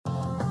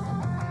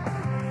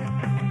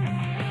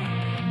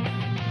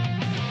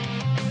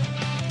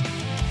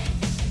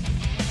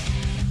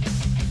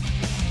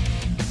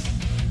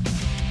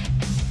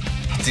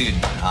Dude,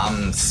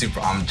 I'm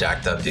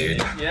jacked up, dude.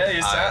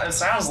 Yeah, it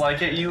sounds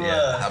like it.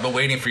 I've been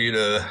waiting for you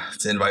to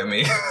invite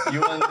me.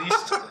 You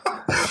unleashed.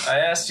 I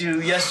asked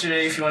you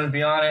yesterday if you want to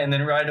be on it, and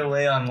then right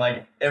away on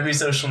like every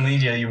social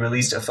media, you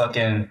released a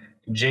fucking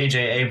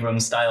J.J.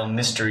 Abrams style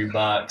mystery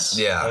box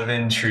of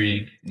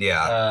intrigue.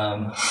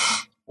 Yeah.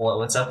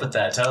 What's up with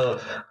that? Tell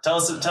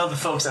the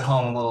folks at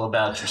home a little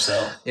about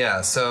yourself.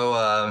 Yeah. So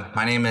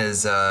my name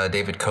is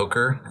David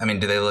Kocher. I mean,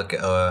 do they look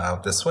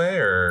out this way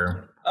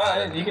or?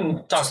 You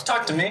can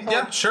talk to me.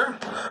 Yeah, sure.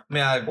 I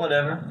mean,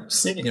 whatever.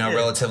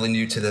 Relatively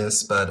new to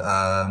this, but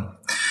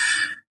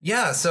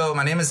yeah. So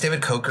my name is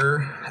David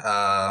Kocher.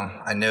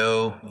 I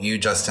know you,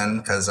 Justin,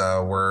 because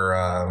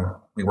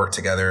we work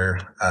together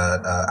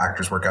at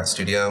Actors Workout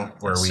Studio,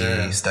 where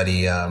we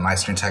study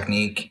Meistering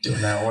technique.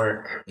 Doing that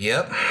work.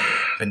 Yep.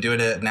 Been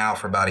doing it now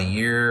for about a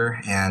year,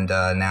 and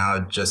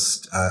now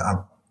just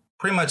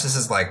pretty much this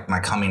is like my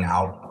coming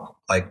out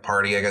like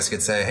party, I guess you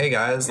could say. Hey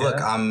guys, look,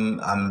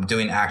 I'm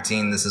doing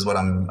acting. This is what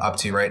I'm up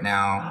to right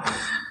now.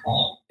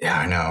 Yeah,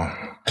 I know.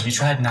 Have you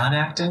tried not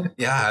acting?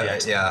 Yeah.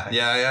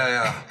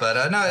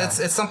 But no,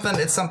 it's something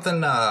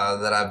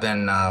that I've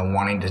been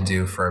wanting to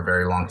do for a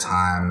very long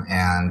time,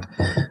 and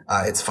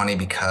it's funny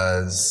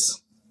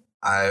because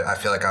I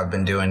feel like I've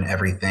been doing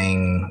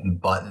everything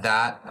but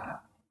that.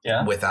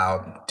 Yeah.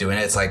 Without doing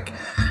it. It's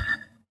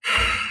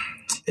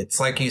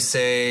like you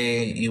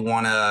say you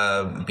want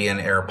to be an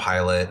air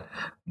pilot,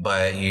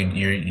 but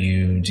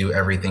you do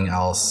everything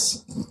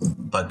else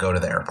but go to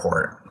the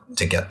airport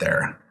to get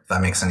there. If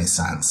that makes any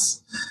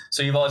sense.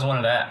 So you've always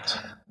wanted to act.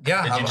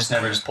 Yeah. Did you just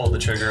never pull the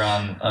trigger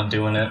on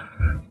doing it?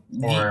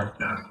 Or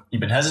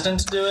you've been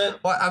hesitant to do it?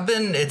 Well,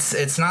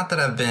 it's not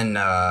that I've been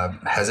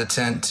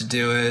hesitant to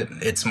do it.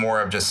 It's more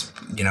of just,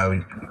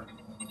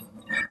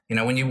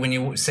 when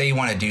you say you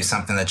want to do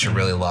something that you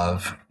really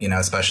love,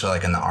 especially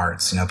like in the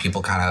arts,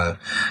 people kind of,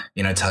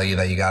 tell you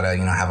that you gotta,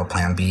 have a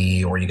plan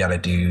B, or you gotta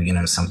do,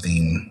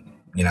 something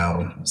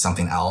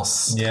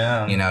else.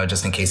 Yeah.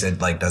 Just in case it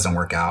like doesn't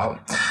work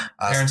out.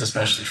 Parents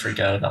especially freak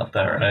out about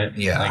that, right?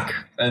 Yeah. Like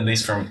at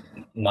least from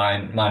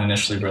mine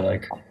initially were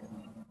like,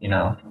 you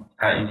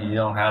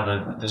don't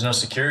have there's no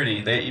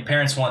security. Your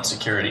parents want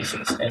security.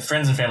 And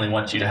friends and family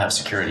want you to have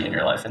security in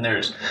your life. And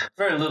there's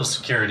very little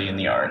security in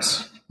the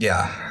arts.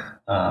 Yeah.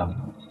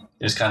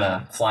 Just kind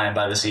of flying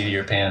by the seat of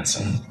your pants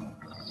and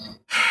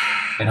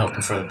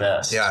hoping for the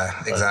best. Yeah,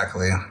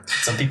 exactly. But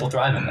some people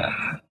thrive in that.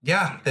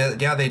 Yeah,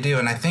 they do.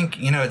 And I think,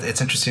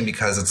 it's interesting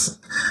because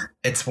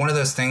it's one of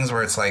those things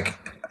where it's like,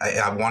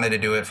 I wanted to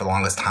do it for the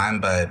longest time,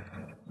 but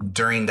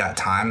during that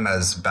time,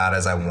 as bad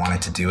as I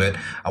wanted to do it,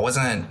 I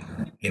wasn't,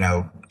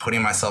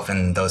 putting myself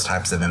in those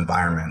types of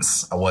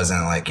environments. I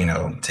wasn't like,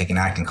 taking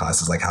acting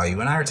classes like how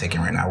you and I are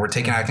taking right now. We're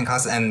taking acting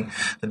classes. And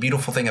the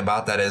beautiful thing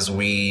about that is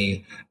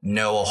we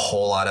know a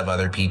whole lot of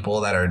other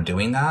people that are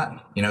doing that,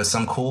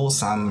 some cool,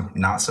 some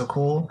not so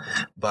cool,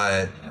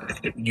 but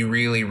you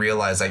really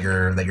realize that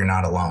you're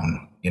not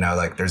alone.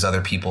 Like there's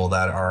other people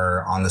that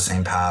are on the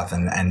same path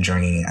and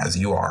journey as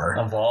you are.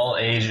 Of all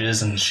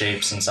ages and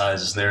shapes and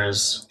sizes,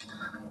 there's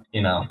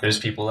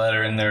people that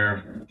are in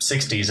their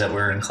 60s that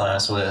we're in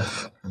class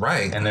with.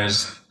 Right. And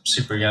there's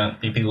super young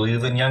people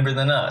even younger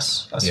than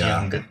us.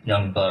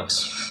 Young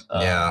bucks.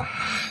 Yeah.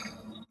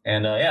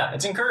 And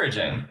it's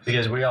encouraging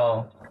because we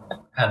all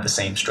have the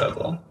same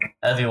struggle.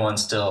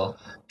 Everyone's still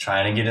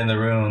trying to get in the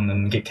room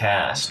and get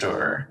cast,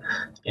 or,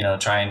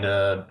 trying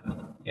to,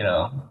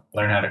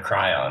 learn how to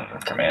cry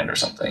on command or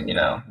something,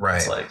 Right.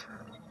 It's like,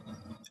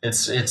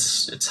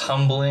 it's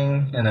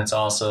humbling, and it's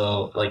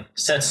also like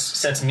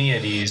sets me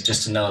at ease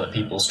just to know that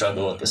people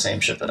struggle with the same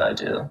shit that I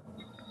do.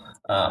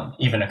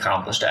 Even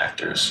accomplished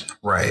actors.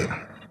 Right.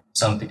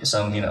 Some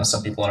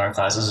people in our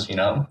classes,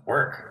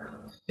 work.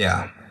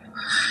 Yeah.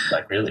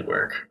 Like really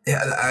work.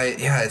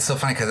 Yeah. It's so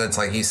funny because it's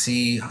like, you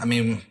see, I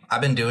mean, I've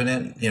been doing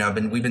it,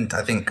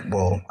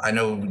 I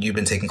know you've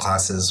been taking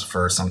classes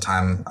for some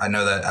time. I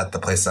know that at the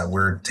place that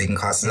we're taking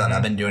classes at,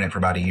 I've been doing it for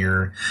about a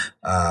year.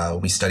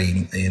 We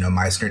study,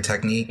 Meistering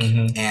technique,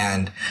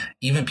 and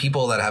even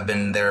people that have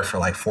been there for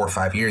like 4 or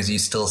 5 years, you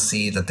still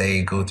see that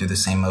they go through the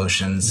same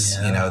motions,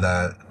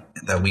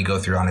 that we go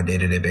through on a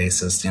day-to-day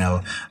basis,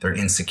 their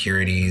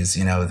insecurities,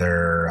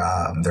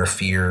 their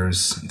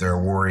fears, their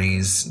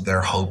worries,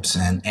 their hopes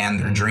and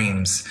their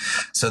dreams.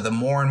 So the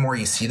more and more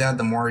you see that,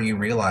 the more you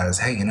realize,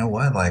 hey, you know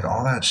what, like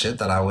all that shit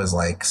that I was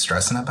like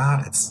stressing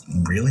about, it's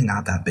really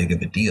not that big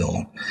of a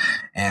deal.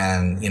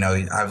 And,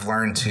 I've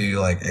learned to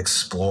like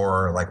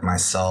explore like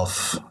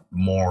myself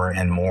more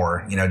and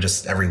more,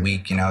 just every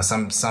week.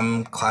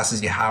 Some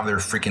classes you have, they're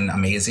freaking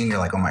amazing. You're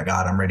like, oh my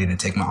God, I'm ready to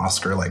take my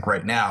Oscar like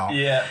right now.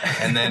 Yeah.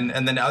 and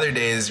then other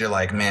days you're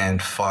like, man,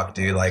 fuck,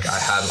 dude. Like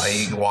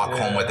I walk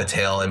home with a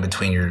tail in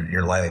between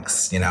your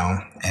legs,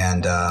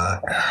 and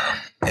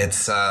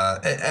it's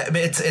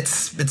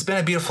been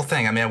a beautiful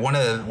thing. I mean, one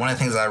of the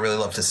things I really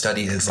love to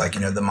study is like,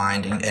 the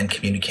mind and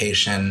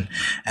communication.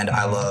 And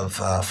I love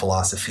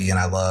philosophy, and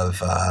I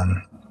love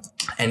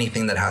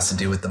anything that has to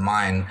do with the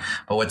mind.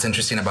 But what's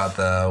interesting about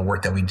the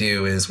work that we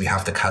do is we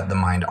have to cut the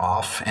mind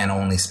off and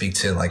only speak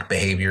to like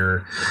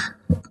behavior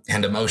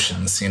and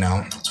emotions, you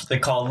know. That's what they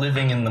call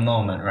living in the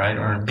moment, right?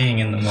 Or being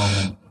in the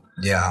moment.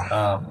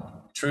 Yeah.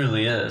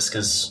 Truly is.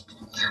 Because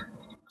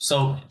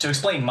so to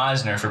explain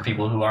Meisner for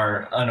people who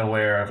are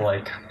unaware of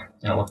like,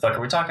 you know, what the fuck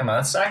are we talking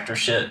about? It's actor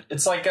shit.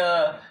 It's like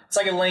a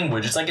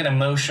language. It's like an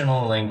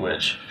emotional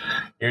language.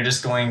 You're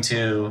just going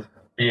to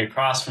be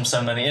across from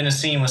somebody in a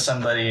scene with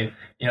somebody,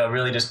 you know,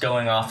 really just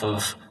going off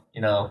of,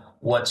 you know,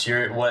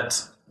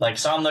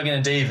 so I'm looking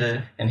at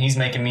David and he's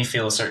making me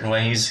feel a certain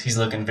way. He's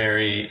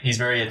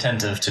very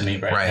attentive to me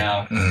right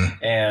now.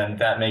 Mm-hmm. And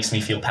that makes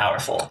me feel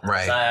powerful.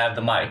 Right. So I have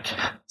the mic.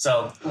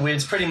 So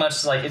it's pretty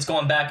much like it's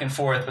going back and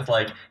forth with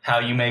like how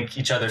you make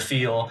each other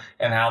feel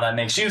and how that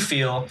makes you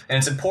feel. And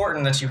it's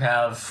important that you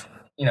have,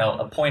 you know,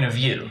 a point of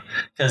view,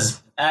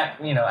 because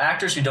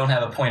actors who don't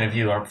have a point of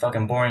view are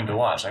fucking boring to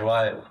watch. Like,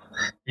 why?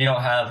 You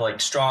don't have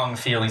like strong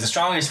feelings. The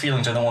strongest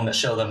feelings are the one that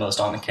show the most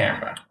on the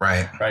camera,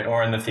 right,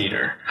 or in the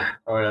theater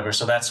or whatever.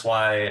 So that's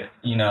why,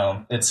 you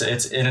know, it's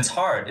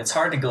hard. It's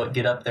hard to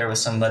get up there with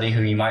somebody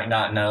who you might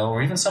not know,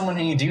 or even someone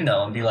who you do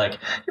know, and be like,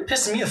 "You're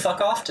pissing me the fuck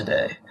off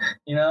today,"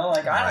 you know,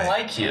 like I don't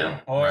like you,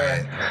 or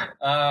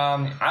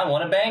I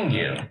want to bang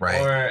you,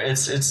 or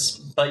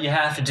it's. But you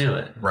have to do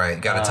it. Right.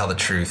 You got to tell the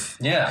truth.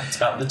 Yeah.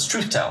 It's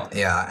truth telling.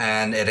 Yeah.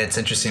 And it's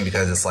interesting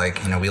because it's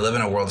like, you know, we live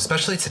in a world,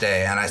 especially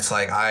today. And it's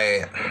like,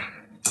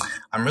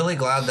 I'm really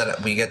glad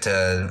that we get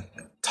to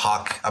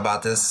talk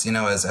about this, you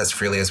know, as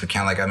freely as we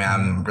can. Like, I mean,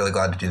 I'm really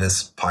glad to do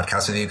this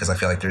podcast with you because I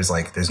feel like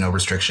there's no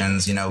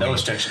restrictions, you know. No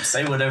restrictions.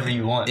 Say whatever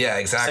you want. Yeah,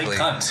 exactly.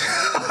 Say cunt.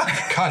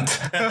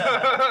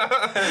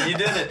 Cunt. You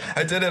did it.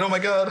 I did it. Oh my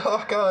God.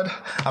 Oh God.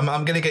 I'm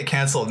going to get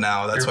canceled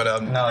now. That's what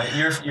I'm. No,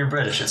 you're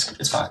British.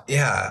 It's fine.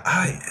 Yeah.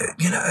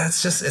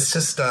 It's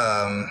just,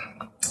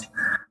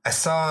 I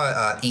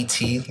saw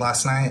E.T.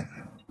 last night.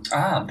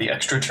 Ah, the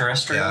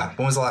extraterrestrial. Yeah.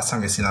 When was the last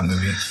time you seen that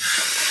movie?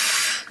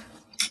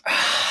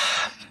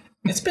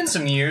 It's been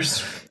some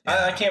years.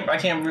 Yeah. I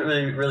can't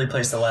really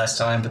place the last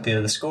time, but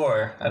the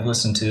score I've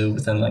listened to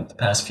within like the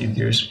past few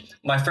years.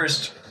 My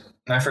first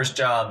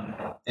job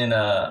in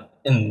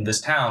this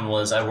town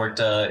was I worked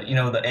you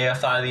know, the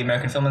AFI, the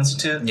American Film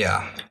Institute.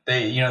 Yeah.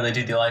 They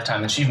do the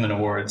Lifetime Achievement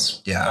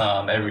Awards.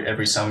 Yeah.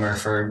 Every summer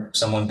for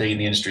someone big in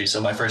the industry.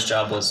 So my first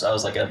job was I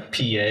was like a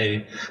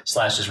PA /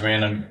 just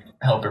random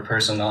helper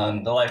person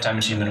on the Lifetime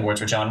Achievement Awards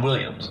for John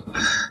Williams,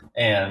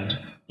 and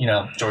you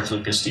know, George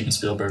Lucas, Steven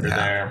Spielberg are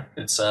there.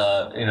 It's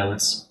you know,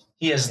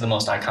 he has the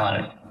most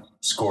iconic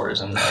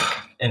scores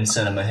in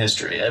cinema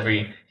history.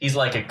 He's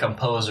like a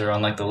composer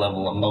on like the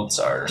level of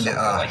Mozart or something.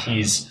 Like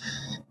he's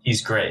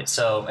great.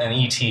 So, and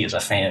E.T. is a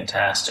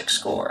fantastic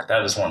score.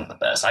 That is one of the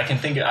best.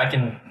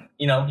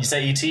 You know, you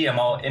say E.T., I'm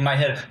all in my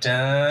head. So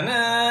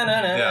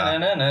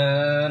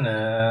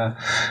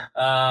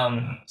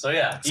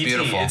yeah, it's E.T.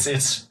 beautiful.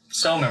 It's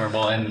so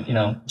memorable, and you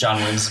know, John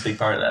Williams is a big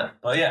part of that.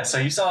 But yeah, so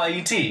you saw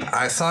E.T.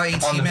 I saw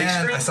E.T.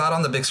 man. I saw it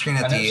on the big screen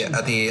at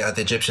the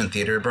Egyptian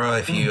Theater, bro.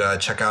 If you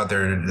check out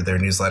their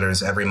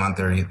newsletters every month,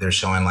 they're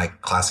showing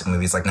like classic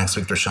movies. Like next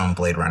week, they're showing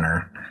Blade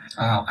Runner.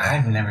 Oh,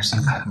 I've never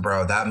seen that.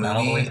 Bro, that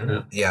movie.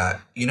 Yeah.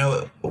 You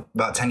know,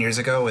 about 10 years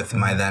ago with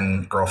my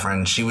then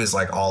girlfriend, she was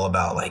like all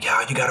about like,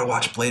 yeah, you got to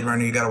watch Blade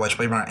Runner. You got to watch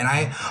Blade Runner. And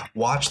I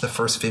watched the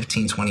first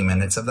 15, 20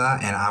 minutes of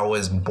that and I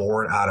was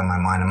bored out of my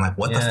mind. I'm like,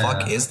 what the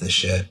fuck is this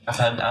shit?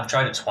 I've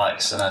tried it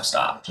twice and I've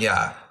stopped.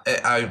 Yeah.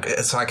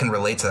 So I can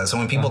relate to that. So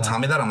when people tell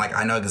me that, I'm like,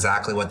 I know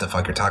exactly what the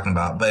fuck you're talking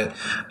about. But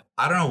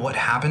I don't know what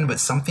happened, but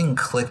something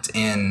clicked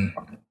in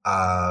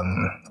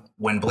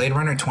when Blade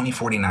Runner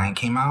 2049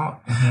 came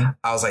out.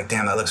 I was like,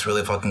 damn, that looks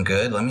really fucking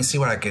good. Let me see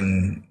what I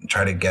can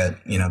try to get,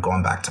 you know,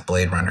 going back to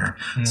Blade Runner.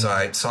 So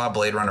I saw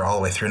Blade Runner all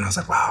the way through and I was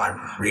like, wow,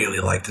 I really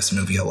like this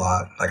movie a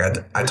lot. Like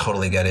I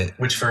totally get it.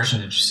 Which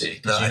version did you see?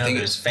 Because I think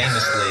there's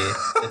famously,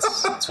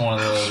 it's one of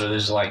those,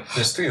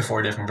 there's 3 or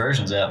 4 different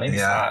versions out, maybe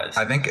 5.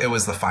 I think it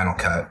was the final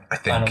cut. I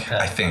think.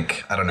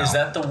 I don't know. Is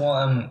that the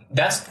one?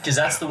 I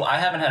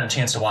haven't had a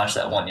chance to watch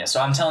that one yet.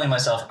 So I'm telling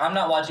myself, I'm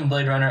not watching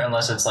Blade Runner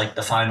unless it's like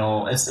the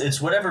final,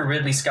 it's whatever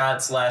Ridley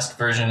Scott's last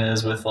version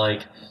is with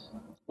like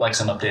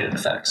some updated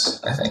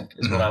effects, I think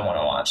is what I want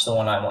to watch, the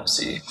one I want to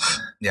see.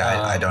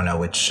 Yeah, I don't know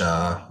which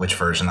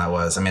version that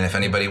was. I mean, if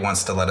anybody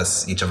wants to let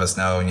each of us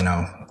know, you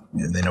know,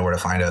 they know where to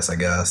find us, I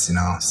guess, you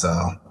know, so.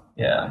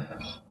 Yeah.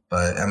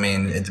 But I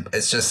mean,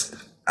 it's just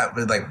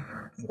like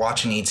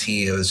watching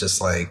E.T., it was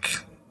just like,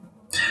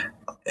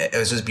 it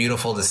was just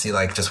beautiful to see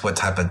like just what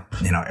type of,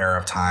 you know, era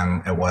of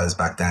time it was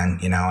back then,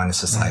 you know, and it's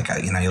just like,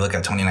 you know, you look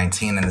at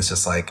 2019 and it's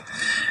just like,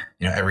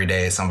 you know, every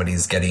day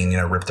somebody's getting, you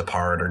know, ripped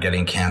apart or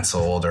getting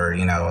canceled or,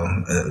 you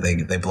know,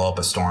 they blow up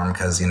a storm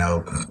because, you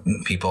know,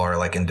 people are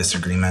like in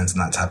disagreements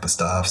and that type of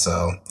stuff.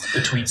 So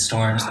the tweet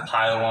storms, the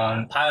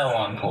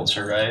pile-on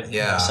culture, right?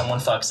 Yeah. You know, someone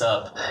fucks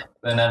up,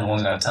 then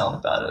everyone's going to tell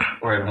them about it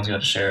or everyone's going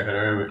to share it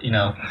or, you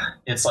know,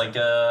 it's like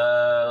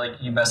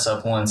you mess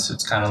up once,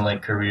 it's kind of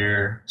like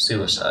career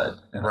suicide.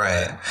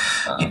 Right.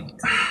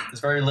 There's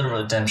very little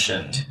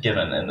redemption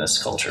given in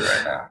this culture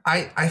right now.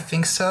 I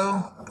think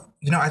so.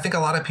 I think a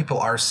lot of people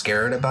are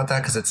scared about that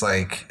because it's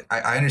like,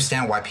 I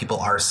understand why people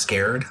are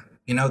scared.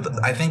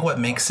 I think what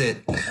makes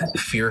it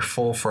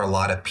fearful for a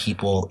lot of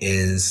people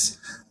is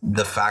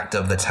the fact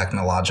of the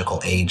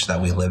technological age that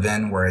we live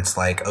in, where it's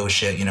like, oh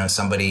shit,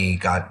 somebody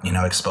got,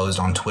 exposed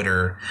on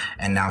Twitter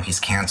and now he's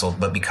canceled.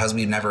 But because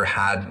we've never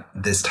had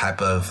this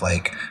type of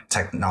like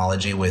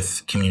technology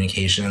with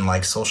communication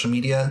like social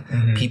media,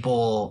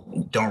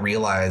 people don't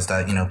realize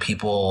that,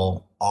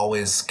 people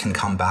always can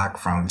come back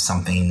from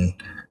something,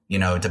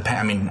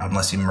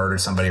 unless you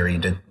murdered somebody or you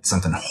did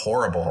something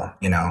horrible,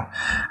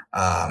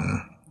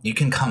 you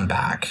can come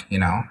back,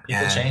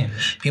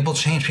 People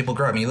change, people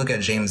grow. I mean, you look at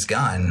James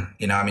Gunn,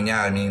 his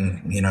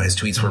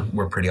tweets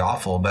were pretty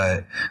awful,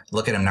 but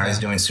look at him now. He's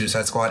doing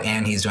Suicide Squad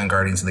and he's doing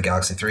Guardians of the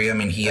Galaxy 3. I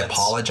mean, he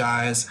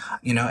apologized,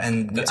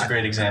 and that's a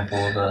great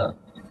example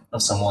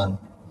of someone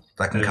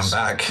that can come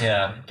back.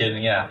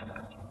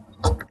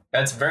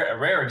 That's a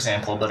rare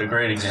example, but a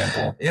great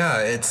example. Yeah,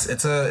 it's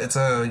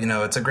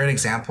a great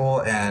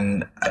example,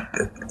 and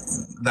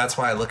that's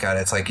why I look at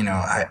it. It's like,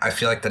 I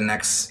feel like the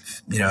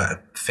next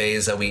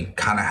phase that we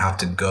kind of have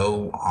to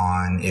go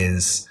on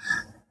is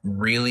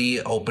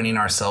really opening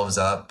ourselves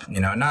up.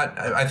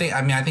 I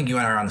think you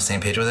and I are on the same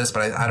page with this,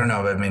 but I don't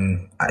know. I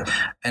mean,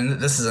 and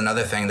this is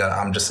another thing that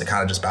it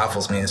kind of just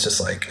baffles me. It's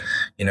just like,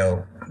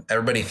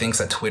 everybody thinks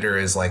that Twitter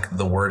is like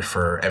the word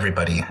for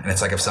everybody. And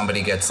it's like, if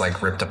somebody gets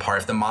like ripped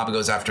apart, if the mob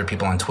goes after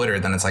people on Twitter,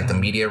 then it's like the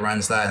media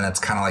runs that. And that's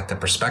kind of like the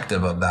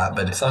perspective of that.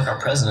 But I feel like our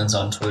president's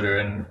on Twitter,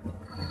 and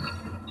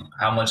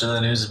how much of the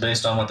news is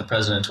based on what the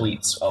president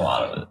tweets? A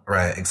lot of it.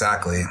 Right.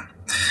 Exactly.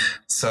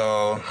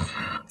 So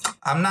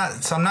I'm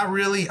not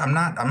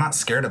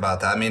scared about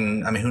that. I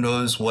mean, who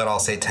knows what I'll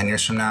say 10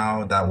 years from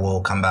now that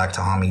will come back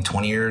to haunt me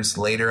 20 years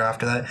later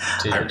after that.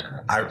 Dude,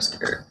 I'm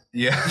scared.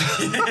 Yeah.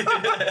 I'm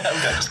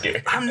kind of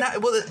scared. I'm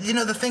not. Well,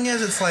 the thing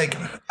is, it's like,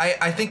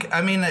 I think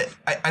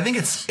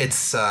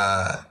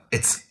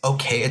it's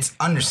okay. It's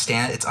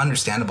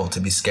understandable to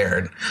be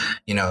scared.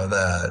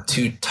 The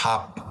two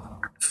top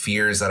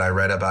fears that I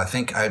read about,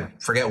 I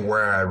forget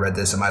where I read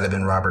this. It might have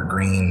been Robert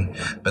Greene,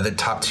 but the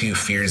top two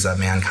fears that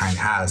mankind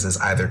has is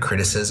either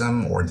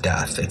criticism or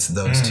death. It's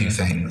those two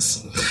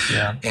things.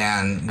 Yeah.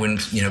 And when,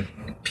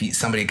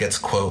 somebody gets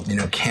quote,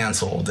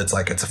 canceled, it's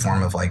like, it's a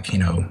form of like,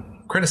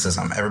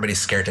 criticism. Everybody's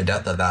scared to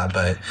death of that.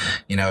 But,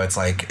 it's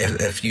like,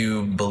 if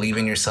you believe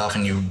in yourself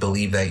and you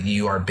believe that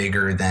you are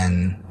bigger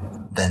than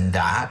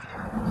that,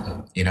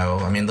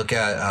 look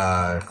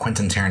at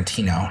Quentin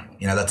Tarantino.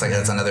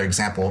 That's another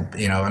example.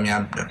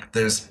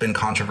 There's been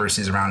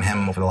controversies around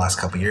him over the last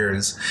couple of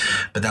years,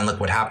 but then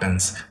look what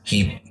happens.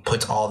 He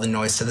puts all the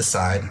noise to the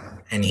side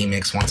and he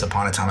makes Once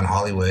Upon a Time in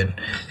Hollywood,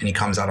 and he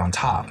comes out on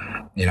top.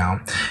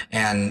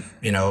 And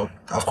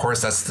of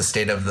course that's the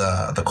state of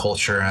the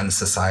culture and the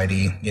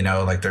society.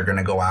 Like they're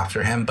gonna go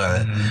after him,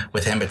 but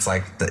with him it's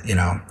like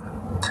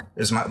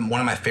there's one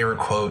of my favorite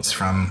quotes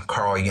from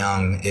Carl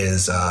Jung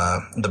is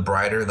the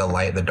brighter the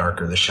light, the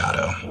darker the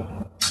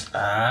shadow.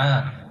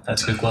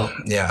 That's a good quote.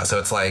 Yeah, so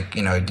it's like,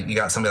 you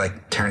got somebody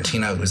like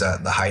Tarantino who's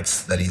at the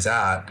heights that he's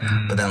at,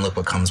 but then look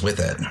what comes with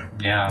it.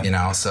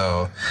 Yeah.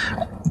 So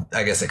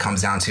I guess it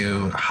comes down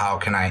to how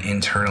can I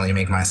internally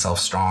make myself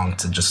strong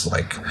to just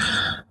like,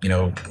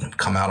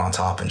 come out on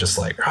top and just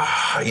like,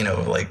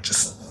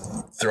 just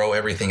throw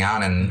everything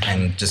out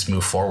and just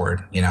move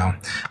forward.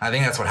 I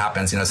think that's what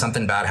happens.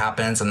 Something bad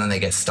happens and then they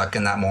get stuck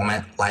in that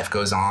moment. Life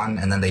goes on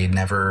and then they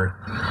never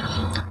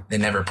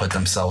put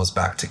themselves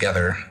back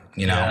together.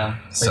 Yeah.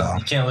 So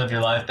you can't live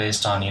your life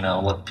based on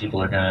what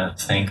people are gonna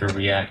think or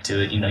react to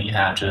it. You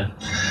have to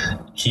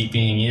keep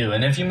being you,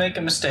 and if you make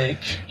a mistake,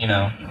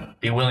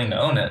 be willing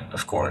to own it,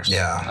 of course.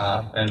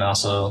 Yeah. And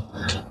also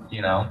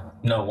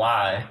know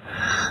why.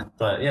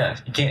 But yeah,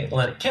 you can't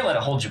let it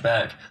hold you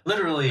back.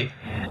 Literally,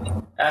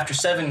 after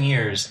 7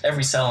 years,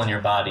 every cell in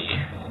your body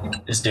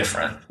is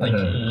different. Like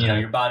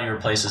your body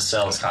replaces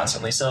cells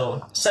constantly.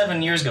 So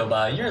 7 years go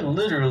by, you're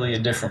literally a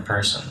different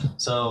person.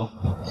 So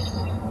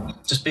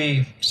just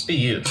be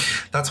you.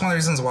 That's one of the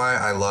reasons why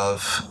I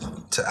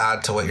love to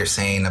add to what you're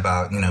saying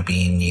about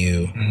being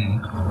you.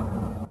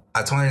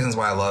 That's one of the reasons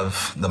why I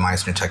love the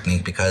Meissner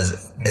technique,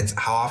 because it's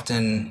how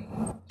often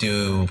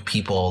do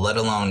people, let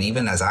alone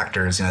even as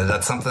actors,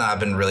 that's something that I've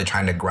been really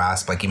trying to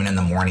grasp, like even in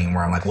the morning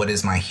where I'm like, what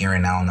is my here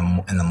and now in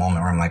the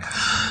moment where I'm like,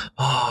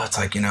 oh, it's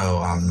like,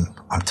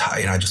 I'm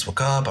tired, I just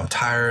woke up, I'm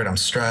tired, I'm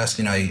stressed,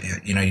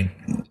 you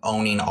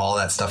owning all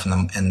that stuff in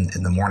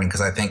the morning. Cause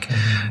I think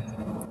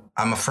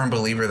I'm a firm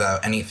believer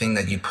that anything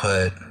that you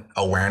put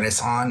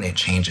awareness on, it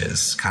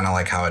changes, kind of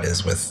like how it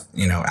is with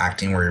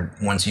acting, where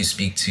once you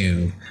speak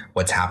to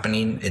what's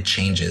happening, it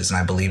changes. And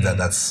I believe that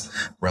that's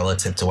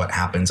relative to what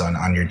happens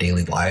on your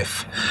daily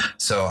life.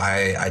 So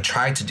I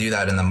try to do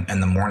that in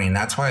the morning.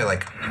 That's why,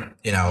 like,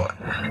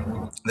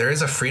 there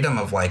is a freedom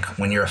of like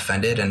when you're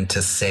offended and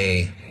to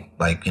say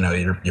like, you know,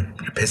 you're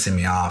pissing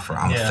me off, or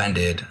I'm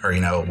offended, or, you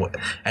know,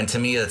 and to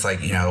me, it's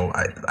like, you know,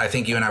 I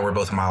think you and I were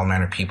both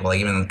mild-mannered people. Like,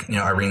 even, you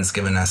know, Irene's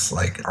given us,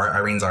 like,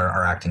 Irene's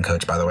our acting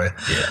coach, by the way.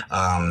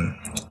 Yeah.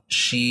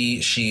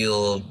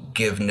 She'll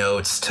give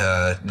notes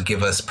to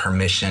give us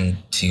permission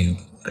to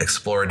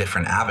explore a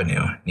different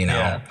avenue, you know.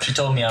 Yeah. She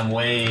told me I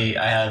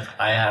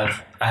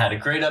had a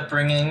great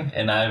upbringing,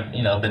 and I've,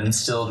 you know, been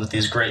instilled with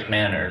these great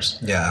manners.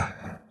 Yeah.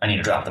 I need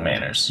to drop the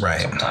manners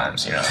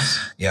sometimes, you know.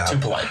 Yeah. Too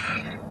polite.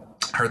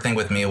 Her thing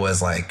with me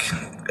was like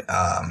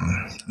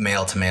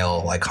male to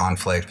male, like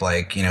conflict,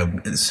 like, you know,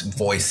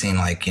 voicing,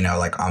 like, you know,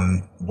 like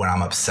when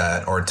I'm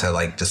upset, or to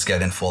like just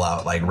get in full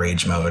out like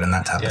rage mode and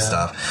that type of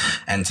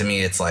stuff. And to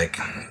me, it's like,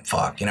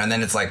 fuck, you know. And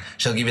then it's like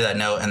she'll give you that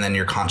note, and then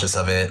you're conscious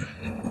of it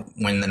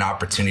when an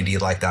opportunity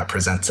like that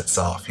presents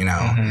itself, you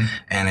know.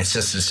 And it's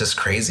just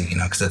crazy, you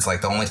know, because it's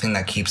like the only thing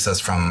that keeps us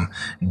from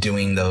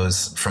doing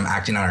those, from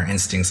acting on our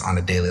instincts on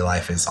a daily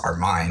life, is our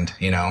mind,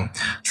 you know.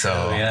 So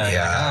like,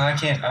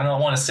 I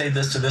don't want to say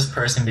this to this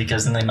person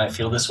because then they might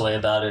feel this way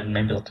about it, and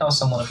maybe they'll tell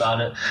someone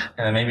about it,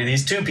 and then maybe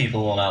these two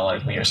people will not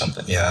like me or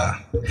something.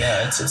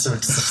 It's a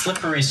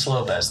slippery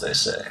slope, as they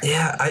say.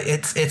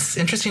 It's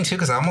interesting too,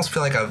 because I almost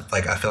feel like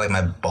I feel like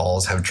my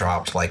balls have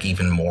dropped like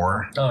even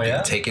more.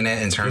 Taking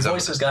it in terms your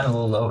voice has gotten a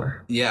little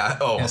lower.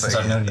 Since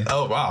I've known you.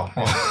 Oh wow.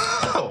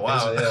 Oh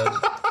wow.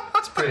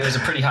 It was a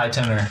pretty high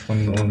tenor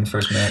when we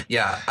first met.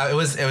 It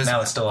was.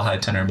 Now it's still a high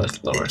tenor,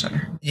 but lower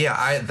tenor.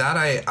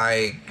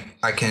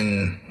 I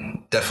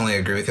can definitely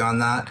agree with you on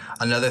that.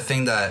 Another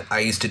thing that I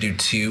used to do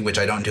too, which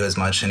I don't do as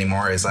much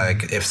anymore, is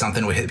like if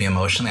something would hit me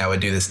emotionally, I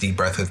would do this deep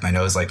breath with my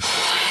nose, like,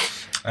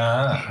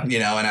 you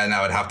know, and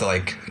I would have to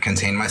like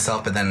contain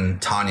myself. But then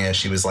Tanya,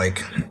 she was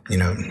like, you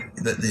know,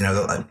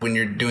 when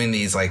you're doing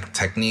these like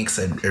techniques,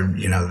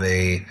 you know,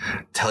 they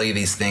tell you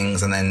these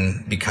things, and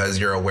then because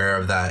you're aware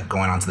of that,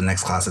 going on to the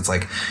next class, it's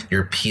like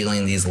you're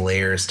peeling these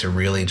layers to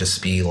really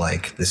just be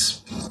like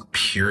this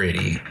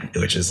purity,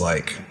 which is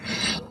like,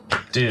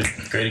 dude,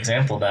 great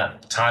example of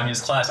that.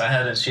 Tanya's class,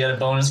 she had a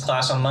bonus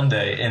class on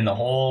Monday, and the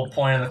whole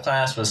point of the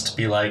class was to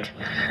be like,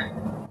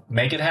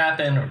 make it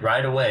happen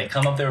right away.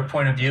 Come up there with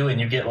point of view, and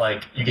you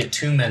get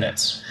 2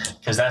 minutes,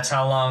 because that's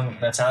how long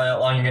you're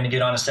going to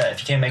get on a set.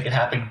 If you can't make it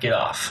happen, get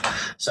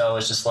off. So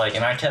it's just like,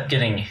 and I kept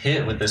getting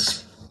hit with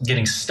this,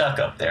 getting stuck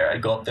up there.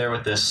 I'd go up there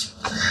with this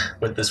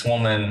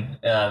woman,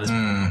 this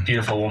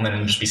beautiful woman,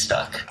 and just be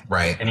stuck.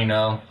 Right. And, you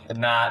know,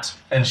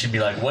 and she'd be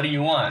like, what do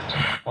you want?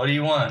 What do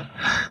you want?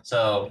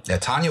 So yeah,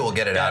 Tanya will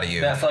get it out of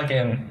you. That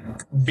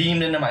fucking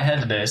beamed into my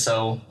head today.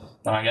 So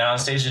when I got on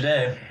stage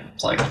today,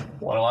 it's like,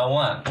 what do I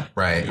want?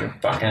 Right. You're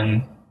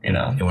fucking, you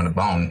know. You want a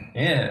bone.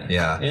 Yeah.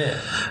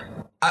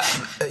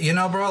 You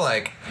know, bro,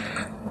 like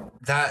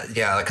that,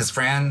 because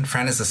Fran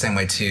is the same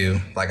way too.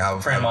 Like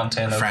Fran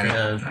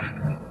Montano,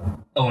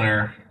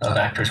 owner of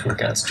Actors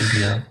Workout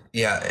Studio.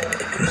 Yeah,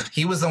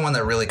 he was the one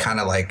that really kind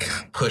of like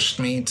pushed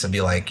me to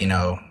be like, you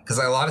know, because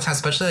a lot of times,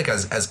 especially like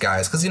as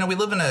guys, because, you know, we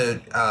live in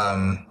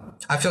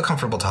I feel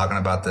comfortable talking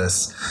about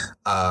this.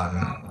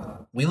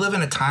 We live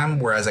in a time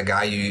where as a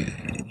guy, you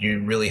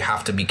really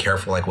have to be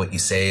careful, like what you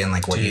say and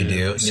like what you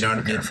do. You know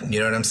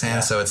what I'm saying? Yeah.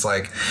 So it's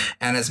like,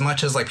 and as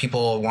much as like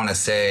people want to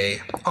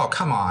say, oh,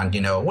 come on,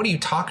 you know, what are you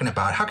talking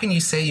about? How can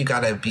you say you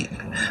gotta be?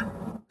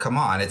 Come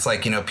on, it's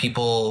like, you know,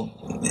 people.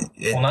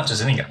 Well, not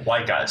just any guy,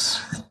 white guys.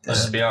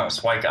 Let's just be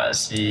honest, white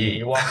guys.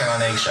 You're walking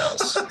on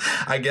eggshells.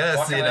 I guess,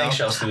 walking you on know.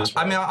 eggshells through this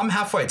world. I mean, I'm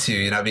halfway too.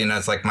 You know, I mean,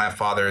 it's like my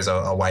father is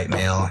a white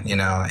male, you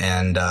know,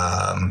 and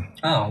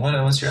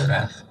what's your other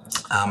half?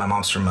 My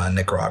mom's from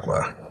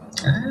Nicaragua.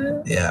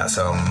 Yeah,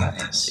 so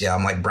nice. Yeah,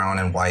 I'm like brown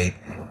and white,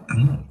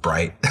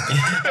 bright.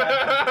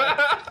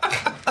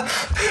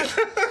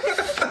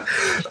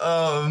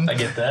 I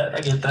get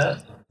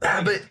that.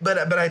 But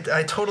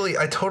I totally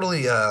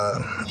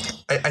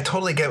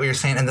get what you're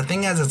saying. And the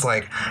thing is, it's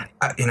like,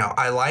 you know,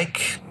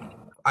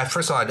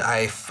 first of all,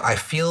 I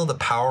feel the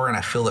power and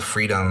I feel the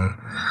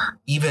freedom,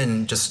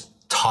 even just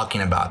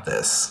talking about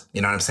this.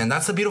 You know what I'm saying?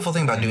 That's the beautiful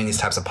thing about doing these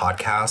types of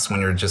podcasts,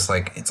 when you're just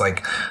like, it's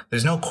like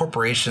there's no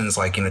corporations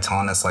like, you know,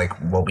 telling us like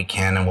what we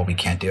can and what we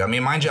can't do. I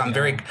mean, mind you, I'm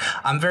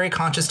very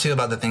conscious too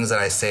about the things that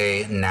I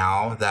say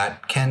now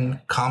that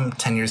can come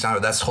 10 years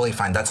down. That's totally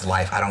fine. That's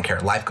life. I don't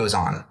care. Life goes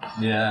on.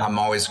 Yeah. I'm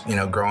always, you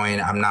know,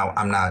 growing. I'm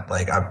not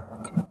like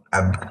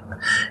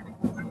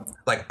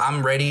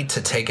I'm ready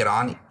to take it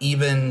on,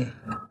 even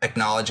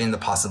acknowledging the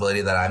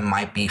possibility that I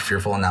might be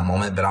fearful in that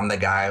moment. But I'm the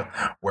guy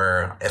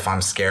where if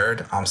I'm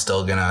scared, I'm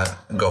still gonna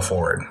go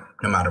forward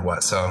no matter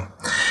what. So,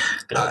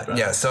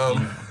 So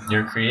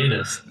you're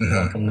creative. Mm-hmm.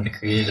 Welcome to the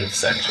creative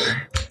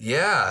sector.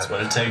 Yeah, that's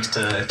what it takes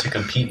to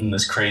compete in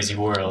this crazy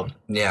world.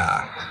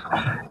 Yeah,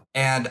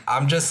 and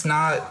I'm just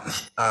not.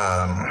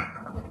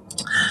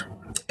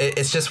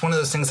 It's just one of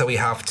those things that we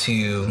have to,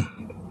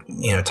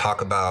 you know,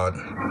 talk about.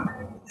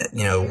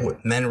 You know,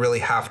 men really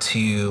have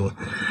to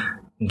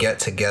get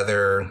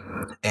together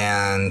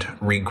and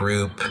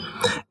regroup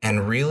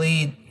and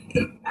really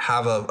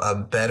have a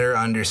better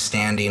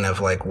understanding of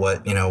like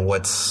what, you know,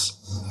 what's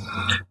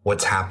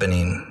what's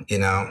happening, you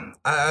know.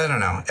 I don't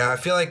know. I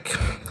feel like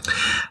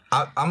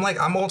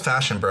I'm old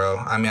fashioned, bro.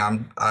 I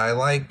mean, I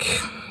like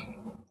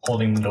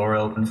holding the door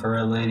open for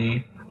a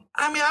lady.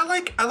 I mean,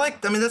 I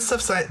mean,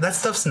 that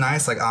stuff's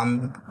nice. Like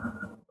I'm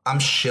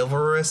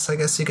chivalrous, I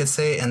guess you could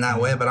say, in that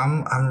way, but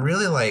I'm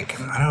really like,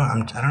 I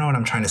don't know what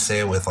I'm trying to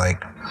say with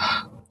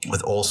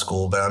old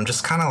school, but I'm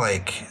just kind of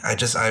like,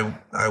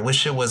 I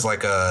wish it was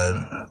like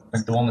the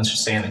woman should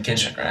stay in the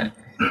kitchen, right?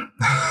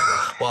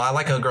 Well, I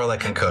like a girl that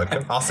can cook.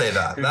 I'll say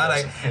that.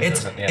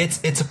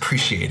 It's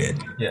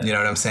appreciated. Yeah. You know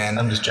what I'm saying?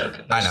 I'm just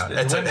joking. I know.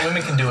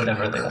 Women can do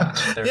whatever they want.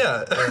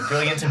 They're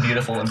brilliant and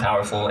beautiful and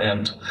powerful,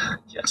 and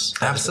yes,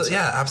 absolutely.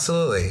 Yeah,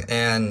 absolutely.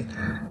 And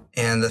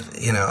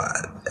you know,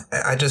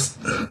 I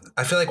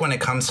feel like when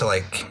it comes to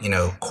like, you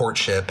know,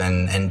 courtship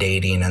and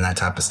dating and that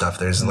type of stuff,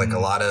 there's like a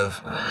lot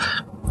of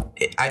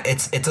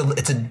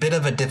it's a bit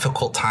of a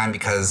difficult time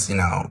because, you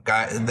know,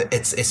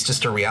 it's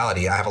just a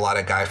reality. I have a lot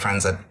of guy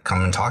friends that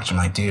come and talk to me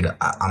like, dude,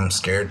 I'm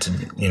scared to,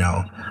 you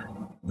know,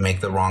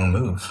 make the wrong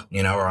move,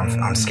 you know, or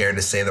I'm scared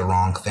to say the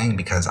wrong thing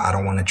because I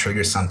don't want to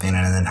trigger something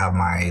and then have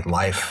my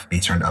life be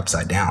turned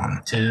upside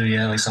down. Dude,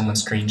 yeah, like someone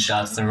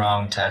screenshots the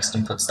wrong text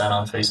and puts that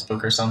on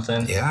Facebook or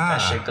something. Yeah. That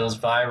shit goes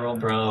viral,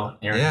 bro.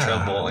 You're in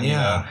trouble. And, you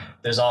know,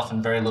 there's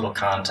often very little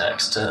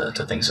context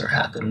to things that are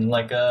happening.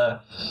 Like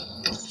the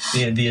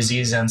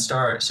Aziz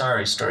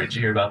Ansari story. Did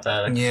you hear about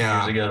that? Like a few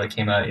years ago that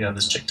came out, you know,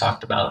 this chick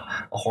talked about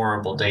a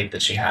horrible date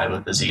that she had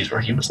with Aziz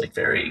where he was like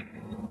very...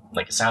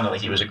 like it sounded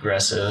like he was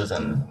aggressive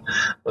and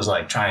was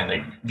like trying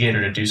to get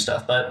her to do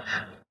stuff. But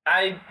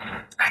I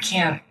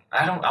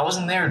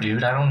wasn't there,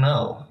 dude. I don't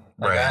know.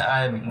 Like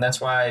right. That's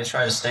why I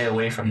try to stay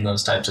away from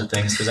those types of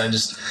things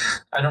because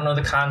I don't know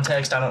the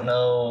context. I don't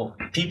know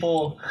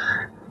people.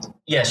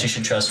 Yes, you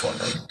should trust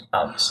women,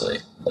 obviously,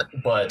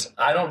 but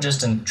I don't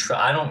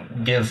I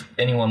don't give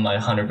anyone my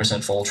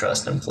 100% full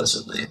trust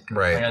implicitly.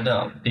 Right. Like I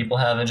don't. People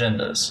have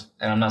agendas,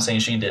 and I'm not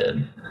saying she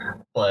did,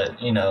 but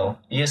you know,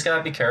 you just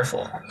gotta be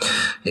careful.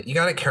 You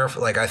gotta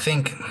careful. Like I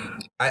think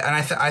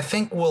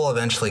we'll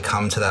eventually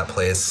come to that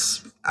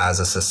place as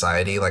a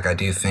society. Like I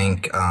do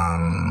think.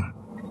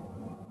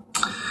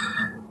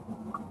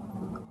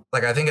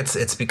 Like I think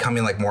it's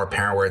becoming like more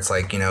apparent where it's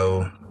like, you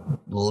know,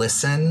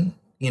 listen,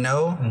 you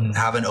know,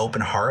 have an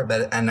open heart,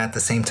 but and at the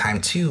same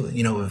time too,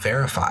 you know,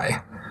 verify,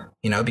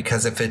 you know,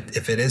 because if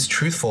it is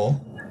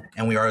truthful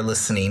and we are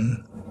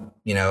listening,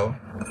 you know,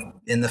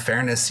 in the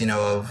fairness, you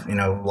know, of, you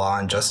know, law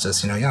and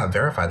justice, you know,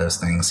 verify those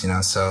things, you know.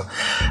 So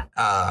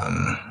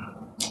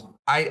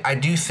I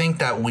do think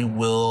that we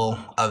will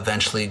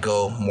eventually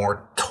go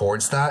more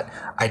towards that.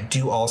 I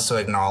do also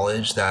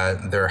acknowledge that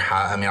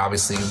I mean,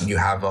 obviously you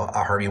have a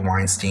Harvey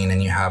Weinstein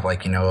and you have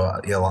like, you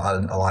know, a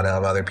lot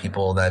of other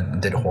people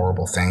that did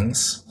horrible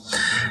things.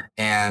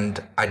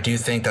 And I do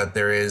think that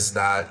there is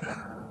that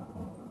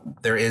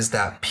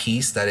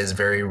piece that is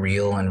very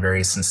real and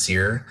very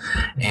sincere.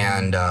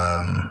 And,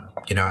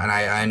 you know, and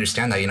I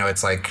understand that, you know,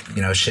 it's like,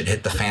 you know, shit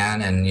hit the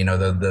fan and, you know,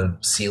 the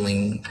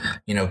ceiling,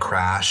 you know,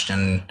 crashed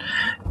and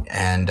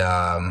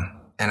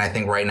I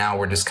think right now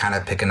we're just kind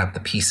of picking up the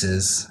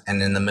pieces,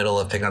 and in the middle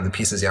of picking up the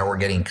pieces, we're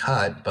getting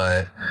cut,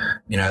 but,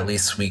 you know, at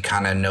least we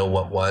kind of know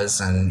what was.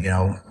 And, you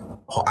know,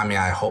 I mean,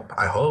 I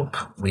hope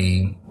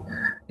we,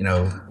 you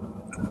know,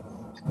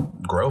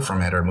 grow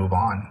from it or move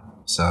on.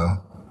 So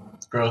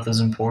growth is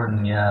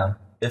important. Yeah.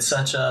 It's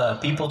such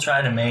people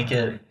try to make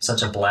it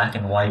such a black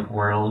and white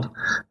world,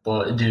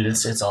 but dude,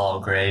 it's all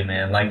gray,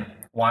 man. Like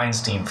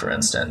Weinstein, for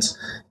instance,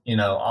 you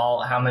know,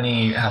 how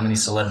many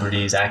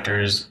celebrities,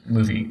 actors,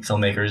 movie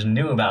filmmakers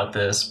knew about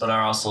this, but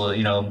are also,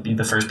 you know, be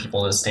the first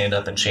people to stand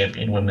up and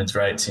champion women's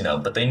rights, you know,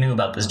 but they knew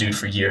about this dude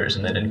for years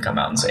and they didn't come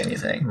out and say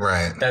anything.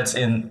 Right.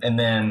 And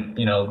then,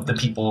 you know, the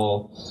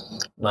people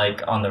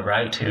like on the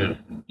right who,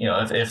 you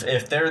know,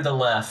 if they're the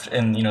left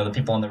and, you know, the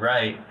people on the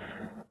right,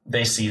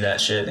 they see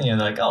that shit and you're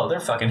like, oh, they're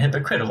fucking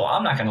hypocritical.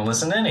 I'm not going to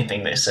listen to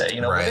anything they say. You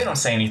know, right. They don't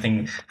say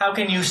anything. How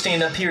can you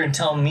stand up here and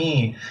tell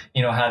me,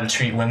 you know, how to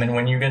treat women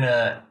when you're going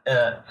to,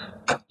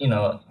 you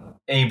know,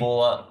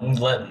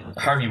 let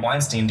Harvey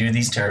Weinstein do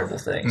these terrible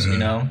things, you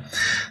know?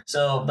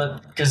 So,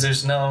 but because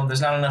there's not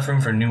enough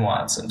room for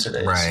nuance in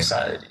today's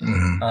society.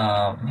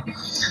 And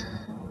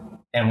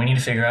we need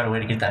to figure out a way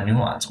to get that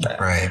nuance back.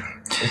 Right.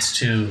 It's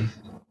to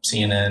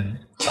CNN,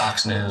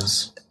 Fox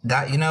News.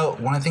 That, you know,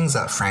 one of the things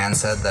that Fran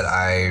said that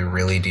I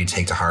really do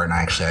take to heart, and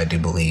I do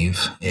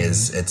believe,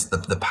 is it's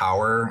the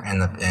power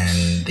and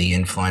the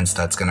influence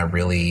that's going to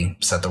really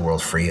set the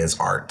world free is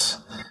art.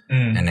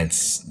 And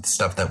it's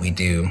stuff that we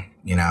do,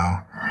 you know.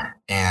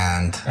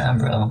 And yeah,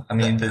 bro. I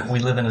mean, we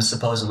live in a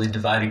supposedly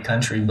divided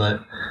country,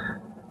 but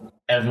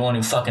everyone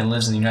who fucking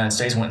lives in the United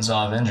States went and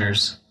saw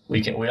Avengers.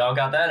 We all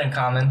got that in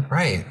common.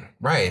 Right.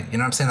 You know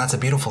what I'm saying? That's a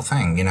beautiful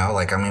thing, you know,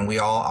 like, I mean, we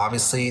all,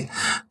 obviously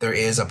there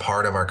is a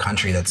part of our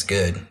country that's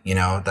good, you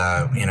know,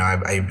 that, you know, I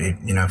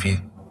you know, if you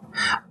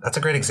That's a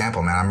great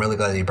example, man. I'm really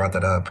glad that you brought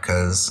that up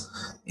because,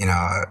 you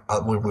know,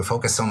 we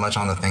focus so much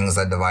on the things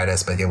that divide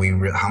us, but yeah,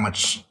 how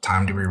much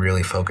time do we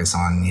really focus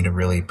on, you know,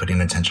 really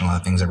putting attention on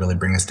the things that really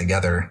bring us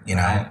together, you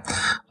know,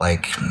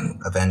 like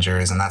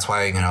Avengers. And that's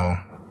why, you know,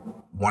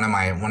 one of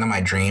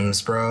my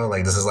dreams, bro,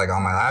 like this is like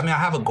on my, I mean, I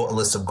have a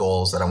list of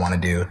goals that I want to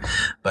do,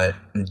 but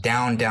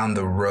down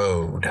the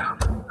road,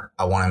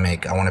 I want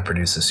to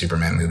produce a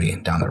Superman movie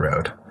down the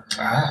road.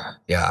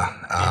 Yeah.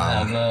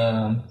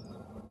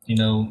 You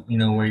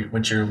know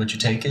what your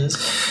take is?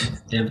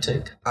 Do you have a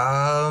take?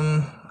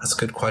 That's a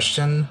good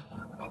question.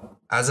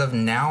 As of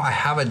now, I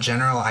have a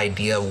general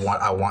idea of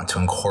what I want to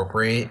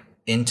incorporate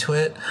into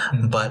it,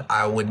 but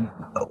I would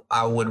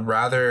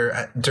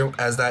rather,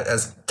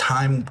 as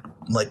time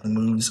like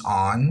moves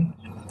on,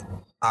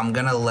 I'm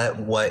gonna let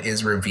what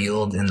is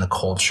revealed in the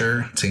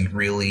culture to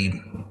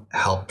really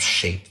help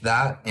shape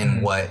that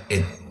and what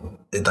it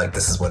like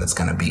this is what it's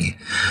gonna be.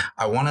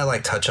 I want to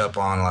like touch up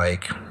on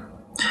like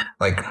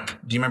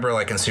do you remember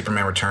like in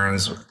Superman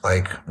Returns,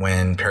 like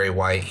when Perry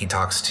White, he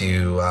talks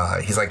to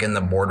he's like in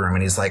the boardroom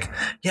and he's like,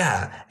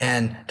 yeah,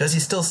 and does he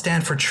still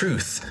stand for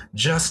truth,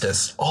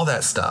 justice, all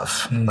that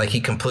stuff? Like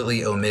he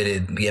completely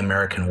omitted the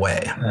American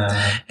way.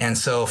 And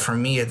so for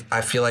me,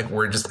 I feel like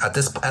we're just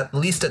at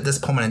least at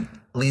this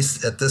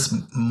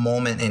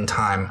moment in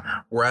time,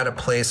 we're at a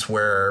place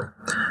where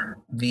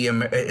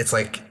it's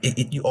like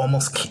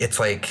it's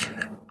like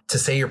to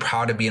say you're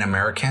proud to be an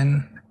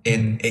American.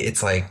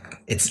 It's like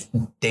it's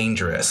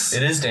dangerous.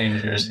 It is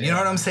dangerous. You know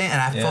what I'm saying? And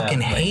I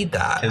fucking hate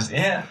that.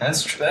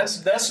 That's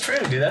true,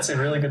 dude. That's a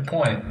really good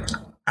point.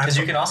 Because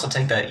you can also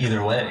take that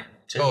either way.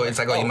 Too. Oh, it's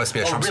like you must be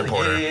a Trump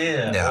supporter.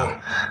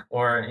 Yeah.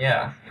 Or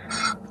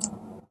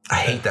I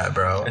hate that,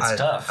 bro. It's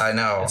tough. I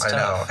know.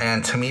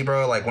 And to me,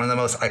 bro, like one of the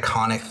most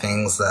iconic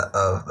things that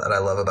I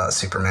love about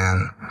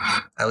Superman,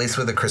 at least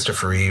with the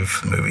Christopher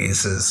Reeve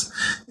movies, is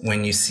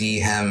when you see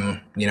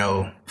him, you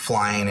know,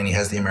 flying and he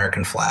has the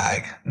American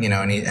flag, you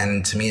know,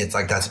 and to me, it's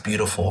like, that's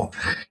beautiful,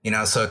 you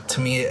know? So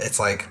to me, it's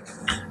like,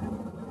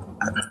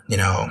 you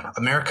know,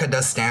 America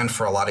does stand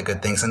for a lot of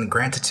good things. And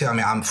granted too, I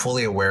mean, I'm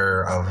fully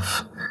aware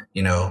of,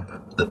 you know,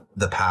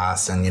 the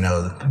past and, you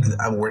know,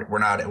 we're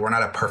not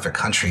a perfect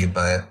country,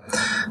 but,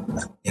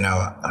 you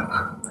know,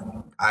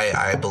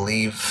 I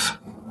believe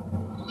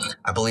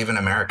in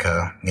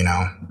America, you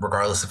know,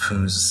 regardless of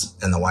who's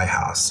in the White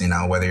House, you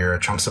know, whether you're a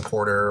Trump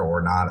supporter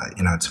or not,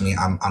 you know, to me,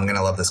 I'm going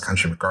to love this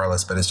country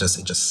regardless, but it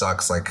just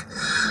sucks. Like,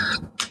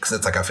 cause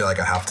it's like, I feel like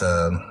I have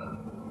to,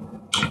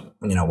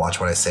 you know, watch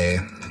what I say,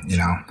 you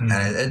know, and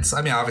it's,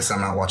 I mean, obviously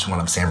I'm not watching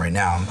what I'm saying right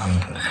now.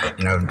 I'm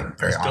you know,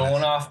 very honest.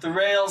 Going off the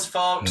rails,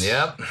 folks.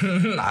 Yep.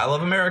 I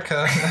love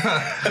America.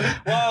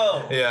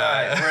 Whoa. Yeah. All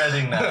right, we're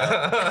ending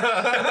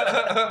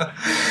that.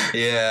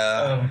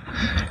 Yeah.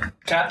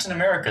 Captain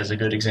America is a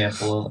good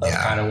example of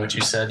kind of what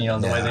you said, you know,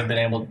 the way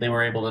they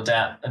were able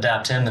to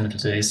adapt him into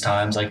today's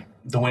times, like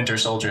the Winter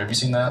Soldier. Have you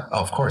seen that?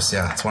 Oh, of course.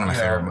 Yeah. It's one of my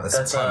favorite,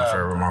 it's one of my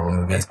favorite Marvel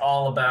movies. It's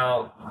all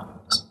about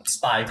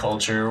spy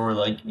culture, or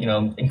like, you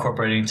know,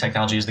 incorporating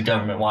technology. Is the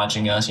government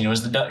watching us? You know,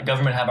 does the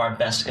government have our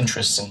best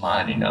interests in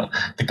mind? You know,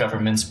 the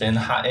government's been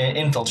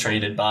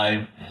infiltrated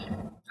by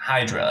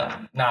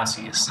Hydra,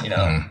 Nazis, you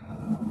know.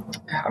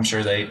 I'm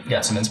sure they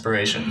got some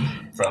inspiration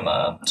from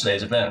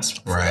today's events.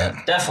 Right.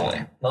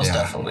 Definitely. Most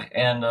definitely.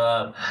 And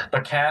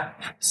but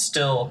Cap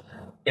still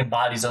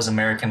embodies those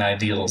American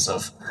ideals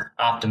of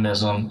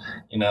optimism,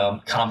 you know,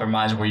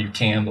 compromise where you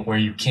can, but where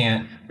you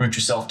can't, root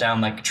yourself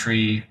down like a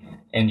tree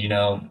and, you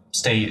know,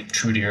 stay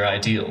true to your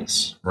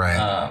ideals.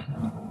 Right.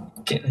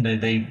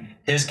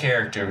 His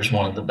character is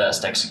one of the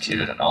best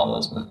executed in all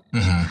those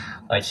movies.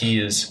 Like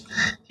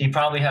he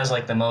probably has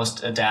like the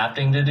most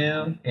adapting to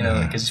do, you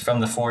know, because he's from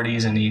the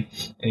 40s and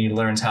he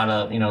learns how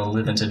to, you know,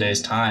 live in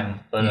today's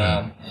time.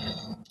 But,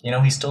 you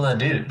know, he's still that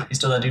dude. He's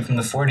still that dude from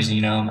the 40s.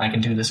 You know, I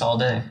can do this all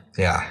day.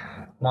 Yeah.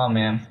 Come on,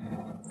 man.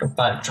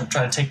 But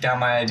try to take down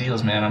my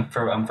ideals, man. I'm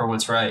for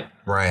what's right.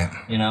 Right.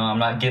 You know, I'm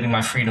not giving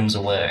my freedoms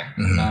away.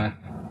 I'm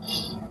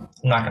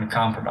not going to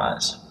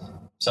compromise.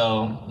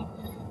 So,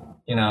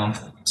 you know,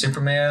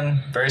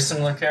 Superman, very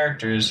similar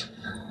characters,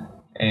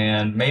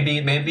 and maybe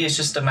it's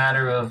just a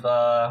matter of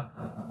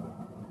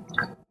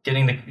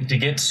getting to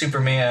get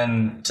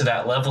Superman to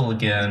that level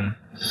again.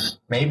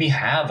 Maybe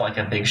have like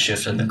a big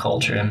shift in the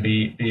culture and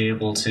be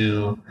able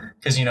to,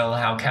 because you know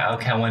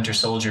how Winter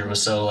Soldier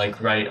was so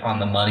like right on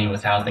the money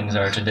with how things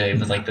are today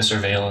with like the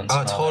surveillance.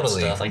 Oh,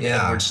 totally. Stuff, like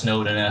Edward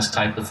Snowden-esque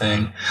type of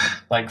thing.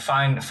 Like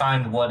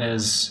find what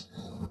is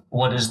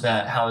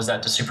that? How is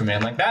that to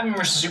Superman? Like Batman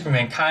versus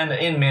Superman, kind of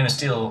in Man of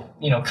Steel,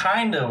 you know,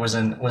 kind of was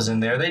in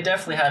there. They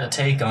definitely had a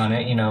take on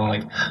it. You know,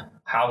 like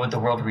how would the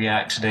world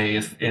react today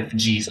if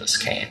Jesus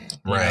came?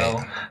 You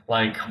know?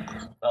 Like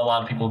a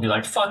lot of people would be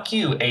like, "Fuck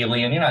you,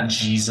 alien! You're not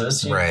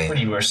Jesus. What are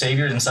you, our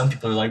savior?" And some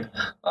people are like,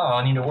 "Oh,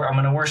 I'm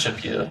going to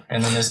worship you."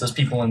 And then there's those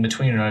people in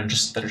between that are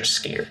just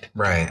scared.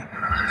 Right.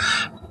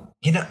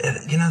 You know,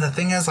 the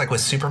thing is, like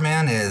with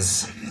Superman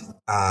is.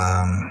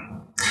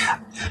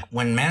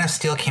 When Man of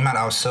Steel came out,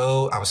 I was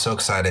so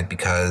excited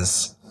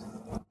because,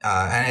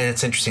 and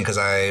it's interesting because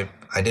I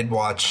I did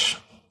watch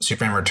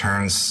Superman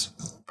Returns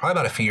probably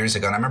about a few years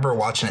ago, and I remember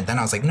watching it then.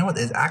 I was like, you know what?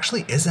 It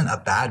actually isn't a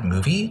bad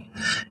movie.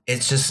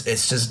 It's just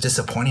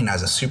disappointing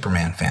as a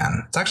Superman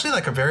fan. It's actually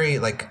like a very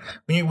like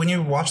when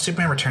you watch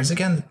Superman Returns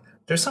again,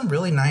 there's some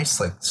really nice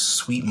like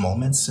sweet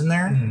moments in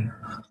there. Mm-hmm.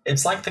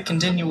 It's like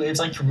it's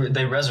like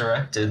they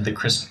resurrected the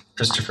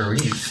Christopher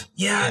Reeve.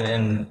 Yeah,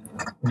 and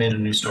made a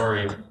new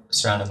story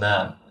surrounding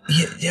that.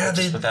 Yeah,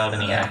 just without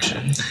any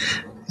action.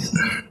 You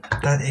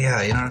know what I'm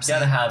you saying?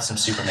 gotta have some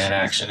Superman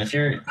action. If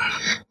you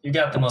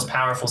got the most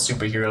powerful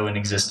superhero in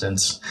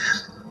existence,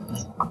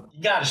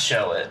 you gotta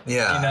show it.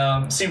 Yeah. You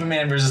know,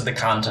 Superman versus the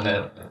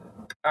continent.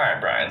 All right,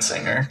 Bryan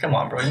Singer, come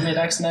on, bro. You made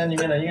X-Men. You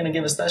gonna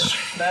give us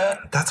that?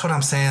 That's what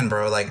I'm saying,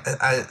 bro. Like,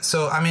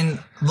 I mean,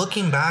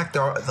 looking back,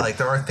 there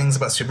are things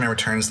about Superman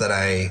Returns that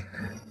I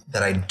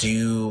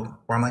do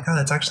where I'm like, oh,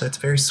 that's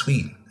very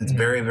sweet. It's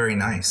very, very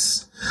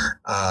nice.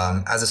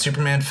 As a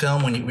Superman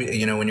film, when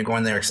you're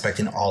going there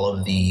expecting all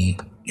of the,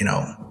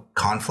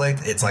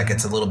 conflict, it's like,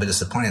 it's a little bit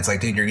disappointing. It's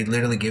like, dude, you're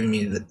literally giving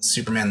me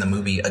Superman the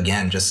movie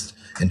again, just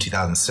in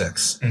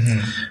 2006.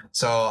 Mm-hmm.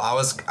 So I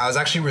was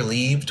actually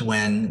relieved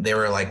when they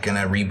were like going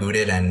to reboot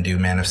it and do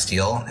Man of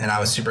Steel. And I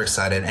was super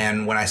excited.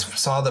 And when I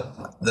saw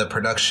the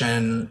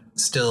production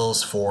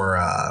stills for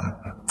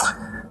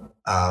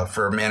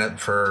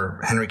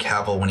Henry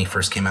Cavill when he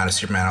first came out as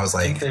Superman, I was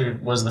like, I think there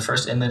was the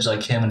first image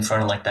like him in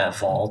front of like that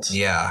vault.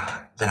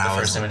 Yeah. And the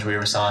first image we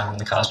ever saw him in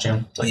the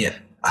costume. Like, yeah.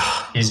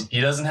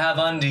 He doesn't have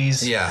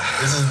undies. Yeah.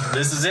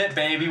 This is it,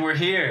 baby. We're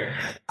here.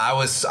 I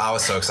was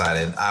so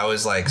excited. I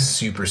was like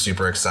super,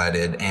 super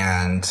excited.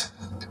 And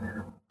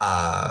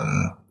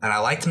I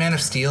liked Man of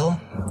Steel.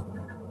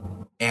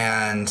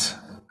 And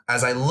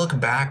as I look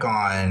back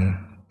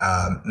on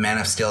Man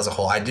of Steel as a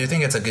whole, I do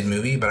think it's a good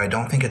movie, but I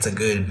don't think it's a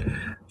good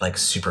like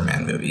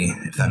Superman movie,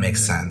 if that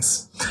makes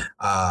sense.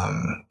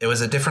 It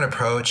was a different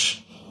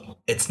approach.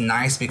 It's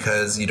nice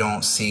because you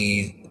don't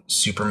see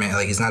Superman,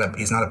 like he's not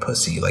a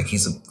pussy, like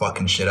he's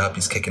fucking shit up,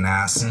 he's kicking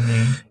ass,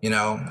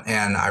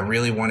 and I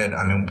really wanted,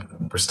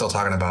 we're still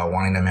talking about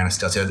wanting a Man of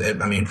Steel too.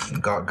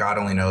 God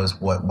only knows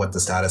what the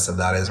status of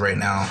that is right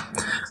now,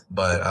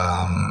 but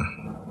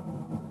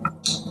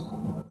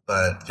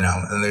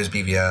and there's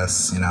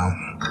BVS,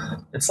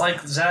 it's like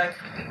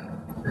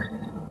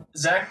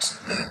Zach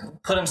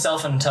put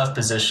himself in a tough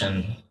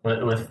position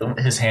with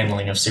his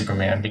handling of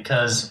Superman,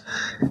 because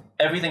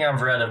everything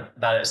I've read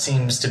about it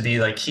seems to be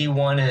like he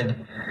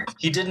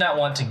did not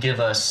want to give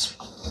us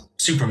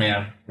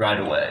Superman right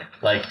away.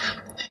 Like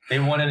he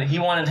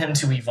wanted him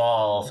to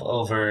evolve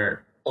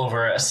over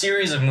a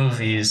series of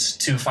movies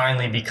to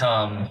finally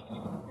become,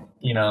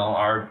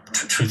 our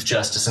truth,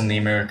 justice, and the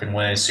American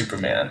way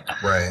Superman.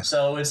 Right.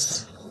 So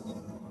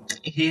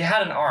he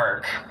had an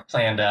arc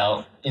planned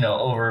out,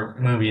 over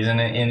movies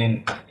and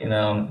in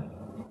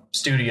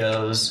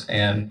studios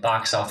and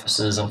box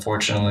offices,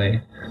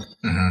 unfortunately,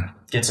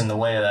 gets in the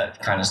way of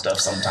that kind of stuff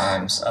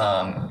sometimes.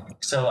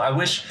 So I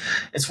wish,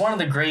 it's one of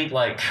the great,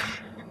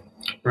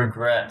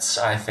 regrets,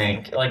 I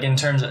think, in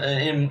terms of,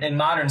 in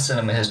modern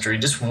cinema history,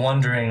 just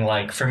wondering,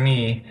 for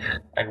me,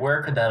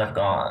 where could that have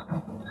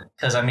gone?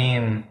 Because,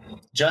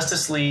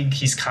 Justice League,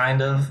 he's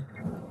kind of,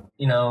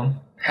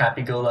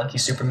 happy-go-lucky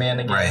Superman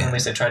again, right. At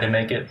least they tried to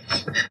make it.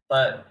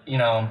 But,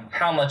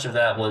 how much of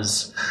that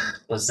was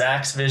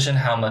Zach's vision?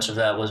 How much of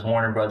that was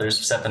Warner Brothers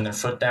stepping their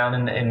foot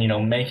down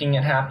and making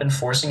it happen,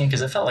 forcing it?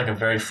 Because it felt like a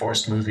very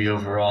forced movie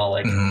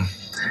overall.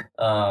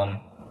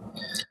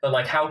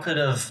 But, how could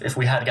have, if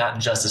we had gotten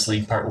Justice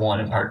League Part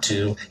 1 and Part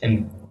 2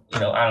 and, I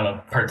don't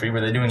know, Part 3,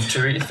 were they doing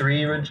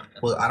three?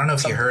 Well, I don't know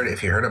if you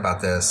heard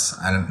about this,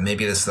 and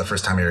maybe this is the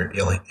first time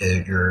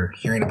you're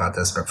hearing about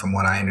this, but from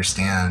what I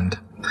understand,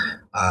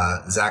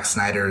 Zack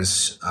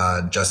Snyder's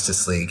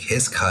Justice League,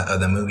 his cut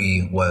of the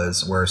movie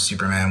was where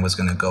Superman was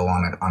going to go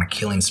on a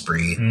killing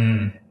spree,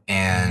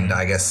 and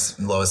I guess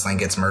Lois Lane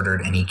gets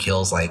murdered, and he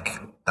kills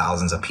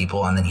thousands of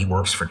people, and then he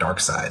works for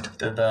Darkseid.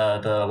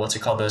 The what's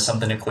it called? The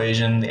something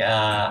equation.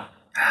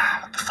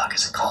 What the fuck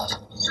is it called?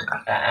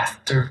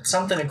 After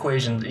something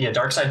equation,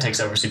 Darkseid takes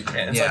over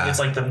Superman. It's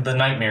like the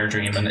nightmare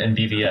dream, and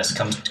BVS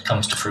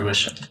comes to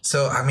fruition.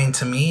 So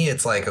to me,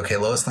 it's like, okay,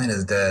 Lois Lane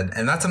is dead,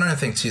 and that's another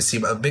thing too.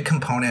 See, a big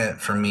component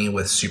for me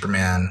with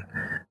Superman.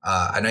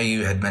 I know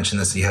you had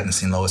mentioned this. You hadn't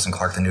seen Lois and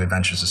Clark: The New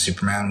Adventures of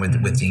Superman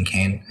with Dean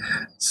Cain.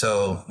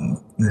 So.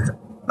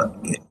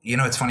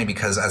 It's funny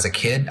because as a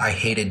kid, I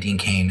hated Dean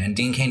Cain, and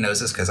Dean Cain knows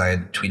this because I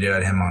had tweeted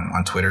at him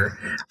on Twitter.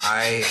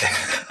 Hey,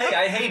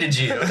 I hated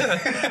you.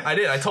 I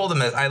did. I told him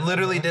that. I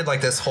literally did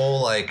this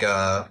whole 3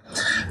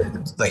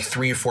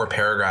 or 4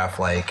 paragraph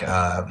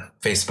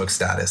Facebook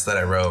status that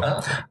I wrote.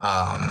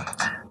 Oh.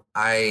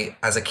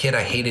 As a kid,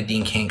 I hated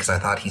Dean Cain because I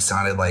thought he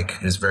sounded like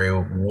he was very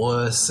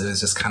wuss. It was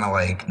just kind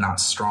of not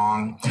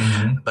strong.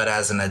 Mm-hmm. But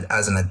as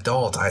an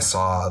adult, I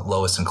saw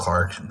Lois and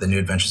Clark: The New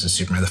Adventures of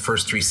Superman, the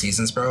first 3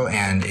 seasons, bro,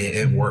 and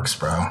it works,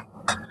 bro.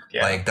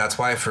 Yeah. Like, that's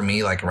why for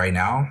me, like right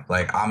now,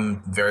 like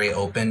I'm very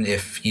open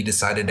if he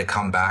decided to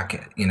come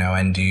back, you know,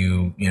 and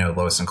do, you know,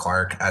 Lois and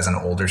Clark as an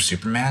older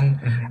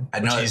Superman. I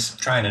know Which he's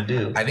trying to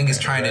do. I think he's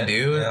trying to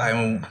do. Yeah. I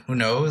mean, who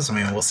knows? I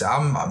mean, we'll see.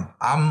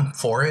 I'm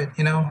for it.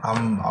 You know,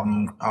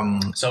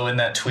 I'm. So in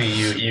that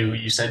tweet,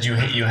 you said you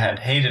had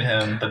hated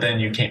him, but then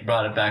you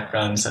brought it back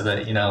around and said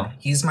that, you know,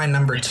 he's my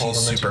number two told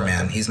him that you Superman.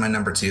 liked him. He's my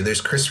number two.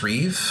 There's Chris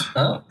Reeve.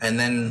 Oh. And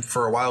then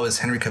for a while it was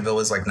Henry Cavill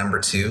was like number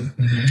two.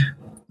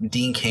 Mm-hmm.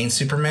 Dean Cain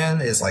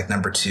Superman is like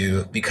number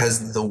two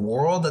because the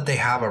world that they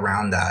have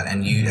around that,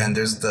 and and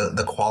there's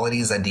the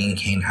qualities that Dean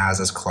Cain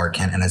has as Clark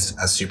Kent and as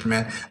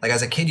Superman. Like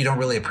as a kid, you don't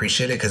really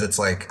appreciate it because it's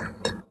like,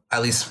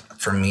 at least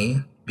for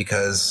me,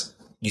 because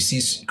you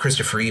see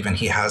Christopher Reeve and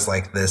he has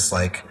like this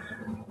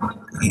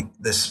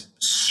this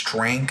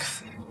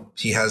strength.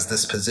 He has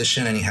this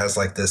position and he has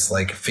like this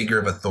like figure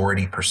of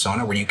authority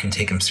persona where you can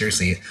take him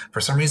seriously. For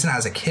some reason,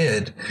 as a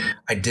kid,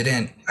 I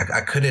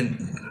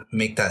couldn't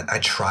make that. I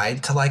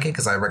tried to like it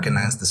because I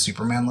recognized the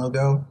Superman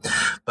logo.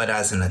 But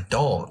as an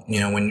adult,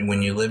 you know,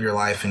 when you live your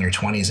life in your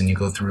 20s and you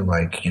go through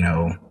like, you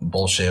know,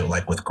 bullshit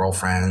like with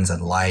girlfriends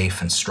and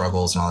life and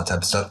struggles and all that type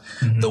of stuff,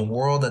 the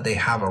world that they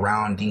have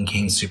around Dean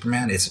Cain's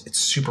Superman it's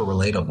super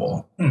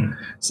relatable.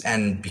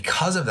 And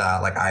because of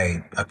that, like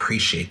I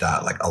appreciate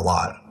that like a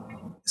lot.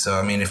 So,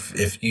 I mean,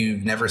 if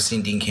you've never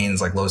seen Dean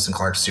Cain's like Lois and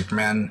Clark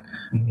Superman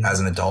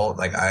as an adult,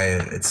 like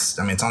it's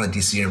on the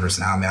DC universe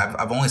now. I mean,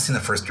 I've only seen the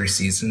first 3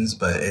 seasons,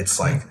 but it's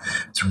like,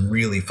 it's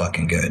really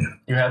fucking good.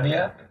 You have the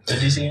app? The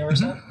DC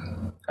universe app?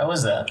 How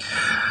was that?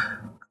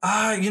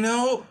 You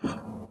know,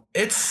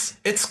 it's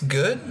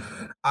good.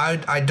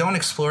 I don't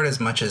explore it as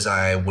much as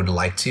I would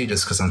like to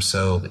just because I'm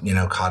so, you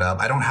know, caught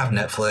up. I don't have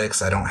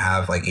Netflix. I don't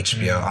have like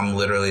HBO. I'm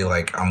literally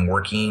like, I'm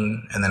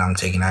working and then I'm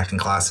taking acting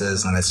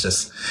classes and it's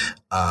just,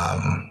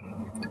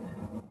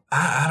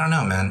 I don't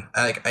know, man.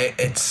 Like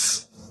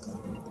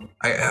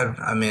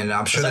I mean,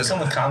 I'm sure does that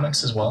come with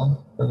comics as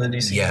well? For the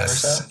DC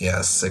universe app?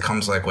 Yes. It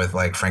comes like with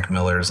like Frank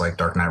Miller's like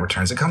Dark Knight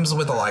Returns. It comes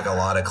with like a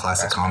lot of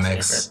classic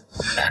comics.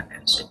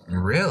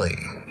 Really?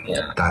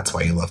 Yeah. That's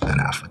why you love Ben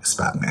Affleck's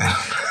Batman.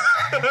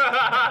 You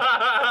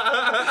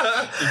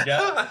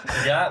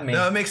got me.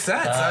 No, it makes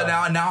sense.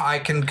 Now I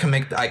can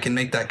make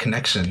that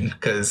connection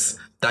because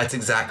that's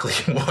exactly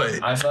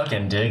what I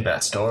fucking dig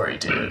that story,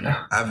 dude. you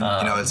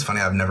know, it's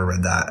funny. I've never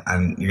read that,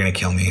 and you're gonna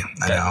kill me.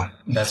 I know.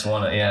 That's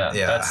one.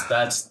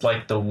 That's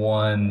like the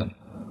one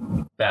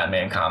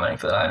Batman comic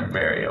that I'm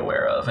very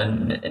aware of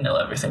and know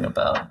everything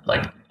about.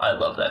 Like, I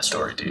love that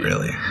story, dude.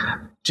 Really.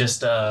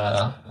 Just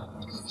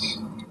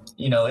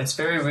you know, it's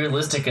very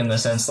realistic in the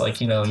sense,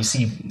 like, you know,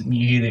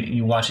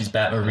 you watch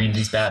read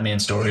these Batman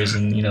stories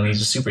and, you know,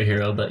 he's a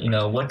superhero, but, you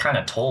know, what kind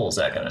of toll is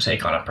that going to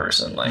take on a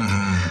person? Like,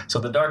 so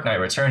The Dark Knight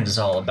Returns is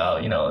all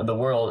about, you know, the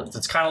world.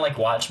 It's kind of like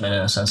Watchmen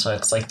in a sense. So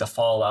it's like the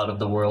fallout of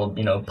the world,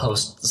 you know,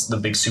 post the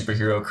big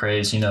superhero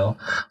craze. You know,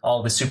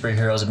 all the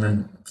superheroes have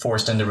been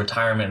forced into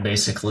retirement,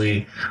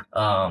 basically.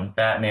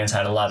 Batman's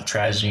had a lot of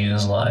tragedy in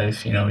his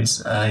life. You know, he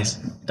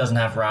doesn't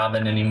have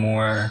Robin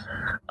anymore.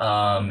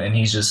 And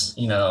he's just,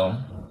 you know,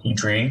 he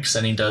drinks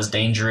and he does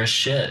dangerous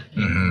shit.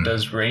 He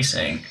does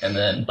racing,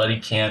 but he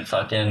can't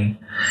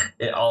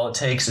all it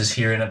takes is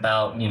hearing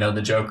about, you know,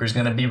 the Joker's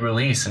gonna be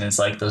released, and it's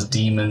like those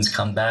demons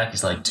come back.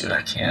 He's like, dude,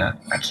 I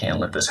can't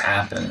let this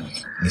happen.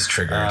 He's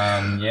triggered.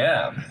 Nice.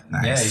 Yeah,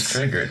 he's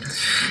triggered.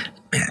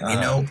 You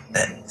know,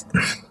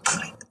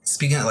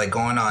 speaking of like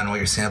going on what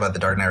you're saying about The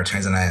Dark Knight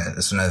Returns, and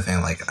this is another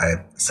thing, like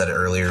I said it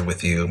earlier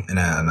with you in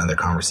another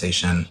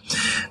conversation.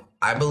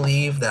 I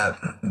believe that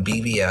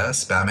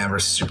BVS, Batman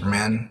vs.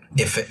 Superman,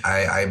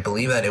 I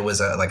believe that it was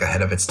like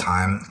ahead of its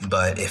time,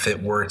 but if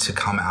it were to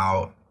come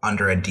out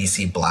under a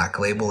DC Black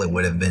label, it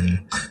would have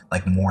been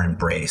like more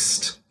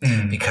embraced.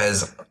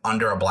 Because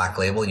under a Black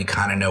label, you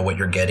kind of know what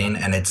you're getting,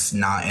 and it's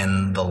not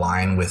in the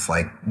line with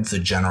like the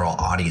general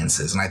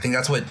audiences. And I think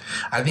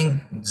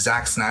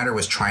Zack Snyder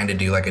was trying to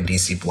do like a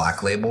DC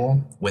Black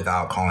label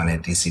without calling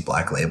it DC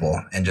Black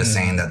label and just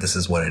saying that this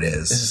is what it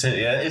is. This is it.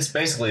 Yeah, it's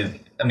basically,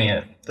 I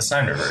mean, the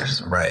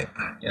Snyderverse. Right.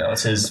 You know,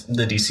 it's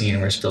the DC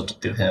universe built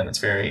through him. It's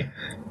very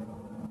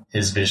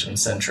his vision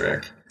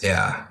centric.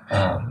 Yeah.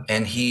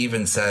 And he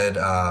even said,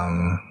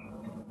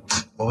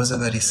 what was it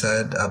that he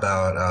said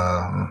about,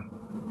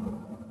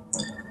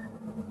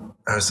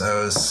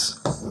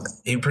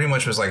 he pretty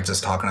much was like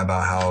just talking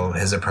about how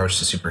his approach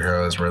to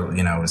superheroes were,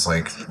 you know, it's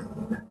like,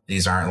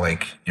 these aren't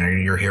like, you know,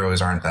 your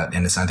heroes aren't that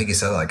innocent. I think he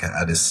said like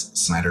at his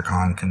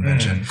SnyderCon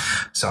convention.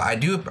 So I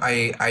do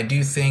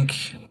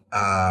think,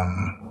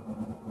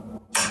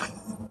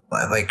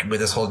 like with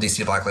this whole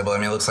DC Black label, I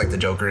mean, it looks like the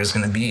Joker is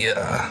going to be,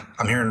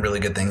 I'm hearing really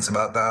good things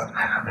about that.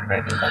 I've been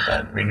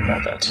reading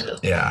about that too.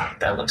 Yeah.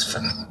 That looks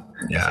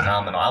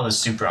phenomenal. I was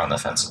super on the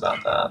fence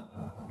about that.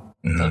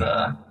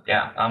 But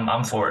yeah,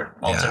 I'm for it.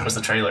 All it took was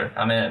the trailer.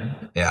 I'm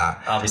in.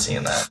 Yeah, I'll be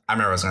seeing that. I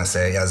remember what I was going to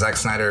say. Yeah, Zack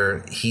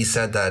Snyder, he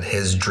said that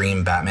his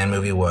dream Batman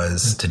movie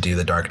was to do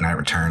The Dark Knight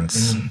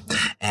Returns.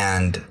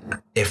 And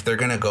if they're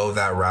going to go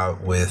that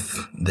route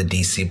with the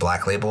DC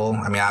Black Label,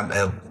 I mean,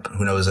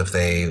 who knows if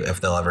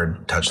they'll ever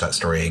touch that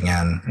story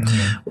again.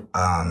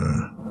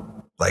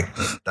 Like,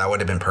 that would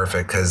have been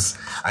perfect, because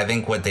I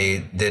think what they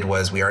did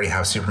was, we already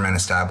have Superman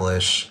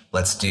established.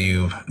 Let's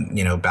do,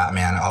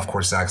 Batman. Of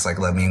course, Zack's like,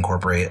 let me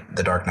incorporate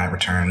The Dark Knight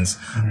Returns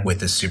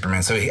with this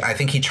Superman. So I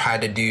think he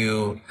tried to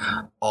do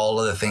all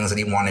of the things that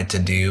he wanted to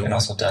do. And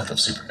also Death of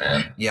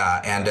Superman.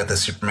 Yeah, and Death of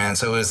Superman.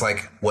 So it was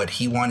like what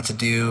he wanted to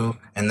do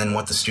and then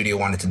what the studio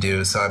wanted to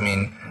do. So, I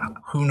mean,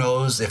 who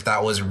knows if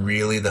that was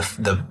really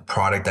the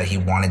product that he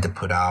wanted to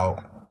put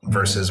out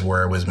versus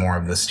where it was more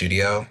of the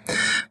studio.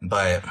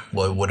 But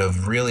what would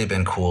have really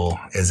been cool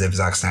is if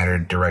Zack Snyder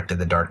directed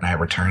The Dark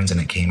Knight Returns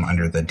and it came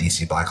under the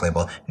DC Black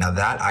Label. Now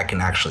that I can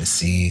actually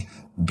see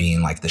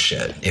being like the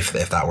shit if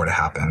that were to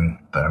happen.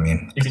 But I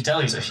mean, you can tell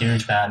he's a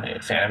huge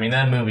Batman fan. I mean,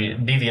 that movie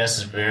BVS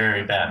is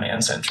very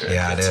Batman centric.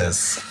 Yeah, it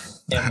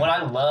is. And what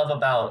I love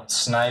about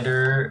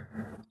Snyder,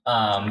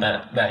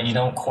 that you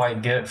don't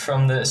quite get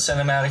from the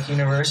cinematic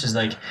universe, is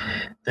like,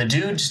 the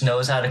dude just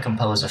knows how to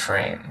compose a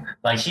frame.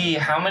 Like,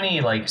 how many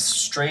like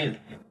straight,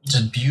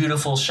 just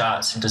beautiful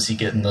shots does he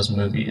get in those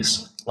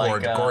movies?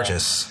 Like,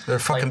 gorgeous. They're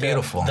fucking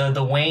beautiful.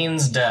 The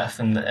Wayne's death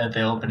at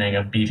the opening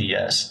of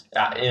BVS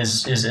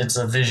it's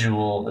a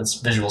visual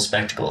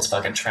spectacle. It's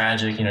fucking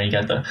tragic. You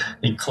got the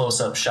close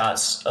up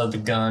shots of the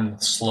gun,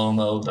 slow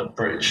mo.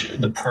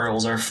 The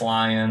pearls are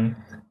flying.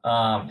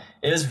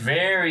 It is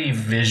very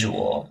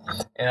visual,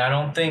 and I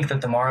don't think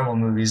that the Marvel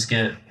movies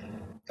get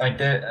like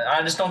that.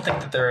 I just don't think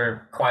that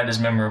they're quite as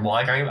memorable.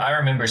 Like, I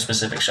remember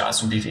specific shots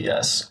from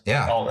BVS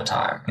all the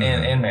time,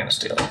 and Man of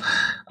Steel.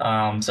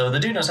 So the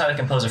dude knows how to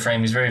compose a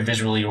frame. He's very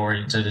visually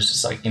oriented. It's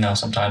just like,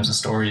 sometimes the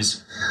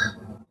stories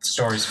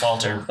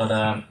falter, but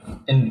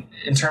in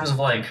terms of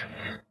like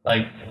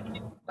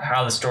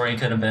how the story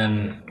could have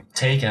been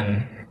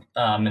taken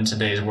in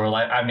today's world,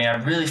 I mean, I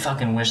really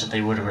fucking wish that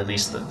they would have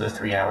released the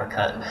 3-hour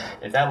cut.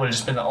 If that would have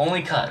just been the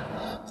only cut,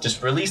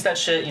 just release that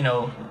shit.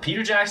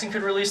 Peter Jackson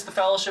could release the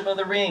Fellowship of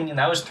the Ring, and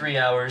that was 3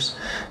 hours.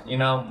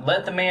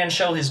 Let the man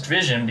show his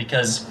vision,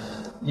 because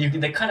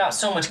they cut out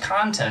so much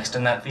context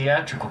in that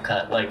theatrical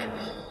cut. Like,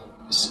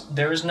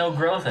 there is no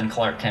growth in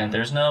Clark Kent.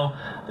 There's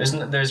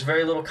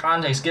very little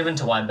context given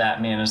to why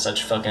Batman is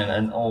such fucking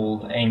an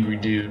old, angry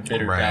dude,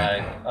 bitter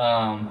guy.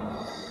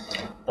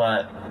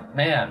 But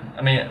man,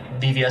 I mean,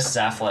 BVS is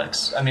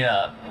Affleck's. I mean,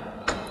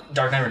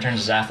 Dark Knight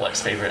Returns is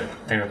Affleck's favorite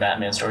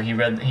Batman story.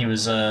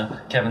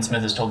 Kevin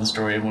Smith has told the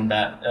story of when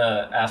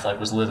Affleck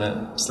was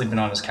sleeping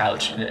on his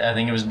couch. I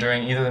think it was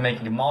during either the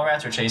making of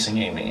Mallrats or Chasing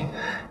Amy.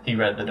 He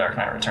read The Dark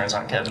Knight Returns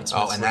on Kevin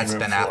Smith's and that's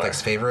Ben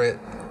Affleck's favorite?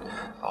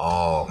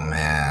 Oh,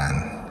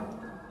 man.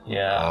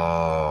 Yeah.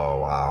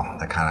 Oh, wow.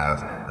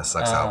 That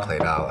sucks how it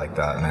played out like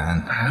that,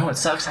 man. I know it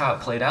sucks how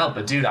it played out,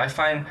 but dude, I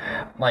find,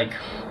 like,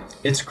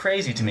 it's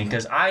crazy to me,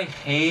 because I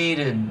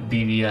hated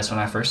BVS when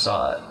I first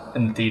saw it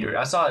in the theater.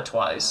 I saw it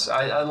twice.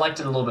 I liked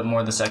it a little bit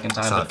more the second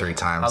time. I saw it 3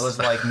 times. I was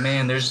like,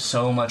 man, there's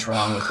so much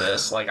wrong with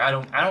this. Like, I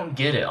don't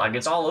get it. Like,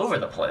 it's all over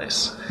the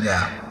place.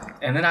 Yeah.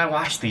 And then I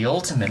watched the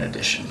Ultimate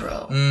Edition,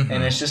 bro.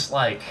 And it's just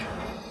like,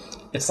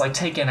 it's like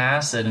taking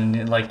acid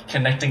and like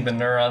connecting the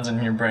neurons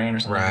in your brain or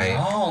something. Right.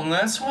 Oh,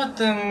 that's what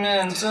that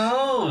meant.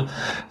 Oh,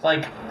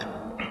 like,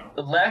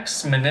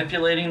 Lex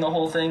manipulating the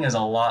whole thing is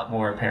a lot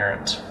more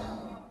apparent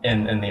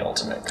in the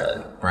Ultimate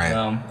cut.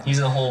 Right. He's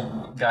the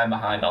whole guy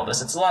behind all this.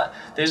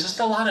 There's just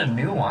a lot of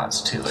nuance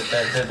to it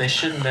that they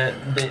shouldn't,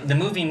 the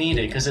movie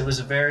needed, because it was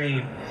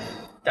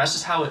that's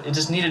just how it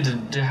just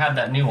needed to have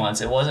that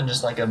nuance. It wasn't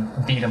just like a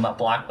beat 'em up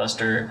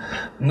blockbuster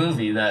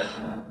movie that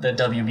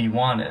WB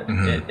wanted.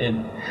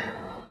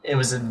 It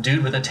was a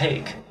dude with a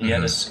take. He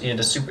had a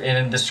super,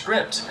 and the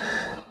script,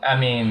 I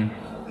mean,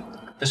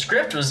 the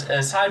script was,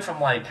 aside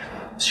from like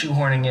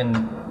shoehorning in,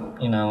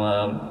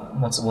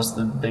 what's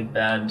the big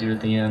bad dude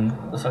at the end?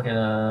 The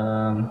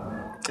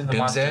fucking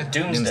Doomsday?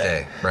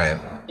 Doomsday, right.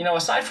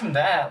 Aside from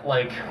that,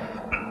 like,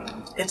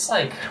 it's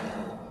like,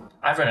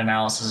 I've read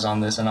analysis on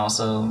this and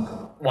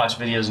also watched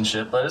videos and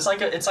shit, but it's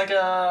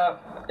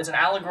an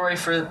allegory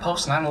for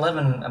post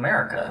 9/11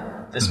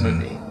 America, this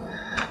movie.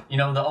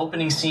 The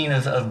opening scene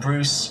of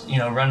Bruce,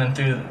 running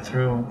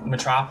through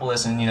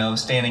Metropolis and,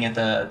 standing at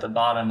the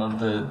bottom of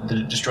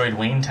the destroyed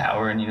Wayne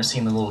Tower and,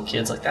 seeing the little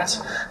kids, like, that's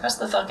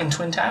the fucking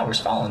Twin Towers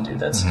falling,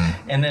 dude.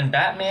 And then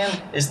Batman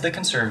is the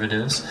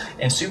conservatives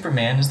and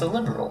Superman is the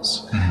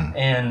liberals.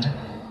 And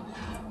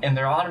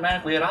they're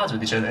automatically at odds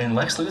with each other, and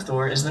Lex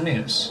Luthor is the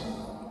news.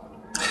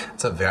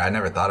 I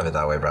never thought of it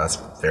that way, bro. That's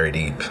very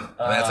deep.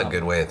 That's a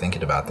good way of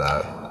thinking about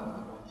that.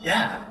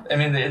 Yeah. I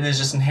mean, there's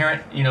just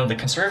inherent, the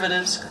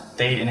conservatives,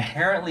 they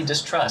inherently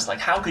distrust. Like,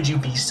 how could you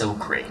be so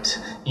great?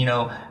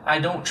 I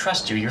don't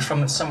trust you. You're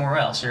from somewhere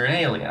else. You're an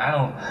alien.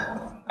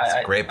 That's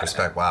a great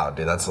perspective. Wow,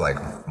 dude, that's like,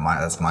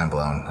 that's mind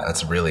blown.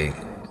 That's really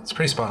It's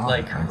pretty spot on.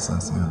 Like, yeah.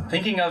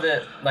 Thinking of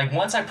it, like,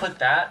 once I put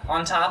that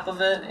on top of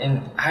it,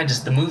 and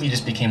the movie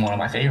just became one of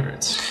my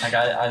favorites. Like,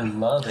 I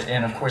love it.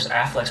 And, of course,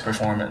 Affleck's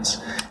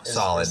performance.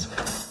 Solid.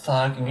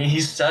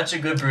 He's such a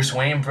good Bruce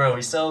Wayne, bro.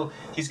 He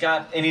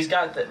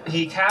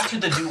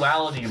captured the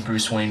duality of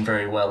Bruce Wayne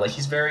very well. Like,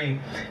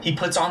 he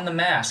puts on the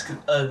mask,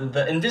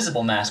 the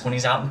invisible mask when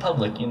he's out in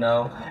public, you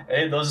know.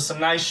 Hey, those are some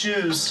nice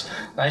shoes.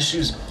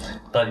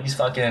 But he's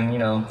fucking, you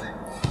know,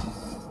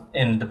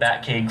 in the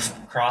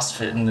Batcave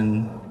crossfitting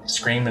and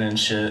screaming and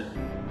shit.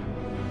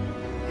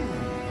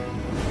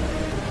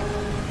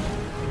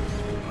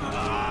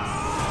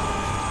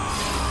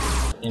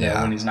 You know,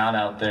 when he's not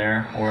out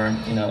there, or,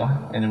 you know,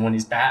 and then when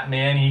he's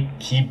Batman,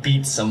 he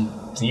beats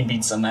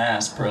some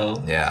ass,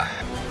 bro. Yeah.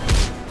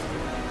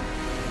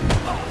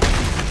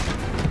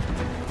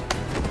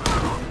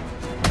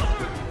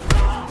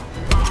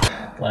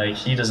 Like,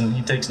 he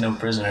takes no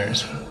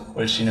prisoners,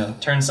 which, you know,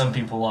 turns some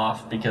people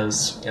off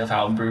because of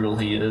how brutal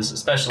he is,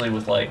 especially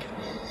with, like,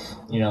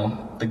 you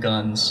know, the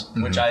guns,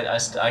 which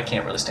I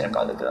can't really stand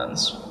by the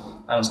guns.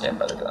 I don't stand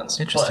by the guns.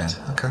 Interesting.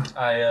 But okay.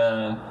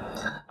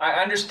 I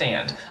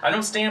understand. I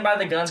don't stand by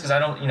the guns because I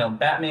don't, you know,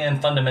 Batman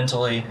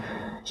fundamentally,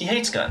 he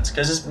hates guns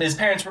because his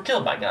parents were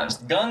killed by guns.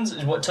 Guns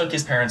is what took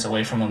his parents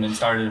away from him and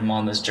started him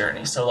on this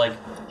journey. So, like,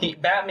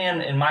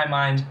 Batman, in my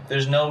mind,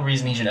 there's no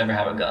reason he should ever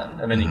have a gun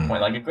at any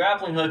point. Like, a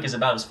grappling hook is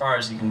about as far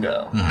as you can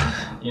go.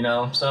 You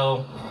know?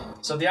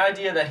 So the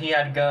idea that he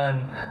had a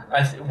gun,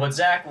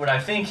 what I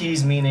think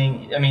he's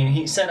meaning, I mean,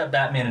 he set up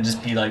Batman to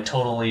just be, like,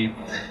 totally,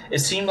 it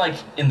seemed like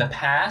in the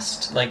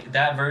past, like,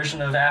 that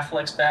version of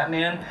Affleck's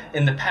Batman,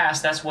 in the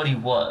past, that's what he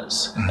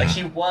was. Like,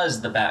 he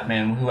was the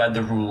Batman who had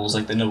the rules,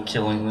 like the no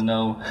killing, the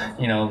no,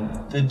 you know,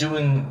 the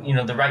doing, you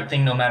know, the right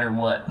thing no matter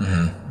what.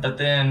 But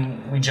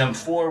then we jump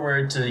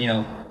forward to, you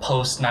know,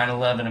 post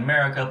 9/11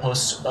 America,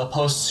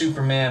 post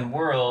Superman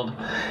world,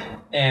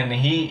 and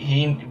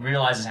he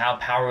realizes how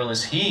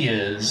powerless he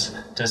is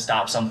to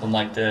stop something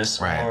like this.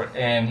 Right.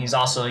 And he's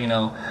also, you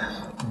know,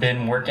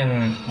 been working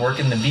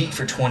the beat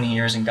for 20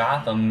 years in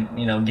Gotham,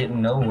 you know,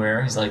 getting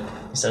nowhere. He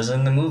says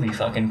in the movie,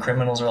 fucking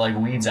criminals are like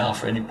weeds,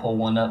 Alfred. You pull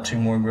one up, two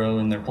more grow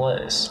in their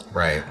place.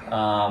 Right.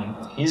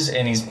 He's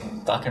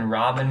fucking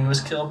Robin, who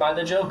was killed by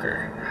the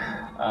Joker.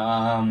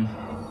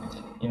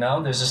 You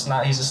know, he's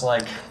just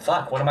like,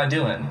 fuck, what am I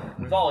doing?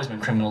 We've always been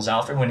criminals,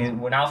 Alfred.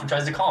 When Alfred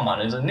tries to call him on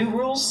it, there's new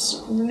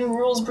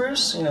rules,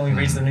 Bruce. You know, he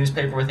reads the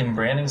newspaper with him and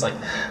Brandon. He's like,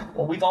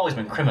 well, we've always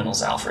been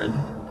criminals, Alfred.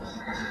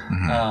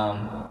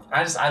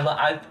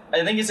 I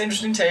think it's an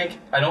interesting take.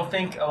 I don't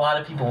think a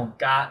lot of people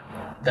got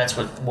that's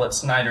what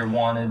Snyder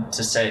wanted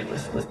to say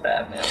with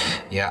Batman.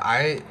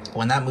 Yeah,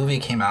 when that movie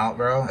came out,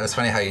 bro, it was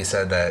funny how you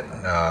said that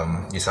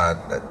you saw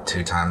it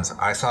 2 times.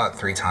 I saw it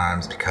 3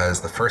 times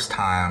because the first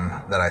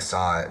time that I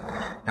saw it,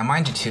 now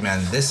mind you too,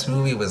 man, this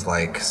movie was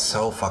like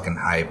so fucking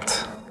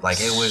hyped.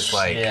 Like it was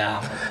like,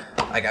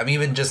 like I'm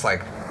even just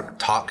like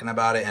talking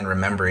about it and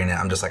remembering it.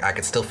 I'm just like, I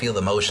could still feel the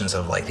emotions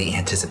of like the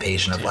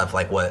anticipation of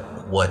like what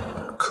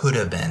could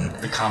have been.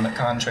 The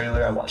Comic-Con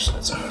trailer, I watched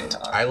it so many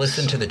times. I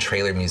listened to the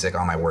trailer music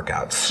on my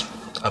workouts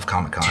of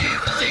Comic-Con.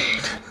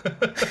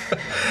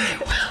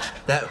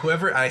 That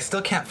whoever, I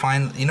still can't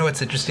find, you know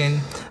what's interesting?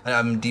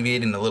 I'm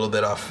deviating a little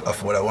bit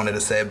off what I wanted to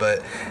say,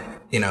 but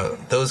you know,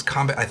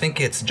 I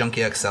think it's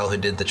Junkie XL who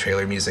did the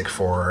trailer music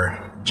for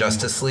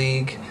Justice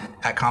League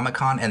at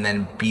Comic-Con and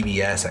then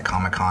BBS at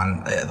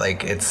Comic-Con.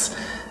 Like it's,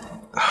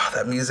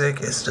 that music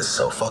is just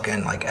so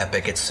fucking like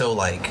epic. It's so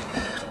like,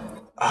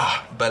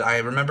 but I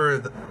remember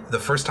the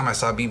first time I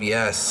saw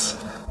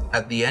BBS,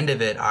 at the end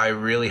of it, I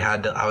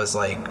was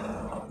like,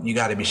 you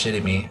gotta be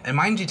shitting me. And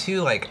mind you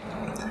too, like,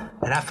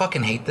 and I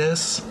fucking hate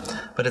this,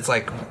 but it's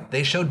like,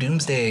 they show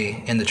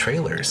Doomsday in the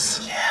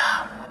trailers.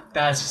 Yeah.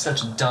 That's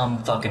such a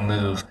dumb fucking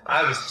move.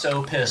 I was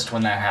so pissed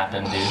when that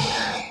happened,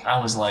 dude. I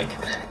was like,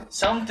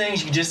 some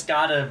things you just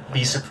gotta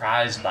be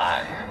surprised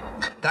by.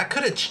 That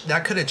could have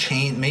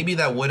changed. Maybe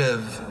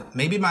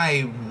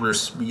my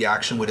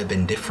reaction would have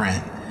been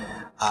different.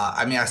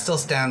 I mean, I still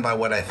stand by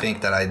what I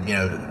think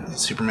that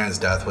Superman's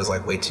death was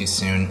like way too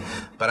soon.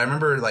 But I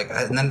remember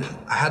and then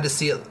I had to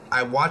see it.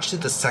 I watched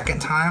it the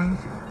second time,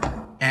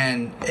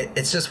 and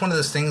it's just one of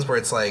those things where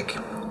it's like,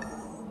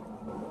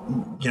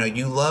 you know,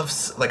 you love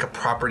like a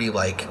property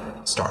like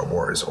Star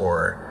Wars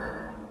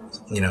or,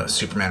 you know,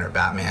 Superman or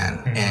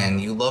Batman, and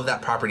you love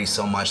that property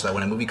so much that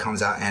when a movie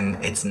comes out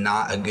and it's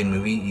not a good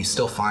movie, you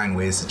still find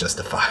ways to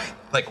justify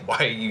like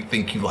why you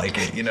think you like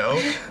it, you know?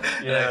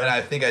 Yeah. And I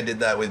think I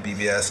did that with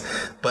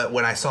BBS. But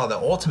when I saw the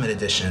Ultimate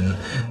Edition,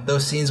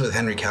 those scenes with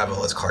Henry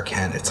Cavill as Clark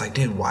Kent, it's like,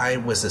 dude, why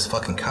was this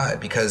fucking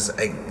cut? Because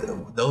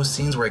those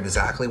scenes were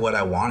exactly what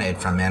I wanted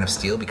from Man of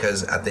Steel,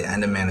 because at the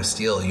end of Man of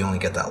Steel, you only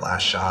get that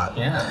last shot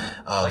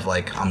of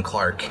like I'm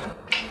Clark,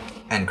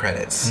 end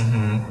credits.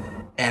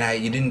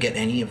 And you didn't get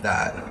any of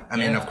that. I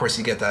mean, of course,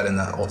 you get that in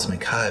the Ultimate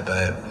Cut,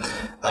 but...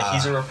 like,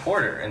 he's a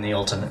reporter in the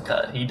Ultimate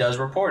Cut. He does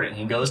reporting.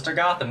 He goes to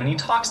Gotham and he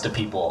talks to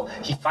people.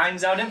 He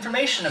finds out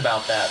information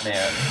about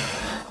Batman.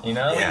 You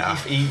know? Yeah.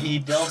 He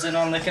delves in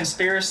on the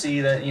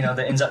conspiracy that, you know,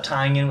 that ends up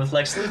tying in with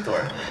Lex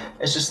Luthor.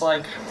 It's just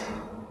like...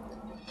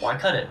 why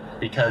cut it?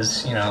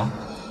 Because, you know.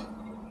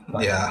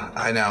 Yeah,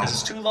 I know.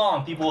 Because it's too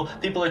long. People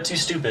are too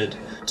stupid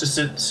to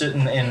sit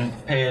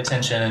and pay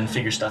attention and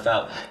figure stuff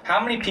out. How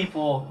many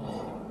people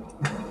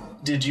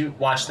did you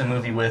watch the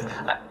movie with?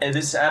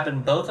 This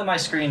happened both of my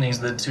screenings,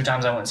 the 2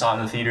 times I went and saw it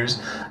in the theaters.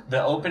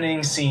 The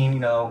opening scene, you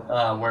know,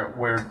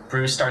 where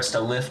Bruce starts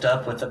to lift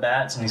up with the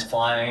bats and he's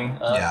flying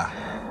up. Yeah.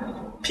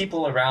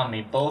 People around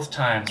me both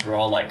times were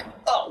all like,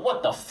 "Oh,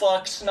 what the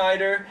fuck,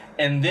 Snyder?"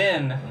 And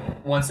then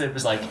once it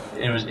was like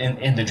it was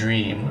in the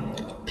dream,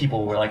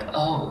 people were like,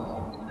 "Oh."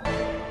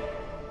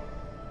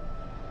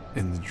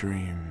 In the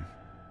dream,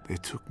 they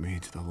took me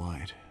to the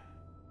light.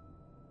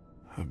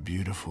 A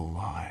beautiful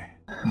lie.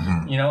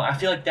 Mm-hmm. You know, I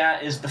feel like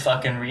that is the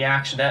fucking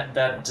reaction.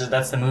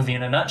 That's the movie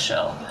in a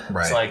nutshell.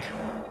 Right. It's like,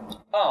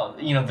 oh,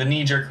 you know, the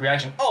knee-jerk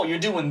reaction. Oh, you're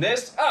doing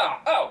this?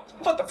 Oh,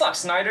 what the fuck,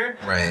 Snyder?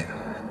 Right.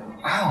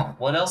 Oh,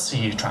 what else are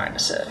you trying to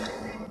say?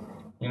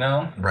 You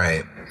know?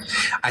 Right.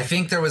 I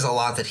think there was a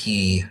lot that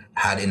he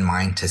had in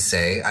mind to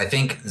say. I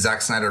think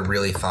Zack Snyder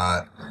really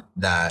thought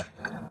that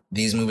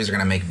these movies are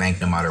going to make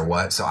bank no matter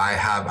what. So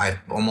I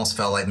almost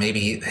felt like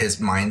maybe his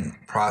mind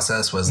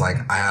process was like,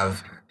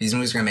 these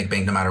movies are going to make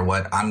bank no matter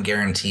what. I'm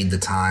guaranteed the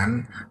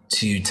time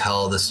to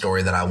tell the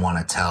story that I want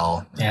to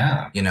tell.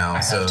 Yeah. You know,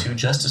 I have 2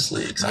 Justice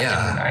Leagues.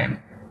 Yeah.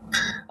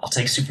 I'll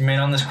take Superman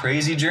on this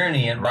crazy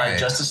journey, and by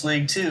Justice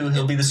League 2,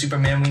 he'll be the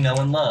Superman we know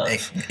and love.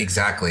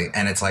 Exactly.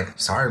 And it's like,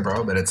 sorry,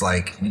 bro, but it's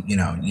like, you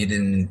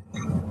didn't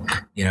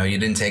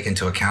take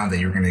into account that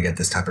you were going to get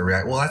this type of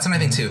reaction. Well, that's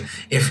another thing too.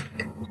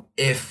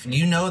 If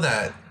you know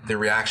that the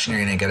reaction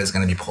you're going to get is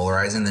going to be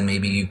polarizing, then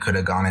maybe you could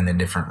have gone in a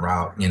different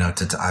route,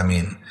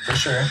 For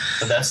sure.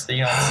 But that's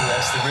the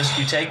risk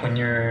you take when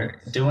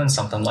you're doing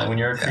something, like when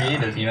you're a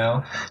creative, you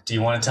know. Do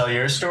you want to tell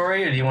your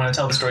story, or do you want to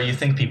tell the story you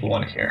think people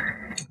want to hear?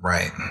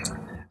 Right.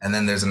 And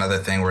then there's another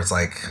thing where it's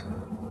like,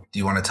 do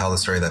you want to tell the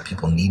story that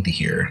people need to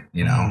hear,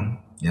 you know? Mm-hmm.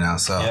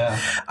 So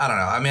I don't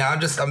know. I mean,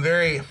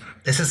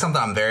 this is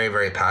something I'm very,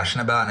 very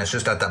passionate about. And it's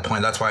just at that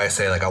point, that's why I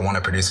say, like, I want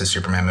to produce a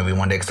Superman movie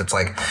one day. Cause it's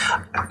like,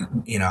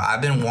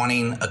 I've been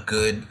wanting I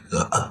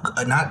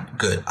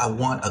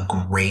want a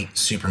great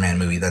Superman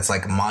movie that's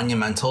like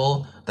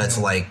monumental. That's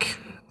like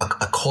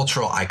a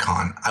cultural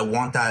icon. I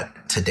want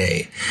that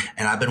today.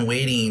 And I've been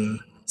waiting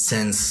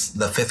since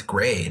the 5th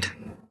grade.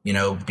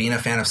 Being a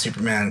fan of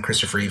Superman,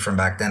 Christopher Reeve from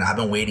back then, I've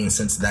been waiting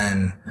since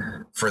then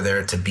for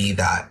there to be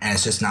that, and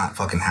it's just not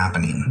fucking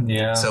happening.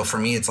 Yeah. So for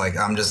me, it's like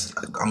I'm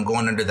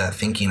going under that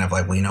thinking of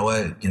like, well, you know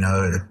what,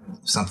 if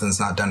something's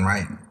not done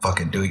right,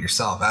 fucking do it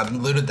yourself.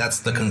 That's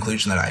the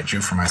conclusion that I drew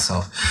for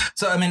myself.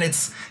 So I mean,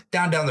 it's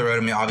down the road.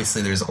 I mean,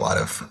 obviously, there's a lot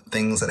of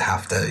things that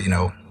have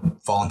to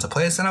fall into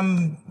place, and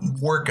I'm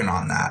working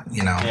on that.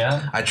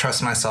 Yeah. I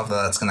trust myself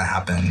that that's going to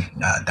happen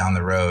down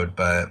the road,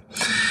 but.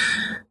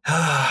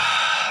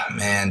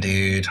 Man,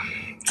 dude,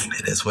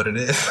 it is what it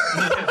is.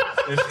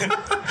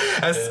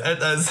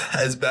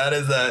 as bad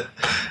as that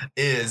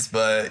is,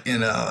 but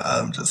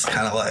I'm just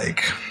kind of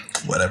like,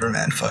 whatever,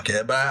 man, fuck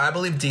it. But I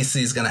believe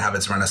DC is gonna have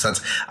its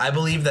renaissance. I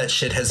believe that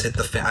shit has hit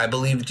the fan. I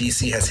believe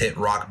DC has hit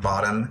rock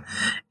bottom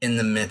in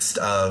the midst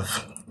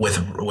of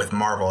with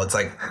Marvel. It's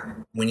like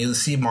when you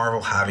see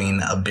Marvel having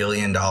 $1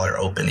 billion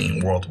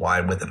opening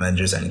worldwide with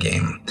Avengers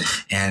Endgame,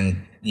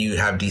 and you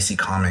have DC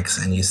Comics,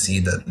 and you see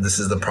that this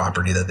is the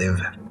property that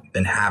they've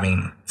been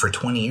having for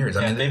 20 years.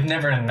 I mean, they've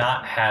never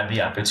not had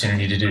the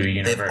opportunity to do a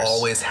universe. They've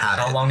always had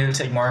How long did it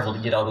take Marvel to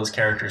get all those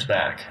characters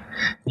back?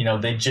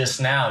 They just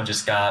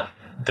got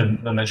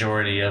the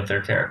majority of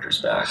their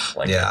characters back,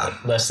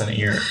 less than a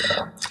year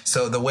ago.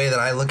 So the way that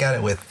I look at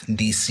it with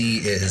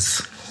DC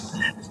is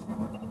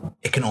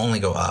it can only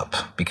go up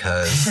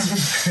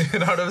because you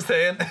know what I'm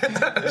saying?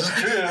 It's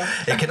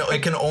true.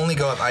 It can only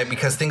go up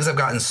because things have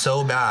gotten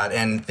so bad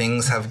and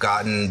things have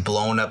gotten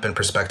blown up in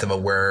perspective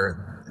of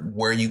where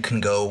you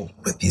can go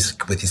with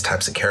these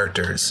types of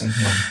characters.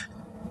 Mm-hmm.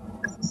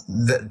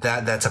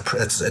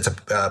 It's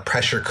a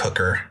pressure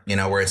cooker,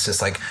 where it's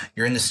just like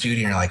you're in the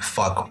studio and you're like,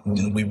 fuck,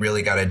 we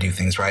really got to do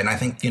things right. And I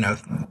think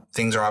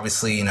things are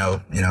obviously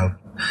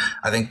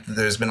I think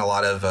there's been a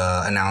lot of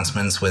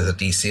announcements with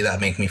DC that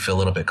make me feel a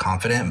little bit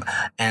confident,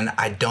 and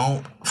I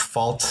don't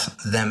fault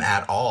them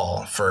at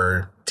all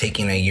for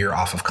taking a year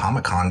off of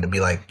Comic-Con to be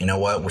like, you know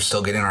what, we're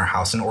still getting our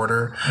house in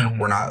order. Mm-hmm.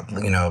 We're not,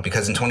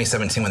 because in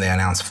 2017 when they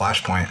announced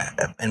Flashpoint,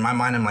 in my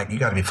mind, I'm like, you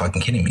gotta be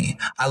fucking kidding me.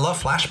 I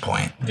love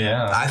Flashpoint.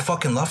 Yeah. I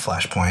fucking love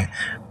Flashpoint.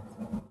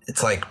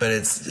 It's like, but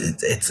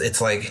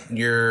it's like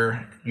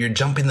you're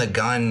jumping the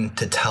gun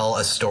to tell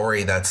a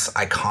story that's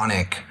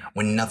iconic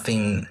when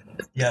nothing.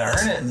 You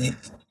gotta earn it.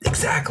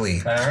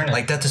 Exactly.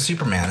 Like that's a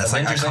Superman. That's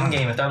Avengers like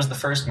Endgame, if that was the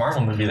first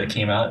Marvel movie that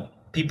came out,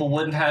 people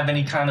wouldn't have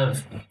any kind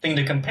of thing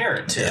to compare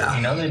it to. Yeah.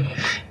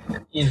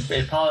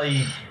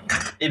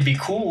 It'd be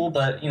cool,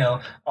 but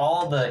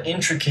all the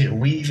intricate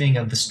weaving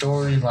of the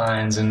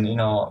storylines and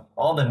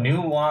all the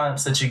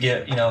nuance that you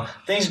get,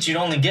 things that you'd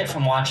only get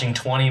from watching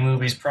 20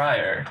 movies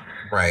prior.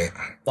 Right.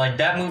 Like,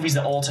 that movie's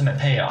the ultimate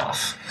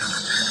payoff.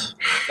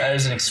 That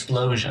is an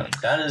explosion.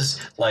 That is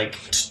like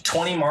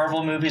 20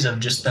 Marvel movies have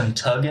just been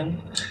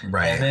tugging.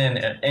 Right. And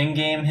then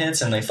Endgame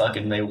hits and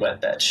they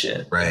wet that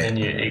shit. Right. And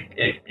then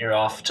you're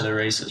off to the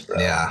races, bro.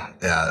 Yeah.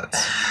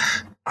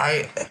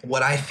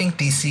 What I think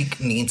DC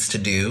needs to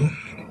do,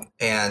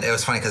 and it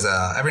was funny because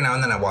every now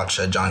and then I watch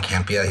John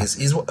Campea.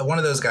 He's one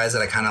of those guys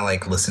that I kind of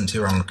like listen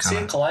to. Is he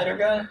a Collider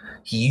guy?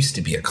 He used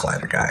to be a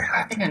Collider guy.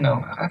 I think I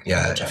know.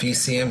 If you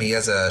see him, he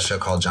has a show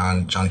called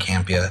John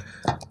Campea,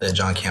 the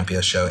John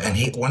Campea Show.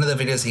 And one of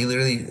the videos, he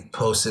literally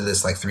posted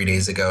this like 3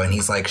 days ago. And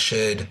he's like,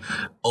 should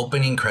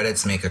opening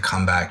credits make a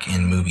comeback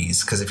in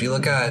movies? Because if you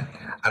look at,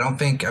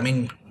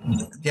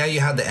 you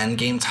had the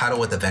Endgame title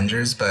with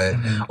Avengers, but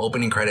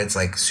opening credits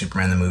like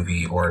Superman the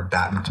movie or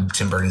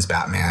Tim Burton's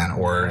Batman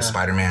or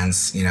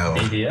Spider-Man's,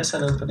 ABS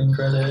had opening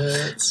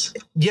credits.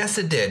 Yes,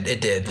 it did.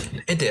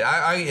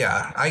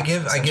 I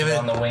give it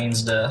on the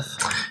Wayne's death.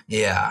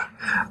 Yeah.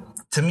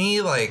 To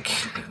me, like,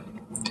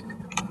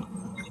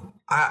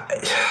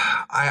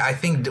 I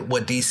think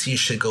what DC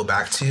should go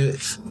back to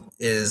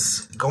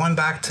is going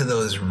back to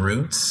those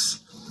roots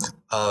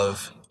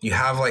of, you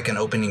have like an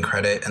opening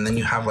credit and then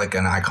you have like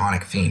an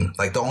iconic theme.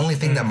 Like, the only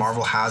thing that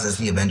Marvel has is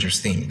the Avengers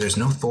theme. There's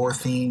no Thor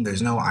theme.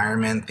 There's no Iron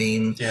Man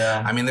theme.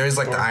 Yeah. I mean, there is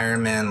like the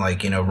Iron Man,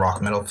 like,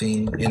 rock metal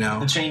theme,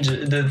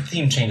 The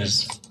theme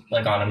changes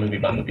like on a movie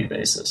by movie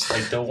basis.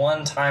 Like, the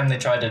one time they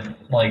tried to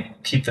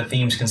like keep the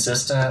themes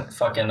consistent,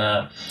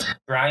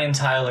 Brian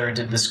Tyler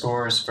did the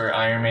scores for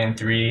Iron Man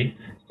 3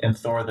 and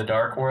Thor the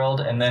Dark World,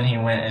 and then he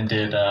went and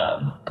did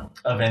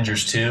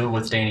Avengers 2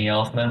 with Danny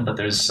Elfman, but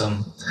there's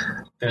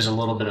a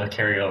little bit of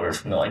carryover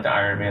from the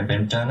Iron Man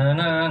theme.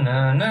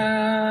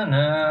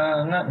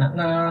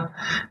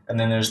 And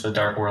then there's the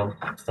Dark World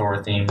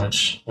Thor theme,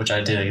 which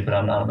I dig, but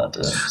I'm not about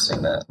to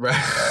sing that.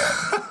 Right.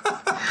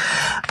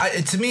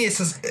 To me, it's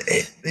just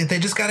they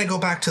just got to go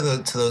back to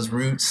those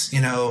roots.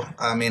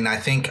 I mean, I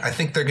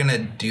think they're gonna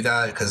do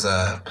that because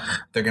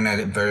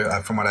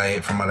they're from what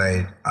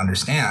I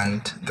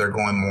understand, they're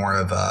going more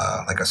of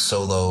a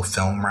solo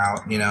film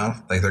route.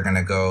 Like,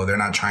 they're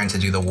not trying to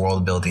do the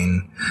world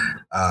building.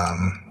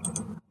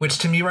 Which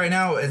to me right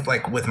now is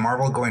like with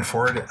Marvel going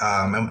forward,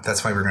 and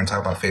that's why we're going to talk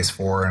about Phase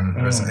 4, and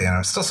there's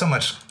still so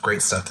much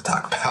great stuff to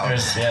talk about.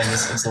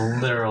 It's a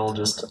literal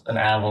just an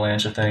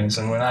avalanche of things,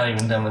 and we're not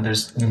even done with.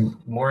 There's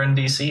more in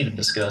DC to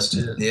discuss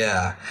too.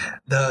 Yeah,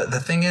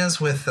 the thing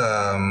is with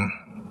I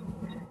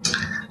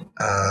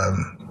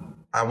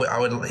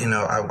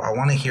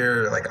want to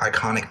hear like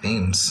iconic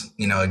themes.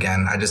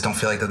 Again, I just don't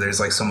feel like that there's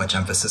like so much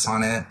emphasis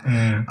on it.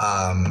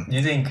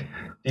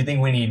 Do you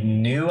think we need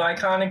new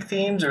iconic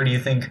themes, or do you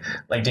think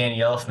like Danny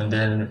Elfman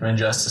did in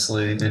Justice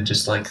League did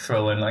just like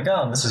throw in like,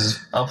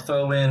 I'll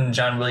throw in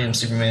John Williams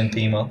Superman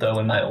theme, I'll throw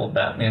in my old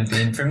Batman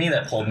theme. For me,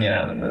 that pulled me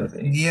out of the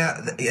movie.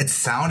 Yeah, it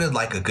sounded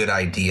like a good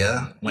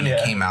idea when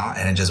it came out,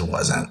 and it just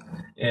wasn't.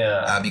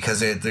 Yeah,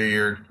 because it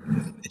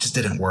just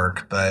didn't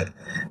work. But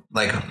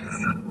like,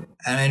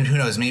 and who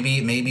knows? Maybe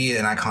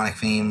an iconic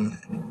theme,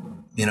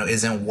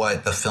 isn't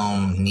what the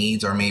film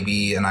needs, or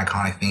maybe an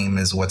iconic theme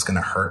is what's going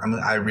to hurt. I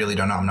mean, I really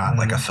don't know. I'm not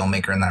like a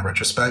filmmaker in that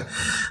retrospect,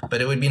 but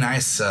it would be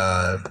nice,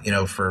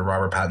 for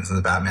Robert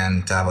Pattinson's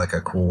Batman to have like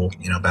a cool,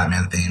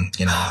 Batman theme,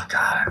 Oh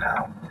God, I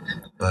know.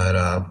 But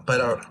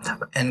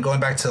and going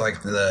back to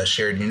like the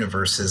shared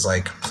universes,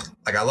 like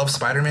I love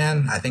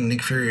Spider-Man. I think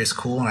Nick Fury is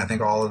cool, and I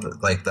think all of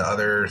the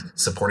other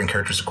supporting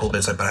characters are cool. But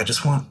it's like, I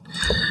just want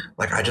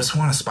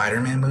a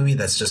Spider-Man movie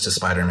that's just a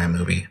Spider-Man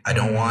movie. I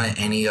don't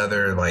want any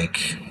other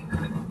like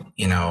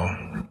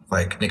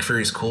Nick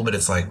Fury's cool, but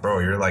it's like, bro,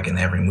 you're like in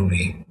every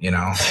movie, You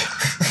know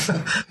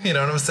what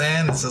I'm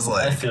saying? It's just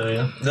like, I feel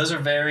you.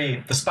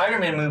 The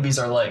Spider-Man movies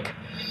are like,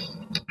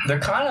 they're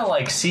kind of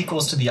like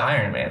sequels to the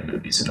Iron Man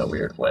movies in a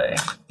weird way.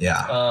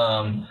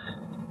 Yeah.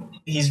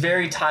 He's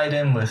very tied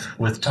in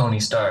with Tony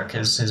Stark.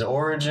 His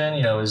origin,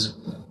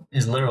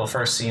 his literal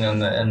first scene in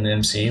the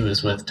MCU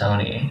was with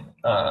Tony.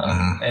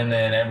 And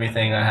then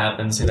everything that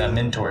happens through that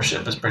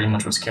mentorship is pretty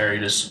much what's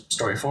carried his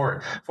story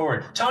forward.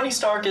 Tony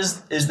Stark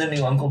is the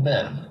new Uncle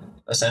Ben,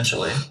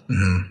 essentially.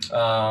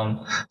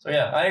 So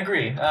yeah, I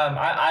agree.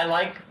 I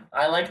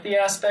like the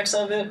aspects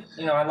of it.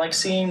 I like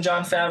seeing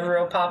Jon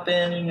Favreau pop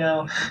in,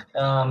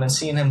 and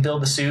seeing him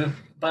build the suit.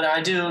 But I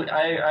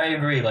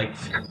agree. Like,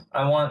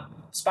 I want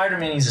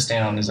Spider-Man needs to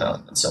stand on his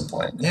own at some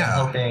point. Yeah.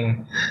 I'm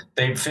hoping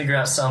they figure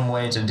out some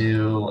way to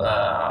do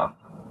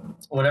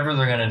whatever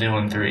they're going to do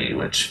in 3,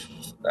 which,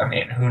 I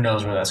mean, who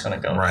knows where that's going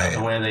to go. Right.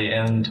 The way they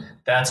end,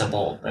 that's a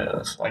bold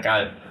move. Like,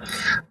 I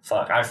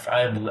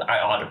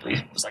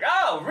audibly was like,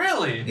 oh,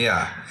 really?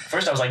 Yeah.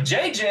 First I was like,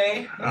 JJ,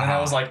 and then I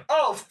was like,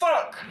 oh,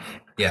 fuck.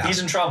 Yeah. He's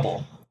in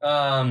trouble.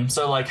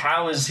 So, like,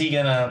 how is he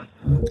going to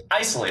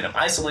isolate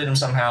him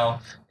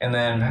somehow, and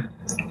then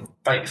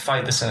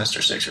fight the Sinister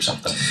Six or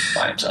something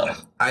by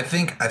himself? I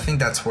think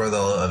that's where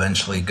they'll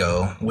eventually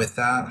go with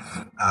that.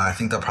 I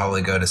think they'll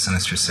probably go to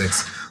Sinister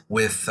Six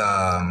with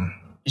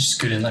You just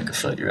scoot in like a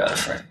foot, you're out of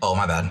frame. Oh,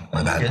 my bad.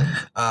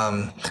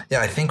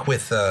 Yeah, I think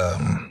with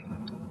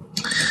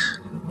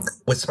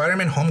with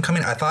Spider-Man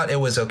Homecoming, I thought it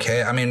was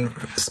okay. I mean,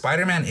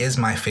 Spider-Man is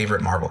my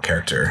favorite Marvel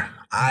character.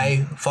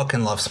 I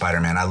fucking love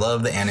Spider-Man. I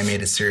love the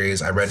animated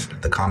series. I read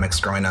the comics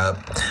growing up.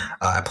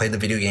 I played the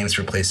video games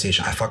for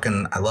PlayStation.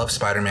 I love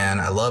Spider-Man.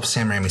 I love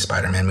Sam Raimi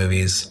Spider-Man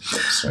movies.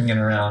 Swinging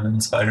around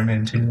in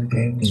Spider-Man 2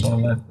 games is one of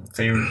my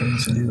favorite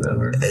things to do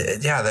ever.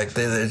 Yeah, like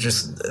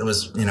it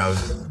was, you know,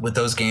 with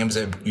those games,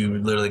 you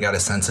literally got a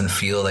sense and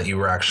feel that you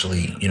were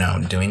actually, you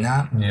know, doing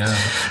that. Yeah.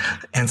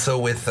 And so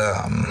with,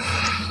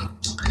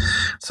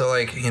 so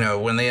like, you know,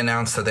 when they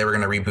announced that they were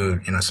going to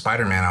reboot, you know,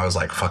 Spider-Man, I was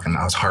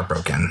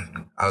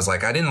heartbroken. I was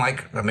like, I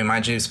mean,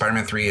 mind you,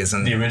 Spider-Man 3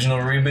 isn't the original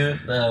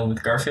reboot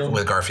with Garfield.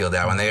 With Garfield,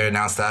 yeah. When they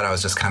announced that, I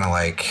was just kind of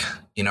like,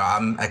 you know,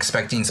 I'm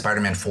expecting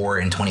Spider-Man 4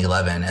 in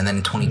 2011. And then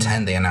in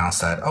 2010, they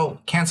announced that, oh,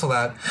 cancel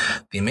that.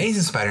 The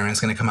Amazing Spider-Man is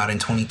going to come out in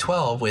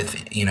 2012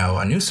 with, you know,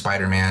 a new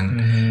Spider-Man.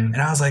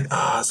 And I was like,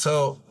 oh,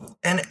 so,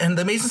 and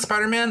the Amazing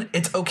Spider-Man,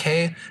 it's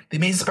okay. The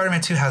Amazing Spider-Man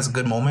 2 has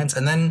good moments.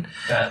 And then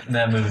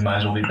that movie might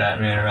as well be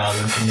Batman and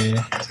Robin for me.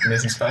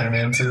 Amazing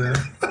Spider-Man 2.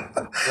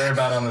 They're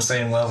about on the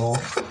same level.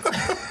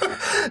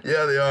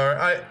 Yeah, they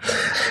are.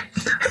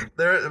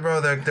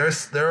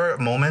 There are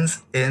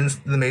moments in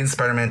the Amazing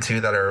Spider-Man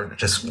 2 that are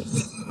just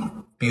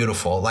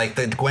beautiful. Like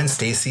the Gwen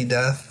Stacy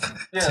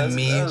death. Yeah, to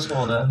me, that was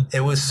well done.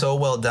 It was so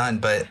well done,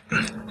 but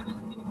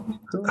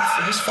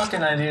whose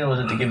fucking idea was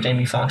it to give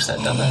Jamie Foxx that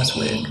dumbass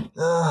wig?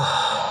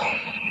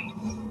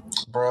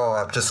 Bro,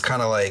 I'm just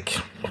kind of like.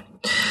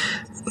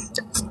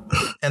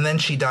 And then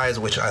she dies,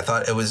 which I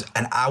thought it was,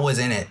 and I was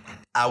in it.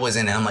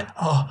 I'm like,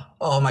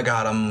 oh my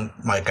God, I'm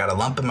like, got a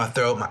lump in my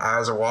throat. My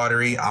eyes are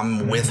watery.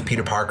 I'm with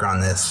Peter Parker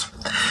on this.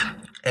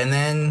 And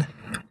then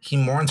he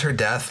mourns her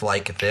death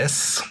like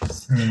this.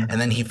 And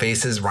then he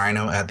faces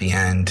Rhino at the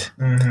end.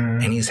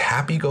 And he's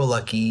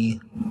happy-go-lucky,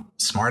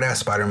 smart-ass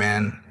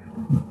Spider-Man.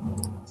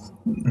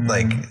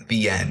 Like,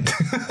 the end.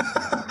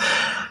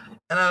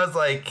 And I was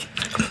like...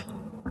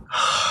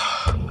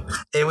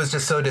 It was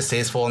just so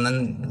distasteful. And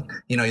then,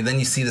 you know, then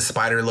you see the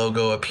spider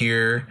logo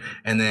appear,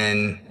 and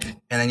then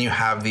you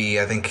have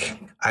I think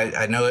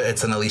I know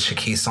it's an Alicia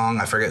Keys song.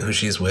 I forget who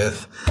she's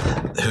with.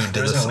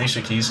 There's an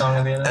Alicia Keys song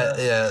at the end of that?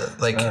 Yeah,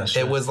 like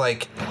it was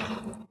like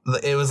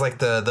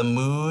the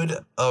mood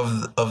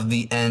of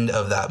the end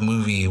of that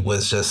movie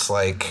was just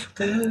like,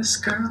 this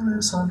girl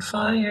is on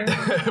fire.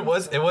 It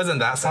wasn't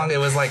that song. It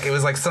was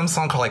like some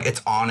song called like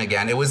It's On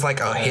Again. It was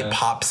like a hip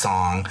hop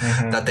song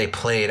that they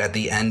played at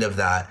the end of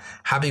that.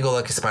 Happy Go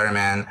Lucky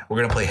Spider-Man.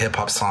 We're gonna play a hip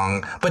hop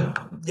song. But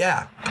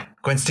yeah,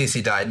 Gwen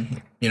Stacy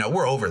died. You know,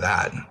 we're over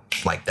that.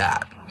 Like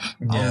that.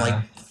 Yeah. I'm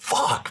like,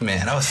 fuck,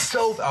 man. I was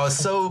so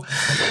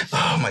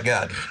oh my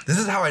God. This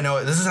is how I know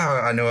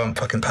I'm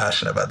fucking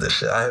passionate about this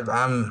shit.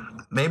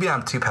 Maybe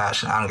I'm too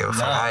passionate. I don't give a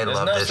fuck. I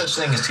love this. There's no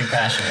such thing as too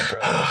passionate, bro.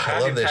 I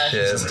love this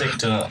shit. Stick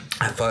to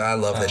it. I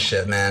love this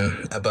shit,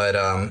 man.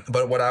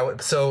 But what I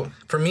would, so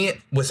for me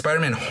with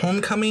Spider-Man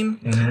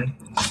Homecoming,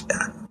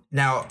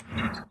 now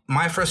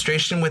my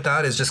frustration with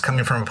that is just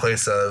coming from a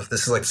place of,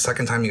 this is like the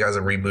second time you guys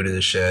have rebooted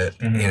this shit.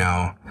 You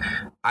know,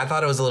 I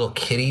thought it was a little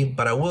kiddie,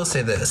 but I will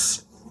say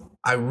this.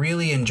 I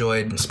really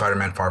enjoyed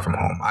Spider-Man Far From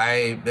Home.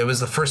 It was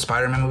the first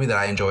Spider-Man movie that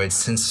I enjoyed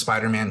since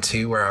Spider-Man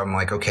 2, where I'm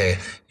like, okay,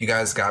 you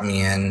guys got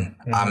me in.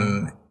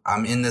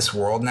 I'm in this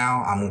world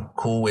now. I'm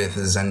cool with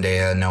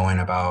Zendaya knowing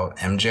about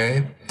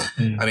MJ.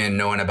 I mean,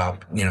 knowing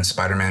about, you know,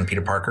 Spider-Man,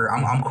 Peter Parker.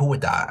 I'm cool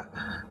with that.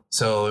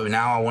 So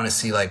now I want to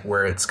see like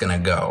where it's gonna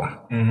go.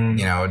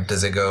 You know,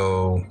 does it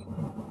go?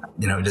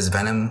 You know, does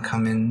Venom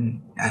come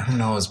in? Who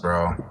knows,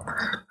 bro?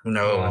 Who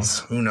knows?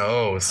 Who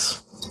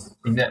knows?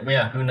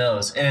 Yeah, who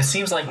knows? And it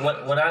seems like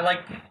what I like,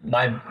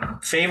 my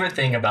favorite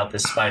thing about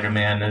this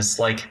Spider-Man is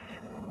like,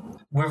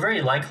 we're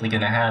very likely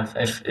going to have,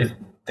 if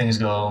things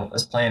go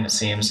as planned, it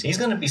seems, he's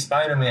going to be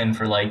Spider-Man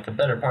for like the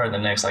better part of the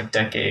next like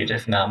decade,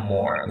 if not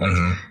more.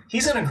 Like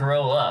he's going to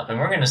grow up, and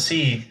we're going to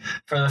see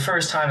for the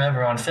first time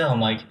ever on film,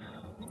 like,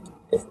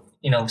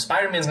 you know,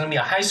 Spider-Man's going to be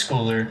a high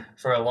schooler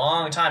for a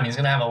long time. He's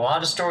going to have a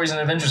lot of stories and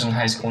adventures in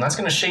high school, and that's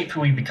going to shape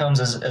who he becomes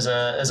as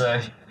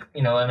a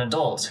you know, an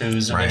adult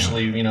who's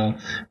eventually, you know,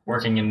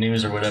 working in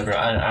news or whatever.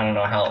 I don't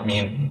know how, I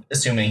mean,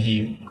 assuming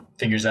he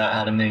figures out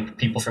how to make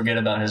people forget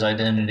about his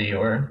identity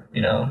or,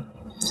 you know.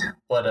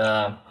 But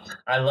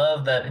I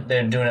love that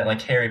they're doing it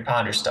like Harry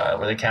Potter style,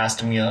 where they cast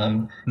him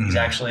young. He's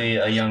actually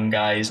a young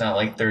guy. He's not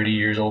like 30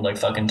 years old like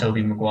fucking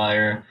Tobey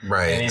Maguire.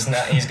 Right. And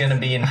he's going to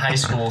be in high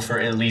school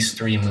for at least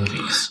 3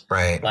 movies.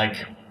 Right. Like,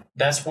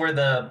 that's where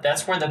the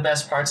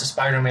best parts of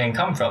Spider-Man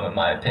come from, in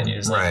my opinion.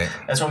 Is like,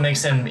 that's what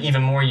makes him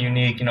even more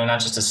unique. You know, not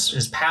just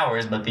his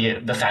powers, but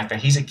the fact that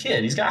he's a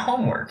kid. He's got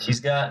homework. He's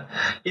got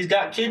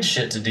kid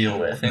shit to deal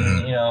with,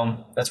 and you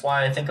know, that's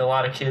why I think a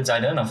lot of kids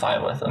identify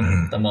with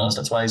him the most.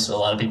 That's why he's a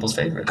lot of people's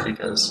favorite,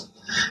 because,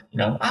 you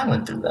know, I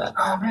went through that.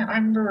 Oh man, I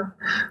remember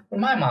when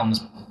my mom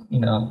was, you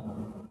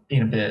know,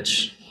 being a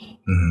bitch.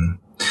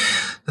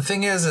 The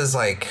thing is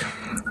like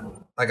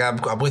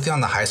I'm with you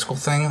on the high school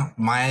thing.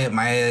 My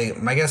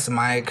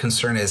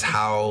concern is,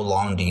 how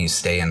long do you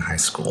stay in high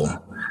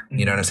school?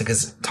 You know what I'm saying?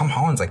 Because Tom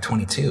Holland's like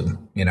 22,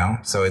 you know?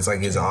 So it's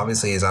like he's out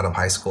of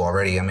high school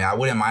already. I mean, I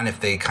wouldn't mind if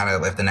they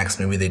if the next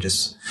movie they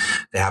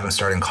have him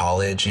start in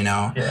college, you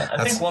know? Yeah,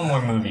 I think one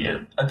more movie.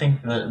 I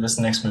think this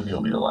next movie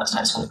will be the last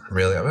high school.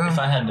 Really? Well, if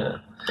I had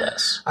to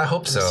guess. I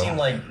hope so. It seemed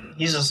like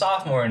he's a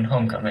sophomore in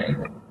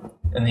Homecoming,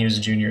 and he was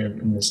a junior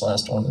in this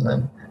last one, and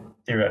then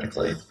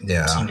theoretically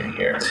senior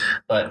year.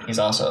 But he's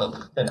also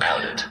been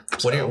outed.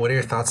 So. What are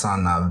your thoughts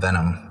on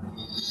Venom?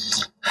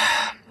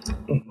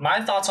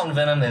 My thoughts on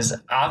Venom is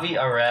Avi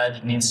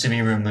Arad needs to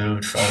be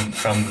removed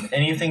from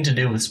anything to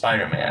do with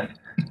Spider-Man.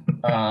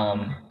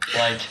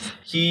 Like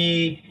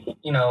he,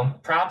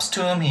 props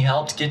to him. He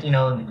helped get,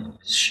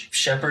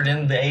 shepherd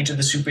in the age of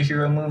the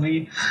superhero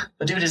movie.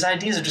 But dude, his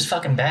ideas are just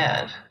fucking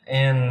bad.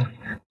 And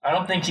I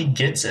don't think he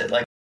gets it.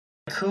 Like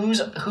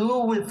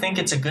who would think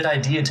it's a good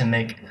idea to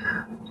make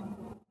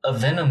a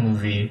Venom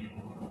movie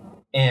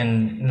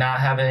and not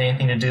have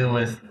anything to do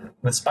with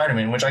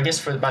Spider-Man, which I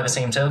guess by the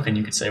same token,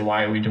 you could say,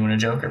 why are we doing a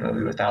Joker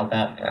movie without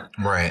Batman?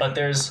 Right. But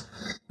there's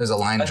a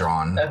line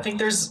drawn. I think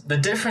there's the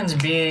difference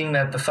being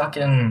that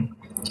the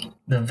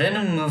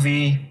Venom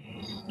movie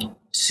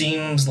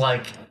seems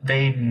like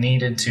they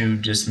needed to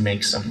just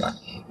make some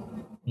money.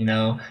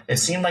 It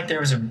seemed like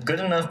there was a good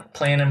enough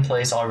plan in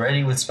place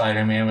already with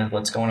Spider-Man, with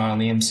what's going on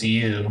in the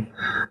MCU,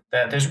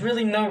 that there's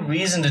really no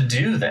reason to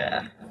do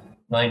that.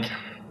 Like,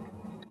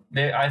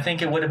 I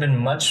think it would have been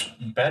much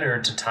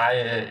better to tie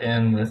it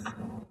in with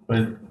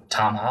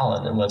Tom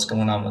Holland and what's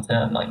going on with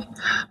him. Like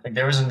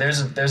there's a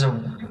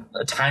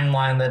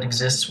timeline that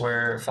exists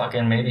where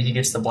fucking maybe he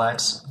gets the black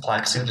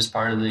suit as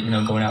part of the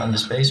going out into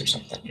space or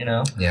something.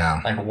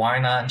 Yeah. Like why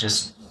not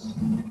just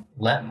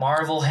let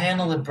Marvel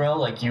handle it, bro?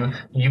 Like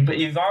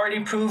you've already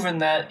proven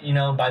that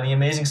by the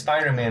Amazing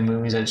Spider-Man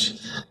movies that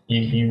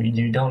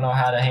you don't know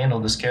how to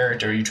handle this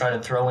character. You try to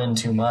throw in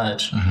too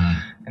much.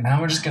 Mm-hmm. And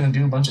now we're just going to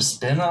do a bunch of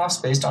spin-offs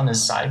based on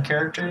his side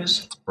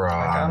characters? Bro.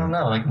 Like, I don't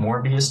know. Like,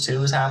 Morbius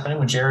 2 is happening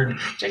with Jared.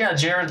 They got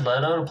Jared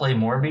Leto to play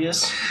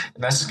Morbius.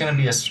 And that's just going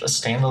to be a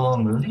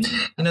standalone movie?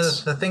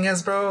 The thing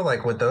is, bro,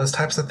 like, with those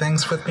types of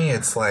things with me,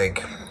 it's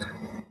like,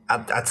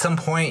 at some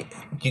point,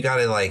 you got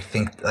to,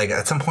 think,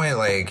 at some point,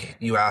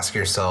 you ask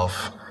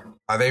yourself,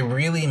 are they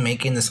really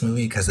making this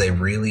movie because they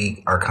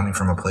really are coming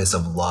from a place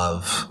of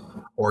love?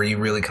 Or are you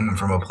really coming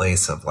from a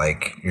place of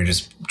you're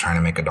just trying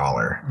to make a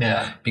dollar?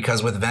 Yeah.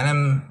 Because with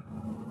Venom,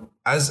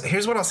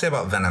 here's what I'll say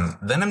about Venom.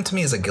 Venom to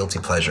me is a guilty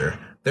pleasure.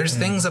 There's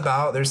things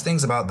about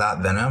that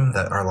Venom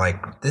that are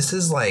this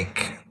is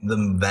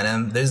the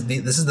Venom. This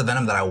is the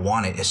Venom that I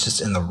wanted. It's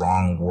just in the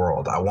wrong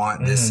world. I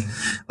want this.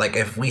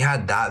 If we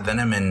had that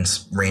Venom in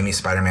Raimi's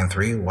Spider-Man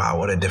 3, wow,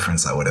 what a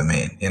difference that would have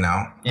made.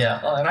 Yeah,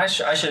 and I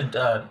should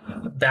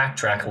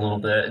backtrack a little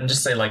bit and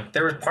just say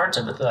there were parts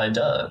of it that I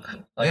dug.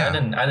 I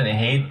didn't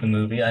hate the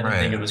movie. I didn't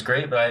think it was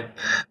great, but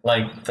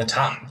the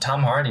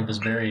Tom Hardy was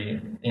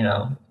very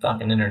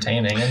fucking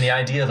entertaining, and the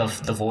idea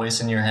of the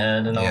voice in your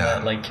head and all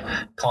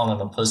that, calling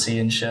him a pussy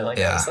and shit,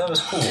 that was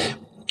cool.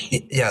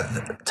 Yeah,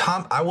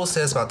 I will say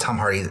this about Tom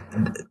Hardy.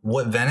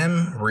 What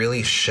Venom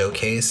really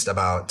showcased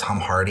about Tom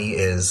Hardy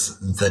is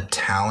the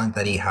talent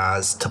that he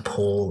has to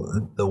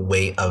pull the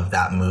weight of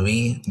that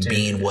movie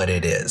being what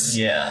it is.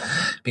 Yeah,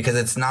 because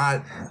it's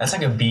not. That's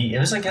like a B. It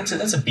was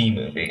that's a B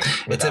movie.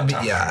 It's a B.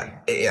 I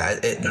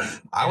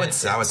would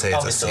say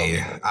it's a C.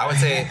 I would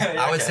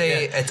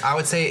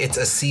say it's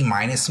a C-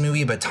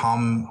 movie, but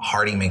Tom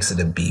Hardy makes it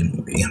a B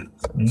movie.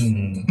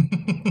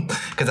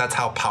 Because that's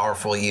how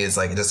powerful he is,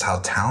 just how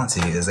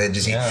talented he is.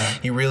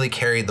 He really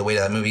carried the weight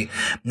of that movie.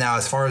 Now,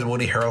 as far as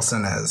Woody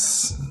Harrelson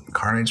as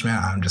Carnage,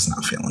 man, I'm just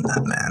not feeling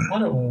that, man.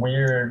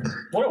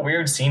 What a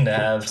weird scene to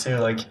have too.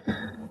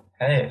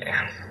 Hey,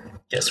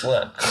 guess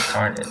what?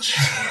 Carnage.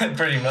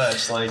 Pretty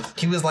much.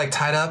 He was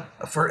tied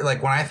up for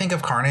when I think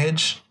of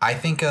Carnage, I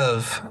think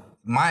of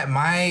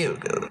my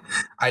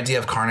idea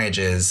of Carnage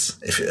is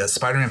if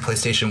Spider-Man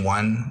PlayStation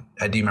 1.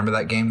 Do you remember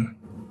that game?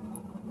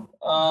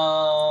 It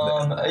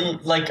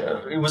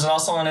was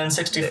also on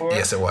N64?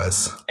 Yes, it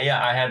was.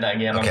 Yeah, I had that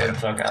game. Okay. I played the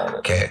fuck out of it.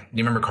 Okay. Do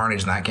you remember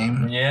Carnage in that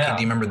game? Yeah.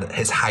 Do you remember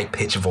his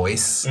high-pitched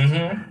voice?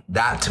 Mm-hmm.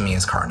 That, to me,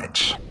 is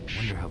Carnage. I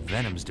wonder how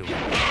Venom's doing.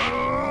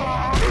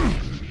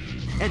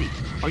 Eddie,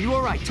 are you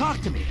all right? Talk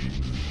to me.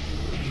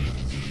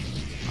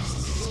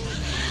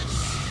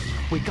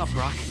 Wake up,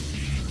 Brock.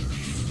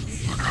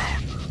 Look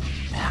out.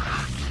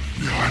 Parker.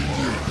 Behind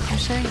you. You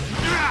say?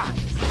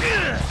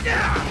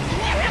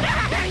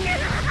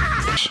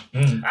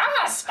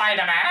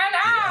 Spider-Man!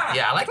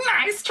 Yeah,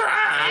 nice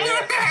try.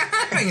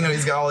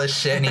 He's got all this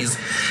shit and he's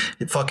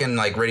fucking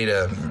ready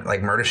to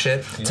murder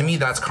shit. Yeah. To me,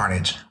 that's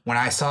Carnage. When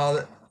I saw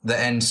the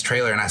end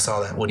trailer and I saw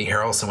that Woody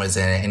Harrelson was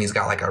in it and he's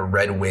got a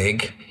red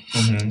wig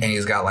and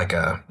he's got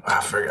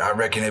I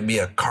reckon it'd be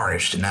a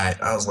Carnage tonight.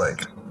 I was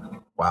like,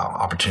 wow,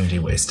 opportunity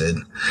wasted.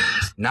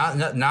 Not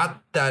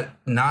that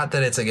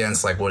it's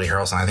against Woody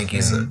Harrelson. I think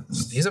he's a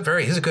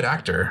good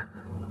actor.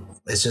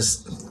 It's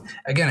just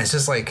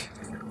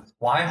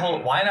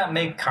Why not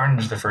make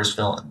Carnage the first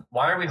villain?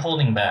 Why are we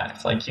holding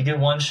back? Like, you get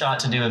one shot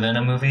to do a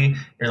Venom movie.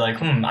 You're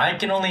like,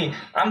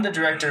 I'm the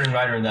director and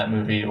writer of that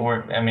movie.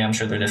 Or, I mean, I'm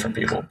sure they're different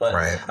people, but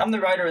I'm the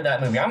writer of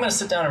that movie. I'm going to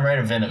sit down and write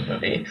a Venom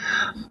movie.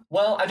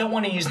 Well, I don't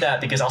want to use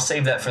that because I'll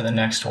save that for the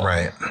next one.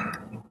 Right.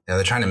 Yeah,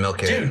 they're trying to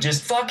milk it. Dude,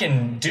 just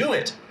fucking do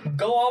it.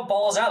 Go all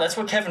balls out. That's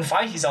what Kevin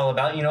Feige's all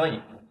about. You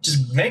know,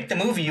 just make the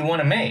movie you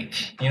want to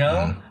make. You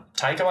know?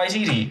 Taika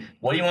Waititi,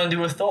 what do you want to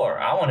do with Thor?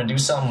 I want to do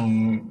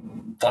something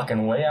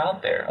fucking way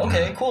out there.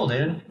 Okay, cool,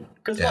 dude.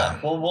 Good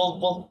luck.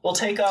 We'll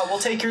take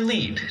your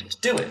lead.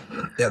 Just do it.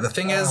 Yeah, the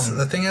thing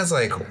is,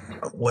 like,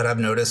 what I've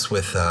noticed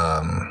with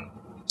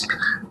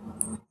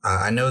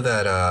I know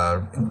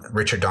that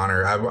Richard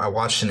Donner. I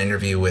watched an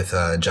interview with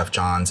Jeff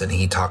Johns, and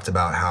he talked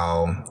about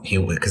how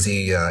because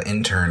he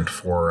interned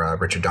for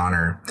Richard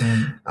Donner.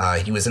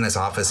 He was in his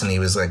office and he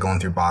was like going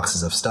through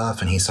boxes of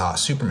stuff, and he saw a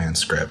Superman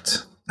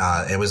script.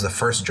 It was the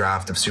first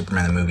draft of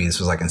Superman the movie. This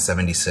was like in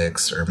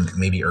 '76 or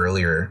maybe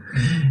earlier.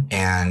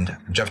 And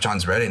Jeff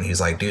Johns read it and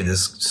he's like, dude,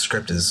 this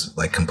script is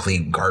like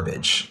complete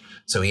garbage.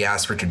 So he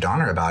asked Richard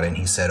Donner about it, and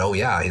he said, oh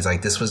yeah, he's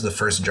like, this was the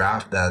first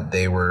draft that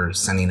they were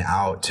sending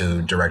out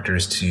to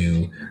directors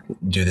to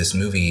do this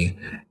movie.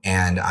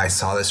 And I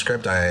saw the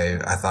script. I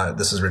thought,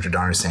 this is Richard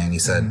Donner saying, he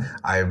said,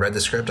 I read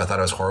the script. I thought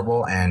it was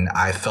horrible. And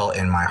I felt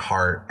in my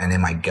heart and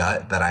in my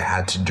gut that I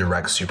had to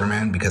direct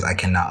Superman because I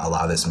cannot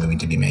allow this movie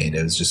to be made.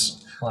 It was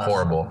just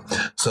horrible.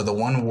 So the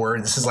one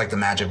word, this is like the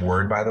magic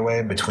word, by the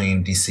way,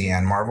 between DC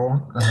and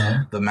Marvel.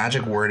 The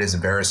magic word is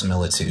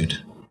verisimilitude.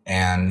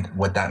 And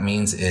what that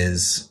means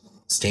is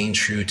staying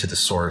true to the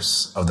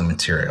source of the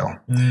material.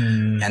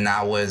 And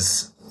that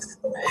was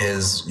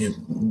his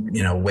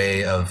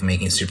way of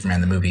making Superman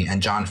the movie.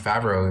 And Jon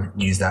Favreau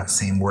used that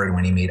same word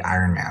when he made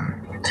Iron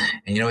Man.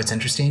 And you know what's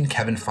interesting?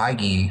 Kevin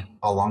Feige,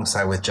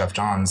 alongside with Jeff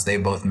Johns, they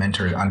both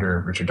mentored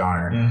under Richard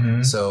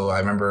Donner. So I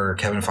remember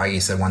Kevin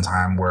Feige said one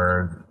time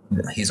where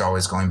he's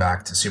always going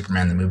back to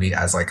Superman the movie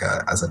as like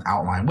as an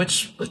outline,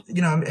 which,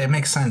 you know, it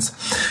makes sense.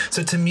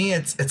 So to me,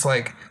 it's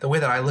like the way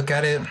that I look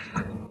at it,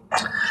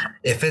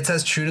 if it's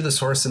as true to the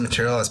source of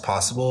material as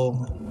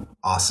possible,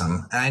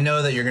 awesome. And I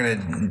know that you're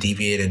going to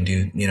deviate and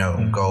do,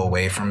 go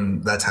away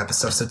from that type of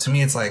stuff. So to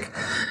me, it's like,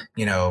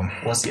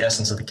 what's the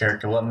essence of the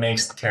character? What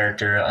makes the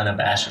character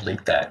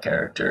unabashedly that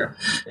character?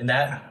 And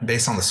that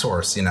based on the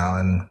source,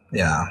 and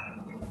yeah.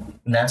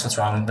 And that's what's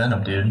wrong with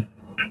Venom, dude.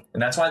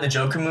 And that's why the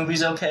Joker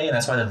movie's okay, and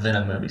that's why the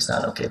Venom movie's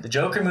not okay. The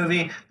Joker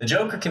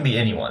can be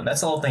anyone.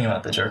 That's the whole thing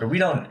about the Joker.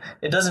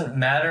 It doesn't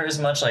matter as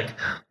much like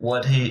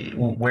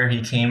where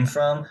he came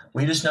from.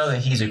 We just know that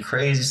he's a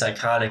crazy,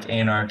 psychotic,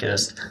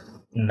 anarchist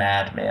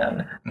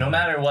madman, no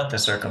matter what the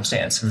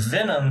circumstance.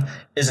 Venom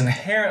is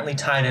inherently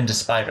tied into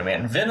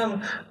Spider-Man.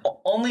 Venom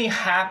only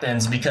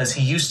happens because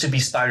he used to be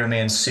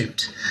Spider-Man's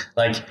suit.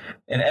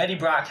 And Eddie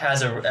Brock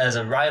has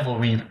a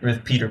rivalry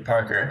with Peter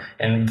Parker,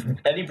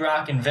 and Eddie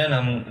Brock and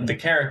Venom, the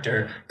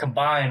character,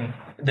 combine.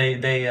 They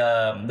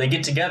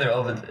get together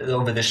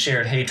over the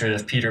shared hatred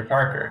of Peter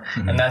Parker,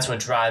 and that's what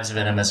drives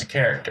Venom as a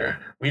character.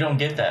 We don't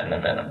get that in the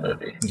Venom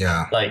movie.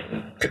 Yeah, like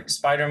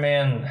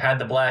Spider-Man had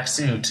the black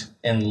suit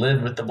and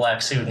lived with the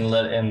black suit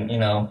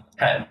and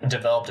had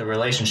developed a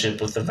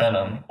relationship with the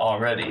Venom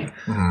already.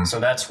 So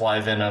that's why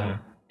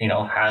Venom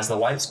has the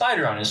white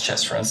spider on his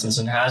chest, for instance,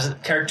 and has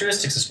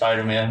characteristics of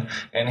Spider-Man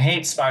and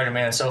hates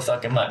Spider-Man so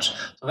fucking much.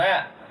 So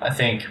that, I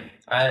think,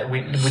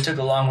 we took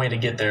a long way to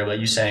get there, but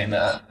you saying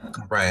that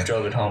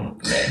drove it home.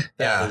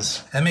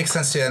 That makes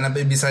sense too. And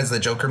besides the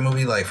Joker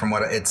movie, like from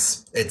what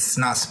it's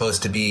not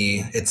supposed to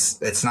be,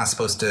 it's not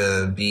supposed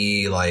to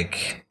be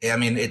like, I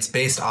mean, it's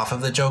based off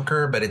of the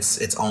Joker, but it's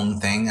its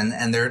own thing.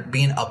 And they're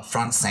being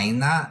upfront saying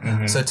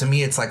that. So to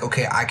me, it's like,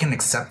 okay, I can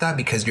accept that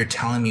because you're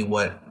telling me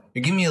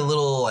you're giving me a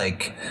little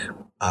like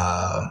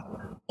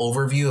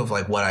overview of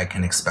like what I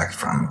can expect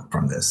from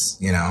this,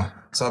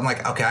 So I'm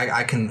like, okay,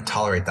 I can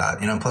tolerate that,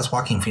 Plus,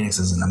 Joaquin Phoenix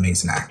is an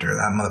amazing actor.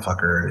 That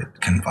motherfucker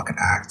can fucking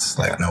act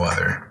like no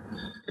other.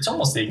 It's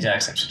almost the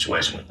exact same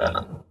situation with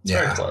Venom. It's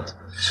very close.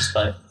 It's just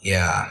like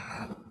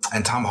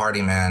and Tom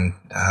Hardy, man,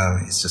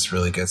 he's just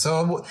really good.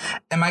 So,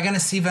 am I gonna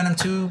see Venom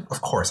 2?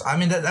 Of course. I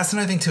mean, that's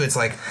another thing too. It's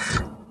like,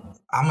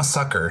 I'm a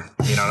sucker,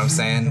 you know what I'm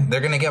saying?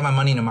 They're going to get my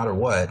money no matter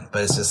what.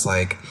 But it's just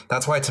like,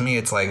 that's why to me,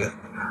 it's like,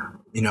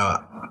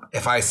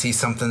 if I see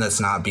something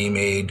that's not being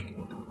made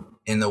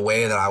in the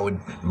way that I would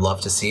love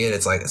to see it,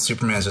 it's like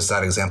Superman is just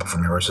that example for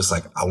me where it's just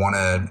like, I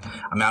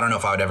don't know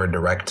if I would ever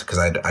direct because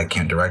I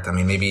can't direct. I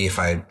mean, maybe if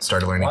I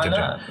started learning to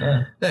direct.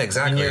 Yeah,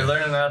 exactly. When you're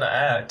learning how to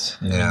act,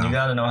 you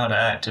got to know how to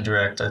act to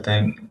direct, I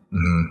think.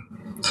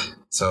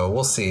 So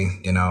we'll see,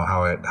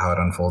 how it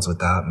unfolds with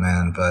that,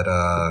 man. But,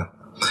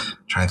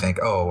 trying to think.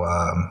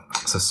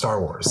 So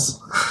Star Wars.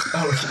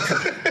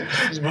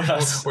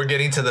 We're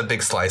getting to the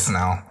big slice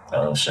now.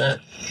 Oh shit.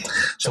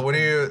 So what are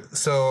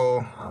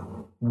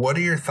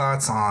your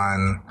thoughts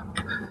on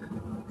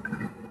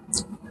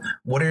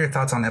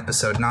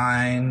episode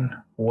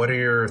 9? What are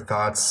your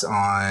thoughts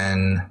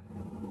on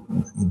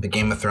the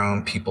Game of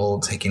Thrones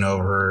people taking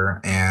over,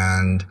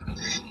 and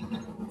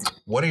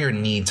what are your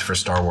needs for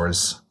Star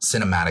Wars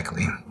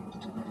cinematically?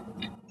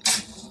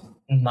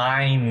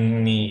 My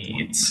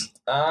needs.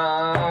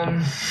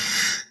 That's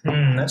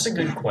a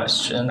good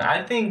question.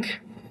 I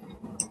think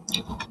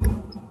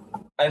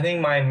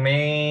my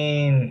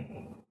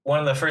main, one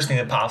of the first things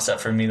that pops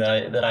up for me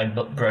that I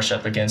brush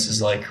up against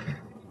is like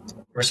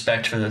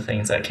respect for the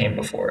things that came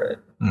before it.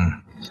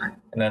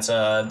 And that's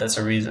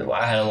a reason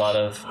why I had a lot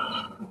of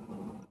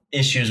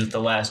issues with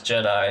The Last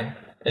Jedi,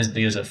 is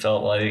because it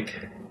felt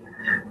like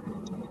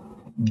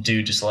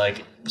dude just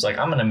like was like,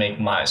 I'm gonna make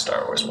my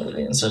Star Wars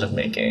movie instead of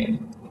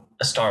making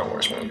a Star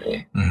Wars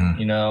movie.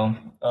 You know,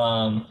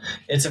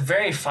 it's a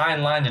very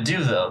fine line to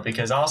do though,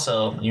 because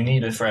also you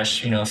need a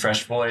fresh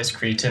voice,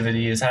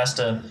 creativity. It has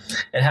to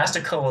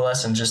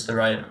coalesce in just the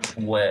right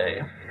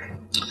way.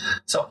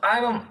 So I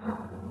don't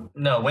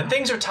know, when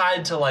things are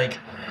tied to like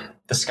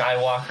the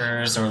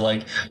Skywalkers or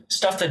like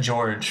stuff that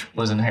George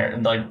was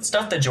inherent, like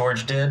stuff that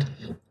George did,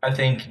 I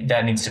think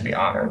that needs to be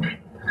honored.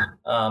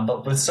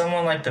 But with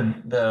someone like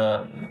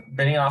the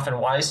Benioff and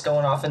Weiss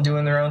going off and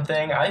doing their own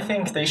thing, I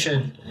think they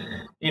should,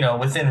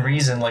 within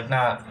reason, like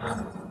not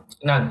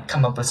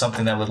come up with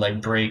something that would like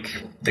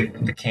break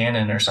the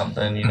canon or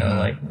something,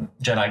 like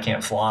Jedi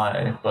can't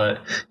fly, but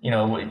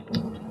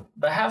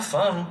but have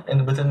fun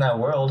within that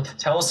world.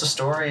 Tell us the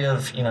story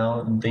of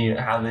how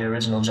the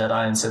original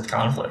Jedi and Sith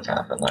conflict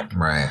happened.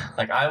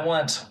 Like I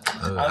want.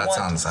 That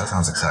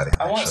sounds exciting.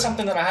 I want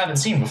something that I haven't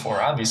seen before,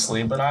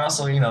 obviously, but I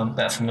also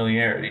that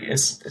familiarity.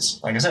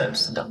 It's like I said,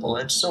 it's a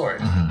double-edged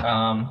sword.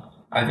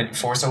 I think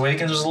Force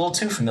Awakens was a little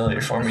too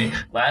familiar for me.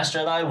 Last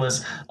Jedi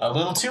was a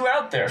little too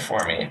out there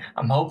for me.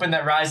 I'm hoping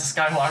that Rise of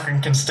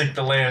Skywalker can stick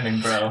the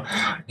landing, bro.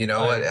 You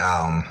know what?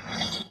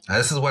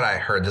 This is what I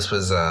heard. This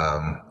was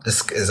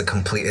this is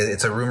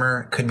it's a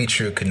rumor. Could be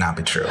true. Could not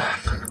be true.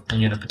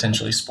 You're gonna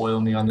potentially spoil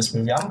me on this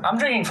movie. I'm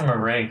drinking from a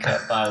Ray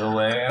cup, by the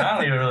way, and I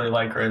don't even really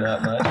like Ray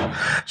that much.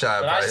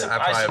 I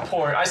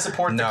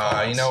support. No, the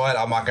cause. You know what?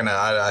 I'm not gonna.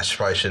 I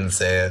probably shouldn't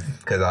say it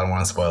because I don't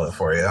want to spoil it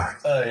for you.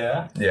 Oh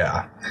yeah.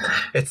 Yeah,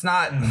 it's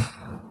not.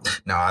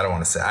 No, I don't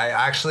want to say.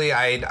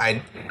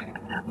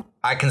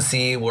 I can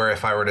see where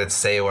if I were to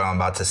say what I'm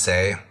about to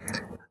say,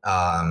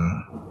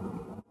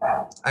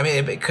 I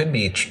mean, it could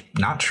be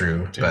not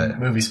true. Dude, but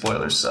movie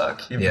spoilers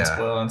suck. You've been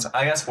spoiled.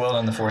 I got spoiled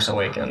on The Force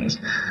Awakens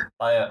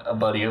by a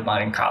buddy of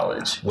mine in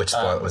college. Which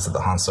was it?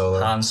 The Han Solo.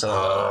 Han Solo.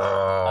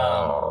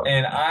 Oh.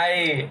 And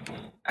I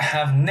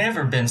have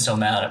never been so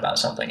mad about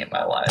something in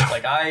my life.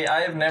 Like I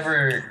have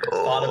never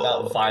thought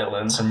about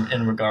violence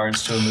in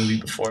regards to a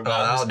movie before. But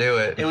I'll do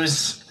it. It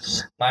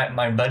was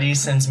my buddy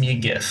sends me a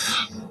GIF.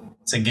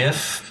 It's a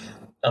GIF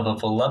of a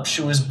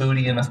voluptuous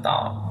booty in a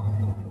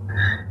thong,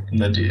 and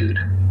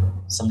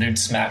some dude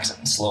smacks it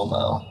in slow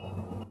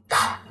mo.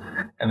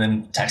 And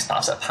then text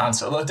pops up, Han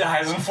Solo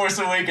dies in Force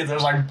Awakens. I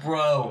was like,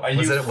 bro,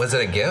 was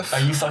it a GIF?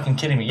 Are you fucking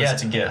kidding me? Yeah,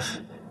 it's a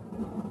GIF.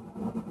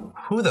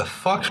 Who the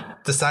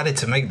fuck decided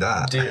to make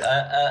that? Dude,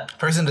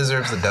 person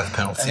deserves the death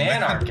penalty. An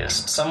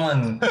anarchist.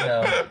 Someone,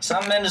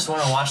 some men just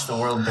want to watch the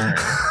world burn.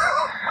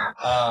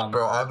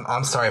 Bro,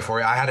 I'm sorry for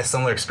you. I had a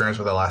similar experience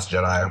with The Last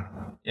Jedi.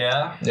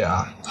 Yeah?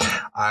 Yeah.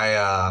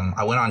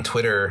 I went on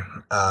Twitter.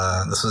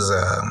 This was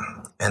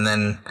and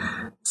then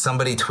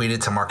somebody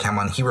tweeted to Mark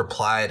Hamill, and he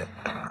replied,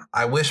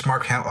 I wish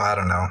Mark Hamill, I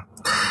don't know.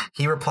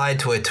 He replied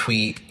to a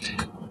tweet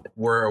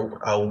where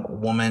a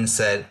woman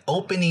said,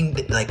 opening,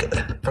 like,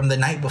 from the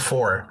night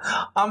before,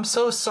 I'm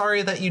so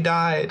sorry that you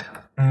died.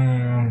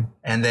 And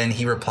then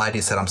he replied,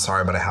 he said, I'm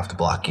sorry, but I have to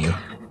block you.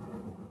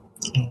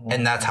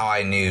 And that's how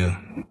I knew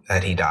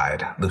that he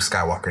died. Luke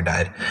Skywalker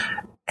died.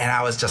 And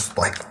I was just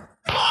like,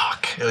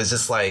 fuck. It was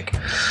just like...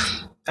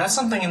 That's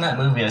something in that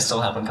movie I still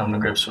haven't come to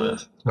grips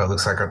with. Well, it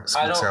looks like Luke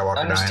Skywalker I don't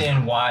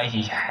understand why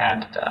he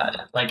had to die.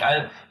 Like,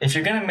 if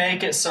you're going to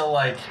make it so,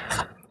 like...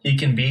 He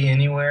can be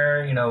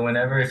anywhere,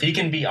 whenever. If he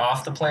can be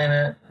off the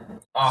planet,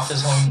 off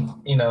his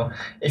home,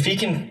 if he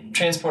can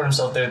transport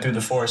himself there through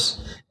the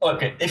Force.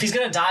 Okay, if he's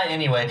going to die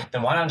anyway,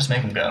 then why not just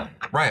make him go?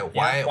 Right.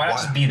 Why not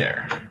just be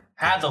there?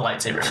 Have the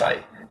lightsaber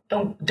fight.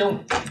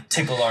 Don't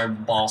tickle our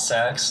ball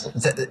sacks.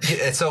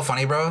 It's so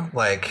funny, bro.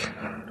 Like,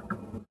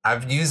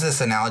 I've used this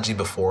analogy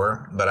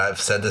before, but I've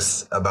said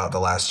this about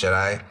The Last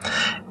Jedi.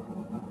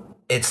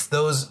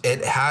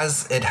 It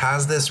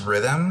has this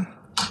rhythm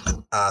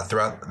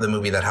throughout the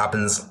movie that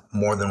happens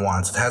more than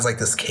once. It has like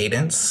this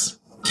cadence,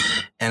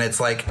 and it's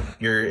like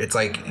you're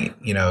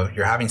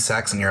having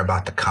sex and you're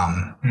about to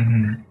come,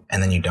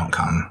 and then you don't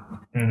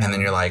come, and then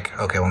you're like,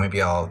 okay, well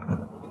maybe I'll,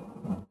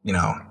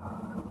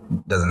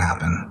 doesn't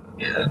happen.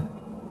 Yeah,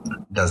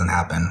 doesn't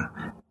happen.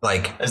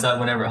 Like, is that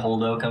whenever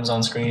Holdo comes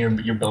on screen,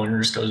 your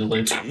boner just goes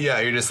away? Yeah,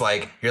 you're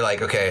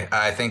like, okay,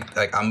 I think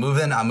like I'm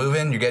moving,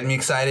 you're getting me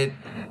excited,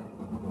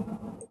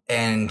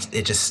 and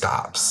it just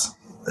stops.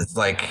 It's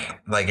like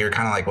you're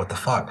kind of like, what the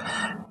fuck?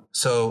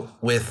 So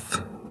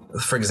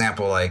for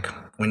example, like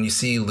when you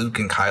see Luke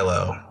and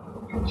Kylo,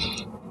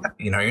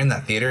 you're in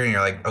that theater and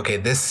you're like, okay,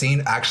 this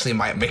scene actually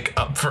might make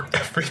up for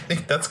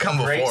everything that's come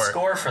before. Great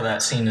score for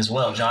that scene as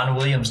well. John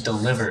Williams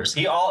delivers.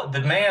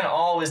 The man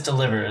always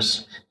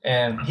delivers,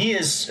 and he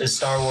is as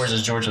Star Wars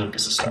as George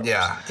Lucas is Star Wars.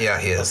 Yeah,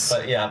 he is.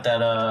 But yeah,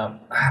 that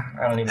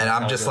I don't even. And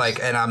I'm just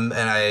like,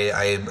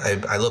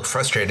 I look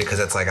frustrated because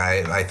it's like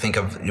I think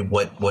of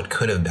what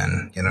could have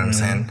been. You know what I'm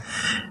saying?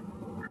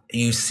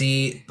 You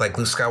see like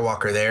Luke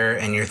Skywalker there,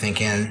 and you're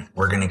thinking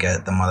we're gonna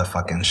get the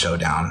motherfucking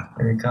showdown.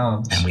 Here he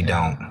comes, and we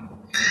don't.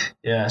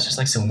 Yeah, it's just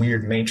like some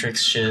weird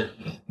Matrix shit,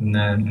 and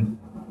then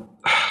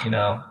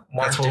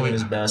Mark's doing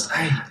his best.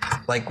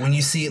 Like when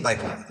you see like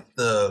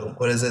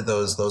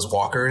those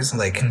walkers,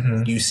 like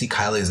you see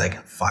Kylie's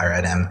like fire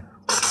at him,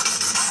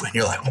 and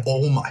you're like,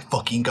 oh my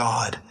fucking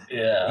god.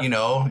 Yeah.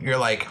 You're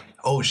like,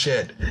 oh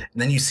shit. And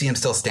then you see him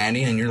still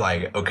standing, and you're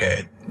like,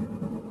 okay.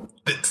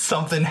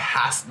 Something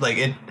has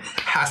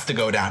to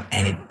go down,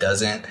 and it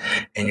doesn't,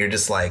 and you're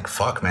just like,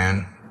 fuck,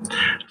 man,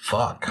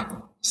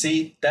 fuck.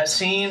 See, that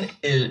scene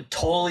is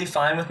totally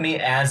fine with me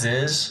as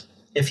is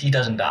if he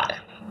doesn't die.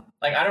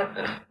 Like, I don't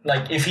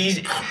like if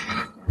he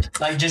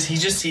like he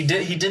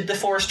did the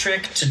Force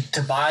trick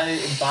to buy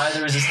the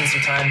Resistance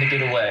some time to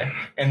get away,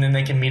 and then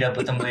they can meet up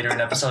with him later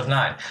in Episode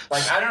 9.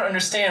 Like, I don't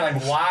understand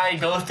like why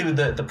go through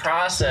the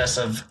process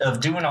of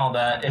doing all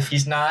that if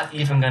he's not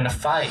even going to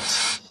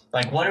fight.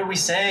 Like, what are we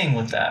saying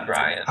with that,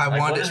 Ryan?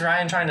 What is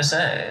Ryan trying to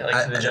say?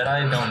 Like, the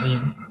Jedi don't need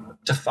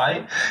to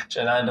fight?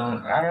 I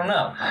don't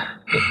know.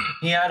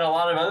 He had a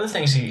lot of other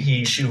things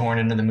he shoehorned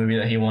into the movie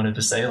that he wanted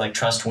to say, like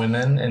trust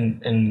women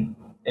and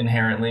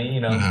inherently,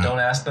 don't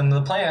ask them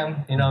the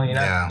plan.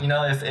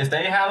 If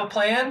they have a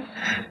plan,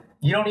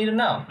 you don't need to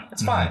know.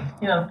 It's fine.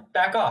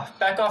 Back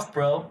off,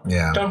 bro.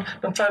 Yeah.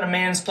 Don't try to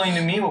mansplain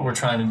to me what we're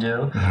trying to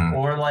do.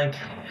 Or like,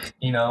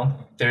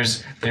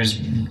 there's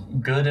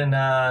good and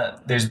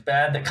there's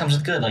bad that comes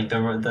with good. Like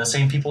the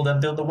same people that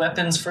build the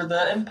weapons for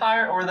the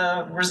Empire or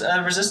the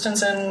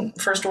Resistance and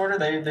First Order,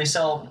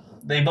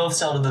 they both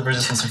sell to the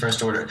Resistance and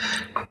First Order.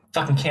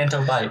 Fucking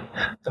Canto Bight.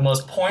 The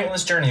most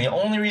pointless journey. The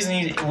only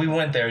reason we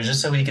went there is just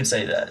so we could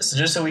say that. So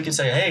just so we could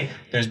say, hey,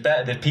 there's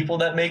people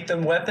that make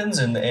them weapons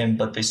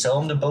but they sell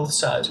them to both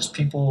sides. There's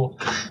people,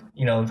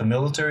 the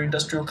military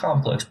industrial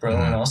complex, bro,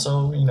 and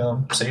also,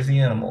 save the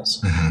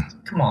animals.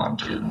 Come on,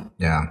 dude.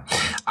 Yeah.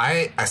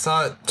 I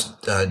saw it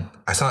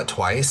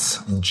twice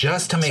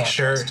just to make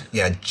sure.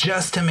 Yeah,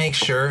 just to make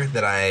sure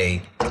that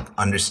I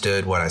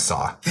understood what I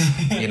saw.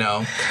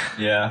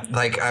 Yeah.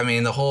 Like, I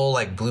mean, the whole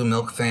like blue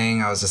milk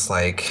thing, I was just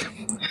like,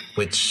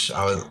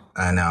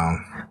 I know.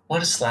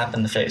 What a slap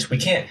in the face. We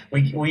can't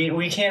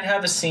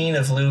have a scene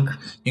of Luke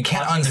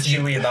talking to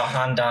Chewie about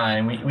Han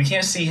dying. We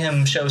can't see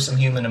him show some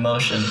human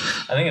emotion.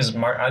 I think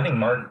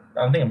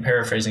I'm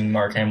paraphrasing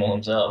Mark Hamill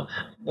himself.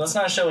 Let's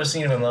not show a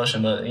scene of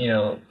emotion, but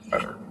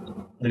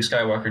Luke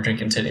Skywalker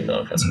drinking titty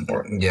milk, that's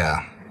important.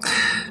 Yeah.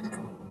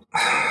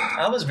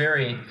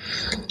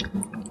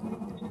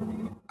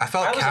 I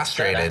felt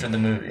castrated after the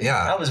movie.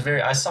 Yeah.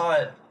 I saw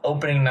it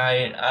opening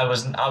night. I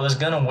was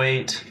gonna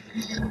wait,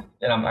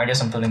 and I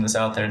guess I'm putting this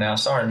out there now.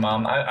 Sorry,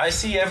 Mom. I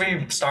see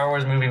every Star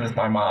Wars movie with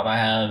my mom. I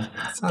have,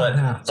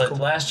 but cool.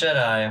 Last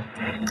Jedi,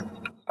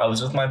 I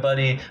was with my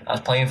buddy. I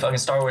was playing fucking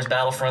Star Wars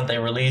Battlefront. They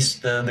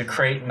released the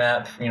crate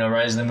map,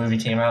 right as the movie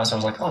came out. So I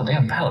was like, oh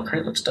damn, Battle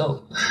Crate looks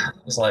dope. I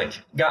was like,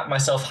 got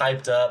myself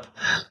hyped up,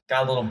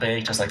 got a little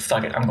baked. I was like,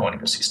 fuck it, I'm going to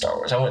go see Star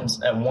Wars. I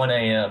went at 1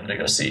 a.m. to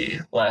go see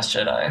Last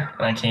Jedi,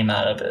 and I came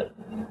out of it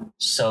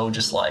so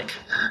just like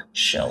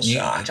shell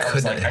shocked. I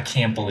was like, I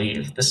can't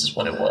believe this is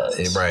what it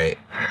was. Right.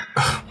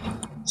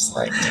 It's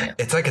like, man.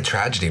 It's like a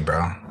tragedy,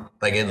 bro.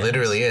 Like it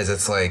literally is.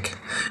 It's like,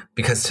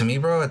 because to me,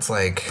 bro, it's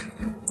like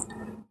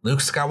Luke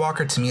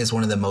Skywalker to me is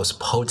one of the most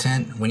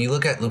potent. When you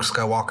look at Luke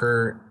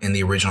Skywalker in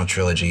the original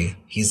trilogy,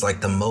 he's like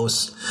the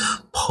most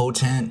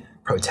potent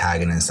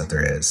protagonist that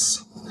there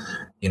is.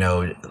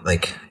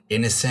 Like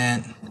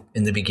innocent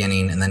in the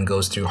beginning and then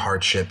goes through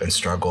hardship and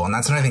struggle. And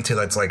that's another thing too.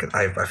 That's like,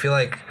 I feel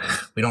like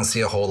we don't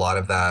see a whole lot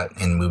of that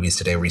in movies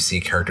today where you see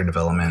character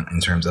development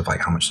in terms of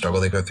like how much struggle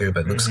they go through.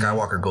 But Luke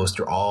Skywalker goes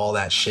through all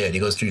that shit. He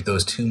goes through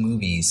those 2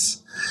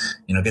 movies,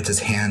 gets his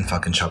hand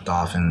fucking chopped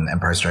off in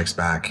Empire Strikes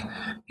Back,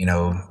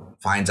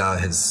 finds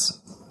out his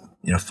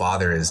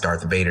father is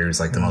Darth Vader, who's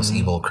like the most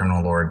evil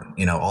criminal lord,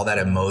 all that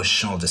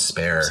emotional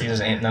despair. See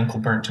his aunt and uncle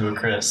burnt to a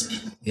crisp.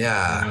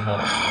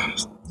 Yeah.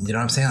 You know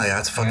what I'm saying? Like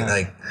that's fucking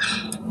like,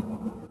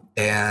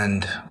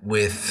 and so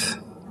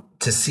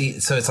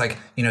it's like,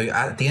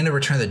 at the end of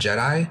Return of the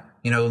Jedi,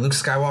 Luke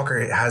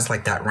Skywalker has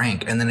like that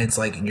rank, and then it's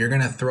like, you're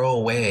going to throw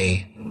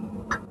away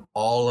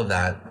all of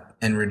that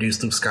and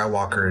reduce Luke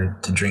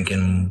Skywalker to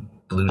drinking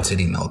blue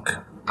titty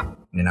milk.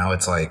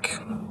 It's like,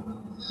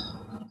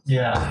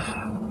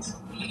 yeah.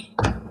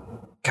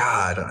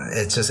 God,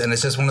 it's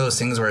just one of those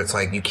things where it's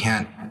like you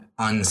can't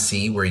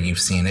unsee where you've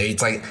seen it.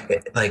 It's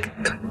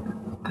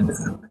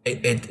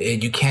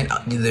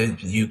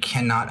you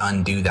cannot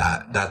undo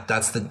that.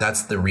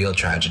 That's the real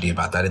tragedy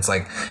about that. It's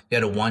like you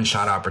had a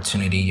one-shot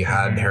opportunity. You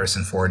had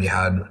Harrison Ford. You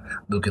had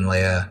Luke and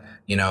Leia.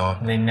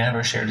 They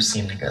never shared a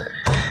scene together.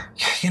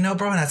 You know,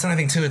 bro, and that's another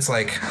thing too. It's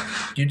like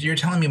you're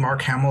telling me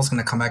Mark Hamill's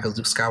going to come back as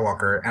Luke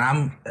Skywalker,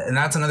 and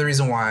that's another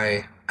reason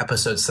why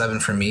Episode 7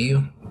 for me,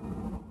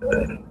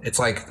 it's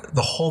like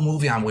the whole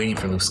movie I'm waiting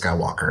for Luke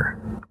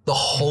Skywalker, the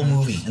whole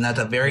movie, and at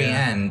the very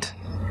end,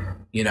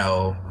 you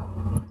know,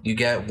 you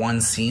get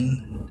one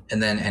scene.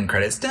 And then end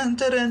credits. Dun,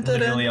 dun, dun, dun,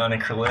 Literally on a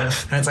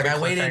cliff. And it's like I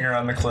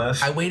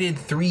waited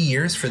 3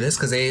 years for this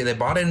because they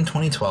bought it in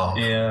 2012.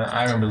 Yeah,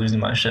 I remember losing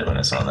my shit when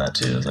I saw that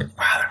too. It was like,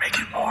 wow, they're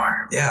making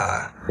more.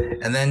 Yeah,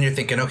 and then you're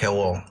thinking, okay,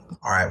 well,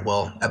 all right,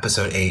 well,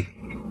 Episode 8,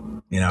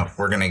 you know,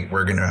 we're gonna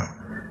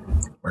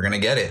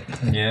get it.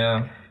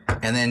 Yeah.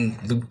 And then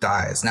Luke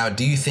dies. Now,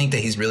 do you think that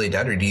he's really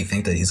dead, or do you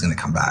think that he's gonna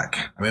come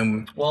back? I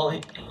mean,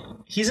 well.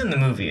 He's in the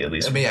movie, at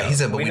least. I mean, yeah,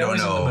 he's in, but we don't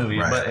know. In the movie,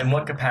 right. But in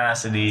what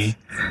capacity?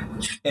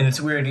 And it's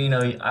weird, you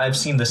know. I've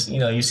seen this. You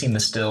know, you've seen the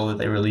still that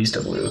they released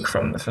of Luke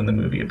from the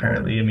movie.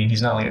 Apparently, I mean,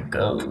 he's not like a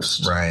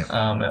ghost, right?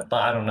 But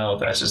I don't know if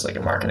that's just like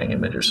a marketing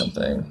image or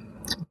something.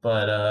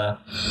 But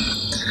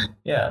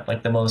yeah,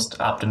 like the most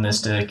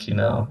optimistic, you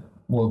know,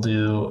 will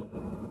do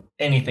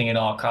anything at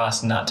all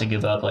costs not to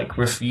give up, like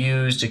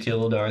refused to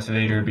kill Darth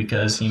Vader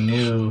because he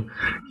knew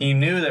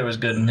there was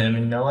good in him,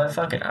 and you know what,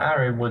 fuck it,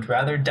 I would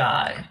rather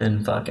die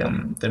than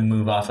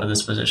move off of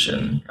this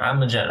position.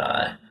 I'm a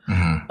Jedi,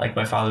 like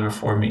my father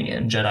before me,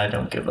 and Jedi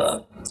don't give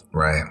up.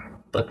 Right.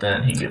 But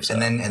then he gives up.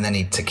 And then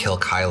he to kill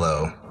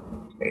Kylo,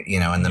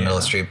 you know, in the middle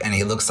of the street, and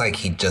he looks like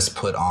he just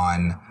put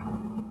on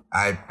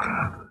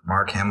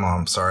Mark Hamill,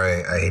 I'm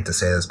sorry, I hate to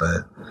say this,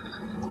 but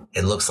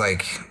it looks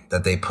like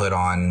that they put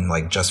on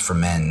like Just for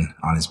Men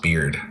on his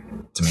beard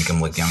to make him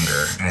look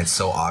younger, and it's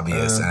so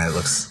obvious and it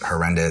looks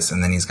horrendous,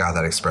 and then he's got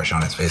that expression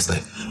on his face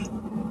like,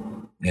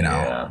 you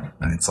know,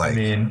 and it's like, I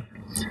mean,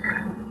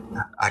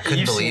 I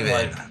couldn't believe it.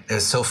 Like, it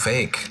was so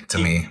fake to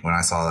me when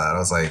I saw that. I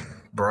was like,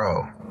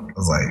 bro, I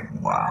was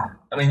like, wow.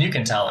 I mean, you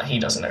can tell he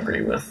doesn't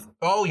agree with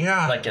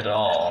like at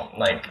all.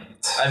 Like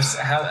there's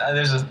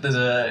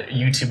a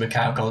YouTube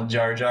account called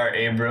Jar Jar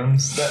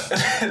Abrams that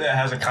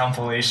has a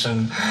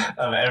compilation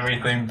of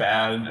everything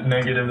bad,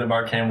 negative that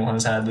Mark Hamill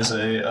has had to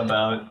say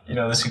about, you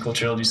know, the sequel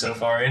trilogy so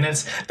far, and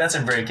that's a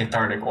very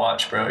cathartic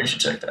watch, bro. You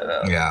should check that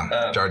out.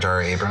 Yeah, Jar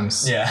Jar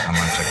Abrams. Yeah, I'm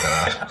gonna check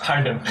that out.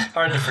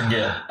 hard to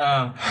forget.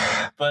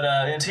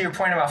 But to your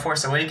point about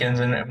Force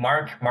Awakens, and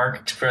Mark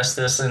expressed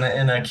this in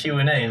a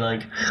Q&A,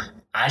 like,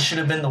 I should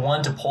have been the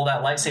one to pull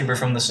that lightsaber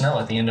from the snow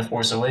at the end of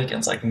Force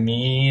Awakens. Like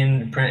me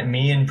and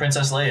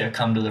Princess Leia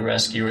come to the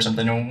rescue or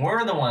something, and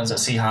we're the ones that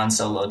see Han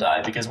Solo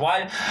die. Because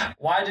why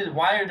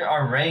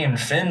are Rey and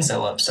Finn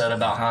so upset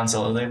about Han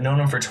Solo? They've known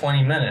him for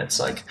 20 minutes.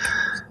 Like,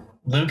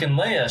 Luke and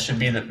Leia should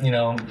be the, you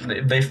know,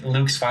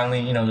 Luke's finally,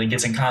 you know, he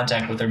gets in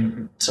contact with her,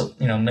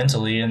 you know,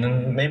 mentally, and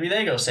then maybe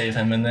they go save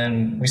him, and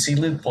then we see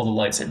Luke pull the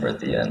lightsaber at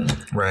the end.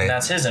 Right. And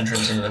that's his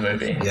entrance into the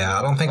movie. Yeah,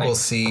 I don't think we'll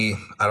see.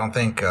 I don't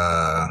think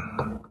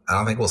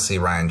we'll see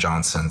Rian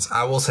Johnson's.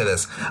 I will say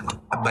this: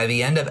 by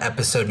the end of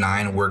Episode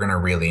 9, we're gonna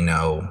really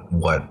know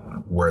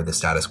where the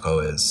status quo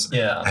is.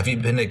 Yeah. Have you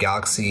been to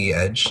Galaxy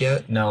Edge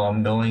yet? No,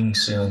 I'm going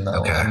soon though.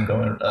 Okay. I'm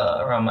going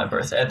around my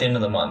birthday at the end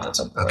of the month. At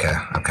some point. Okay.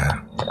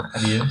 Yeah.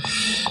 Have you?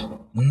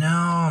 No,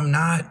 I'm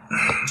not.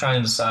 I'm trying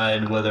to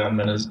decide whether I'm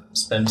going to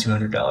spend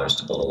 $200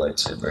 to build a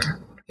lightsaber.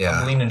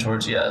 Yeah. I'm leaning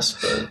towards yes,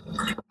 but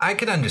I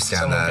could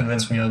understand someone that.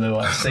 Convince me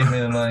otherwise. Save me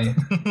the money.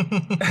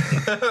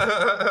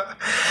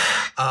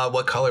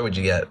 What color would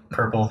you get?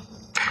 Purple.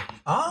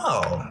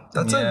 Oh,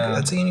 that's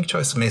a unique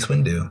choice. Mace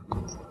Windu.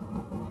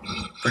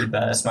 Pretty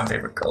bad. It's my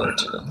favorite color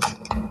too.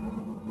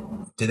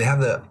 Do they have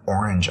the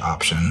orange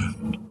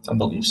option? I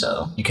believe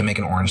so. You can make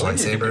an orange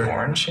lightsaber?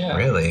 Orange, yeah.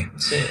 Really?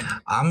 Yeah.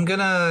 I'm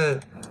gonna...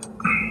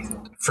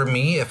 For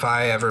me, if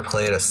I ever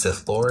played a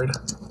Sith Lord,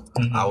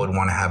 I would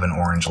want to have an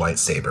orange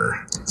lightsaber.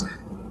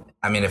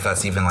 I mean, if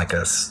that's even like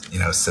a, you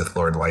know, Sith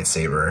Lord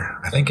lightsaber.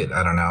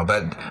 I don't know,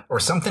 but... Or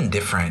something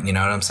different, you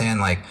know what I'm saying?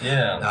 Like...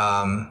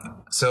 Yeah.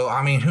 So,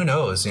 I mean, who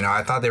knows? You know,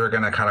 I thought they were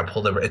going to kind of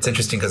pull the... It's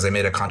interesting because they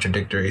made a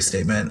contradictory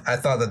statement. I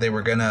thought that they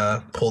were going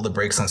to pull the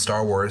brakes on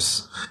Star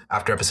Wars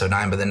after Episode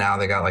 9, but then now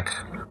they got like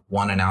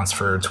one announced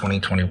for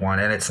 2021,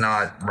 and it's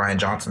not Rian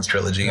Johnson's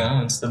trilogy.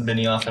 No, it's the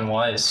Benioff and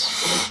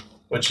Weiss,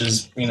 which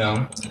is, you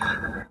know,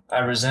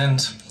 I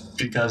resent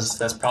because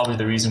that's probably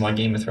the reason why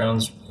Game of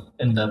Thrones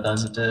ended up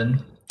as it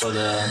did. But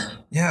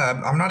yeah,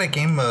 I'm not a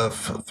Game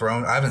of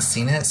Thrones. I haven't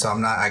seen it, so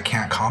I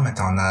can't comment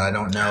on that. I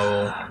don't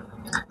know.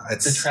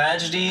 The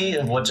tragedy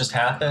of what just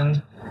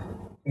happened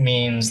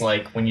means,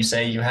 like, when you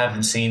say you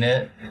haven't seen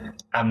it,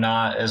 I'm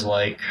not as,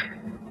 like,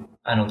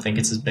 I don't think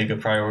it's as big a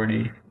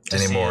priority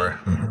anymore.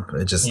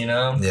 It just, you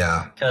know?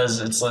 Yeah.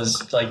 Because it's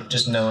like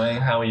just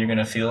knowing how you're going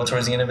to feel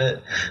towards the end of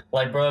it.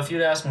 Like, bro, if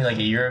you'd asked me like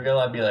a year ago,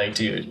 I'd be like,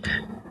 dude,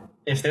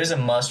 if there's a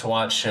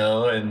must-watch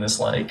show in this,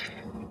 like,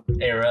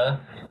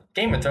 era,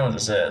 Game of Thrones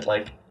is it.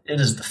 Like,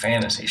 it is the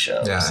fantasy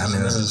show. Yeah,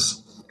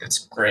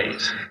 it's great.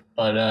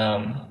 But,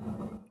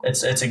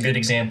 It's a good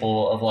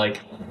example of like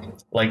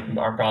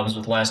our problems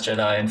with Last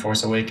Jedi and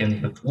Force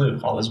Awakens with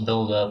Luke, all this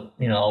build up,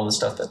 you know, all the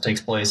stuff that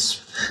takes place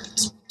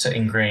to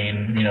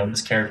ingrain, you know,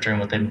 this character and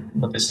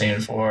what they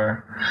stand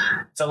for.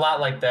 It's a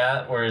lot like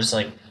that, whereas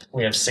like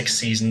we have 6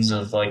 seasons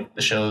of like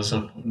the shows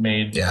have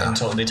made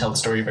until they tell the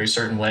story a very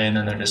certain way, and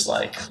then they're just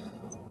like,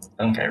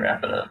 okay,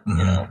 wrap it up. You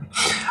know,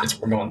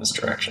 we're going this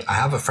direction. I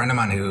have a friend of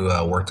mine who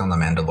worked on The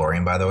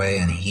Mandalorian, by the way,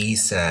 and he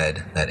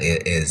said that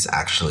it is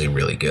actually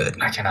really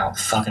good. I cannot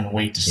fucking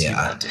wait to see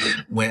that,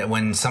 dude.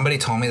 When somebody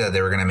told me that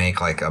they were going to make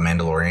like a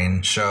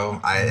Mandalorian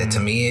show, to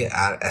me,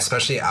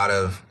 especially out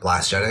of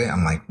Last Jedi,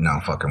 I'm like,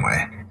 no fucking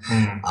way.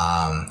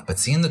 But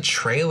seeing the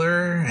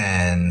trailer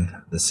and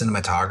the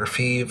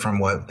cinematography from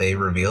what they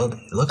revealed,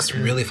 it looks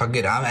really fucking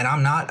good.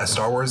 I'm not a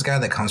Star Wars guy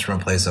that comes from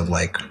a place of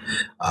like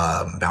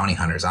bounty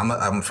hunters.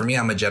 For me,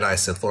 I'm a Jedi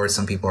Sith Lord.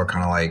 Some people are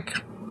kind of like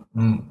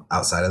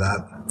outside of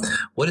that.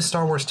 What is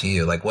Star Wars to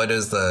you? Like, what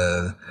is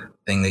the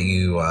thing that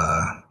you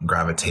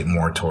gravitate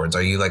more towards?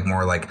 Are you like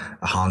more like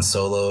a Han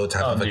Solo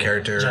type of a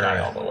character?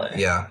 Jedi all the way.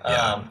 Yeah.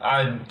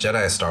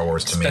 Jedi is Star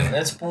Wars to me.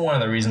 That's one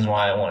of the reasons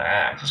why I want to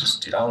act. It's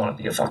just, dude, I want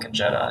to be a fucking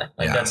Jedi.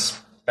 Like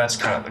that's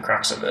kind of the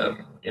crux of it.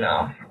 You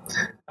know,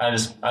 I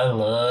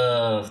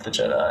love the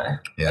Jedi.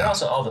 Yeah.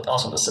 And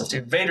also the Sith,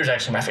 dude. Vader's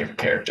actually my favorite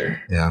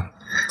character. Yeah.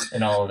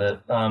 In all of it.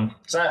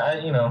 Because I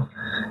you know,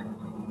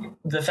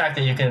 the fact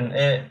that you can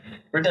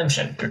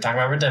redemption. We were talking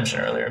about redemption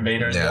earlier.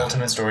 Vader's the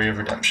ultimate story of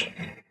redemption.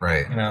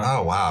 Right. You know?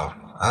 Oh wow.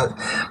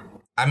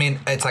 I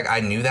mean, it's like I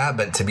knew that,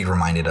 but to be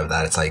reminded of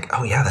that, it's like,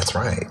 oh yeah, that's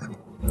right.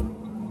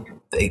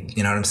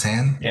 You know what I'm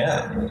saying?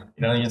 Yeah.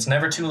 You know, it's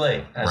never too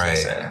late, as they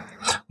say.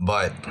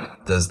 But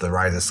does the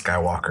Rise of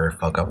Skywalker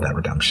fuck up that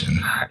redemption?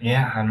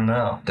 Yeah, I don't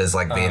know. Does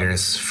like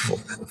Vader's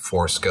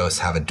Force Ghost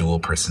have a dual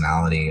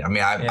personality? I mean,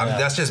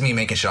 that's just me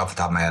making shit off the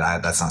top of my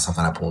head. That's not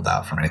something I pulled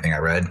out from anything I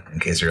read. In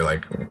case you're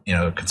like, you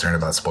know, concerned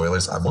about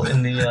spoilers, I believe.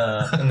 In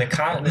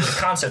the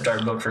concept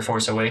art book for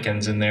Force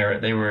Awakens, in there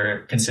they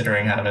were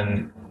considering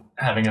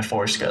having a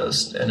Force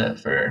Ghost in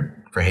it for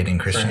Hayden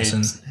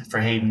Christensen. For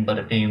Hayden, but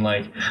it being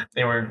like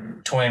they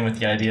were toying with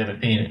the idea of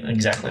it being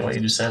exactly what you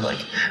just said, like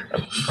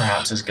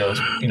perhaps his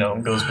ghost, you know,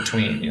 goes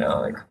between, you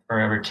know, like for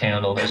every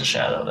candle there's a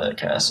shadow that it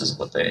casts is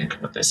what they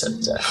said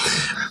exactly.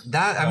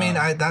 That I mean,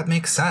 that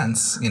makes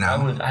sense, you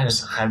know.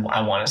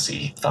 I want to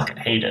see fucking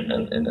Hayden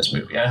in this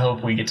movie. I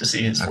hope we get to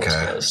see his Force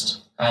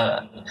Ghost.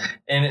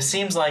 And it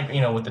seems like,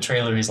 you know, with the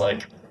trailer, he's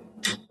like,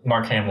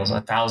 Mark Hamill's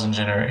 1,000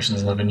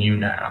 generations live in you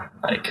now.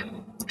 Like,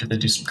 do they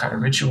do some kind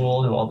of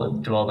ritual?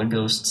 Do all the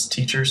ghosts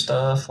teacher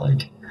stuff?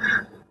 Like,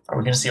 are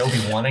we going to see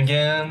Obi-Wan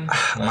again?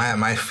 Like,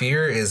 my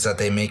fear is that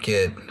they make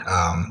it.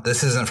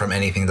 This isn't from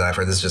anything that I've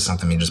heard. This is just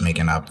something me just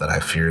making up that I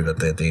fear that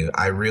they do.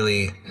 I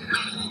really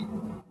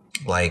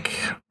like.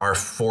 Are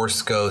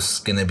Force ghosts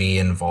going to be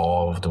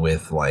involved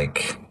with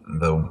like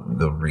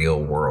the real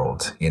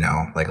world? You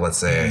know, like let's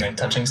say like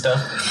touching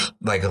stuff.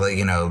 Like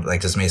you know,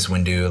 like does Mace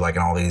Windu like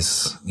and all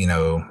these, you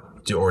know.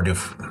 I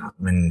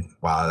mean,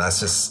 wow, it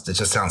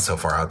just sounds so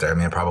far out there. I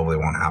mean, it probably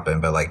won't happen,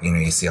 but like, you know,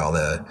 you see all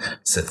the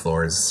Sith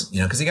Lords, you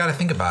know, because you got to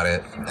think about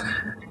it,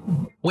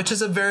 which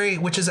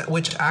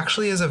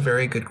actually is a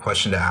very good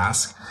question to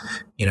ask.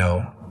 You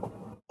know,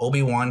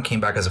 Obi-Wan came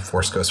back as a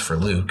Force ghost for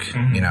Luke,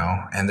 you know,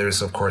 and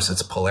there's, of course,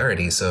 it's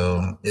polarity.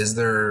 So is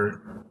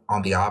there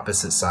on the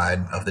opposite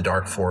side of the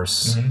Dark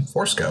Force,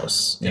 Force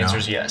ghosts? The answer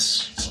is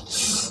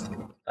yes.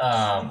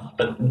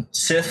 But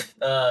Sith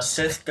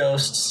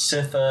ghosts,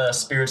 Sith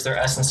spirits, their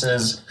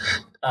essences,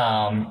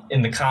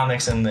 in the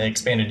comics and the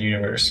expanded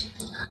universe,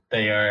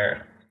 they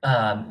are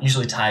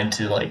usually tied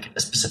to like a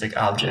specific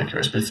object or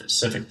a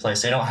specific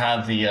place. They don't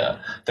have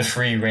the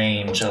free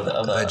range of a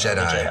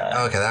Jedi.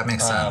 Okay, that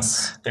makes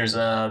sense. There's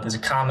a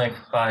comic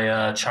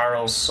by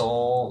Charles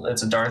Soule.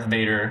 It's a Darth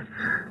Vader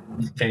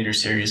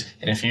series,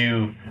 and if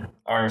you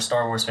are a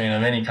Star Wars fan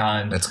of any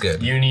kind, that's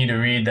good. You need to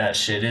read that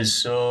shit. It is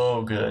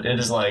so good. It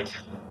is like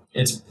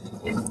it's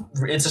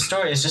a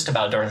story. It's just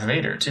about Darth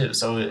Vader too.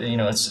 So, you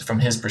know, it's from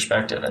his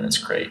perspective, and it's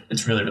great.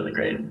 It's really, really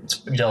great.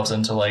 It delves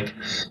into like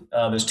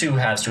there's two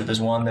halves to it.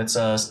 There's one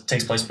that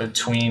takes place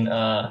between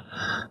A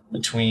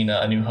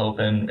New Hope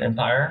and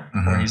Empire,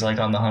 where he's like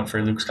on the hunt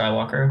for Luke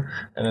Skywalker,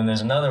 and then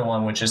there's another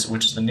one which is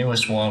the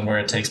newest one, where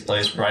it takes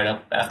place right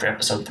up after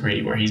Episode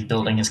 3, where he's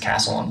building his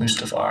castle on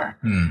Mustafar,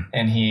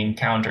 and he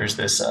encounters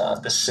this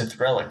Sith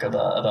relic of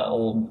an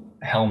old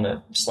helmet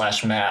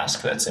 /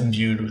 mask that's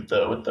imbued with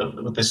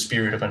the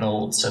spirit of an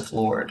old Sith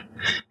Lord,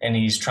 and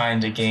he's trying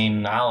to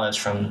gain knowledge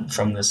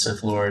from the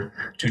Sith Lord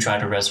to try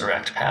to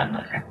resurrect Padme.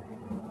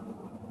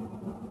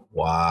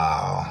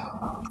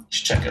 Wow,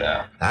 check it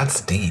out. That's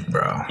deep,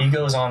 bro. He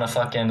goes on a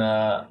fucking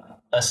a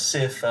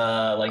Sith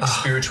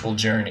spiritual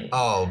journey.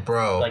 Oh,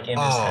 bro, like in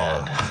his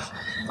head.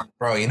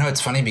 Bro, you know it's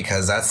funny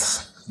because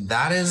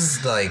that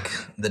is like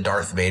the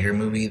Darth Vader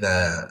movie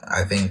that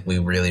I think we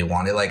really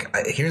wanted. Like,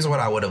 here's what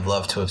I would have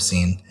loved to have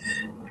seen.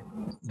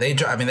 They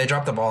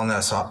dropped the ball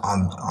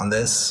on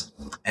this,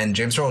 and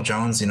James Earl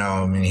Jones, you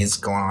know, I mean, he's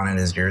going on in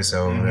his years,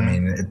 so I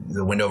mean,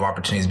 the window of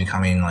opportunity is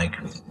becoming like,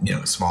 you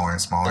know, smaller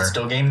and smaller. But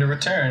still game to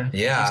return.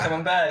 Yeah, he's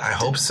coming back. I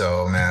hope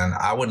so, man.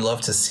 I would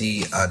love to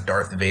see a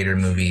Darth Vader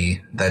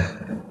movie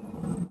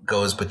that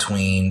goes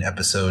between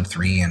Episode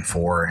 3 and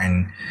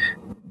 4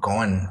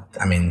 going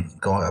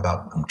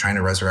about trying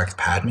to resurrect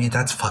Padme.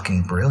 That's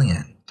fucking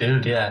brilliant.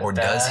 Dude, yeah. Or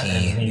does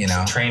he, and he's you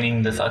know?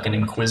 training the fucking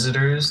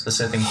Inquisitors, the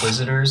Sith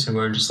Inquisitors, who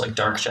are just like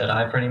dark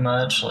Jedi pretty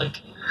much,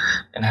 like,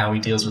 and how he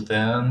deals with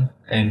them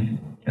and,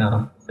 you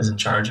know, is in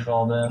charge of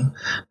all them.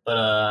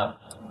 But,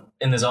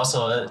 and there's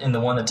also, in the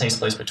one that takes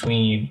place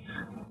between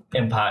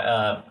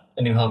Empire,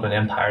 A New Hope and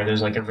Empire,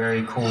 there's like a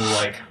very cool,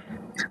 like,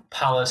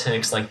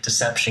 politics, like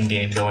deception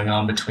game going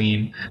on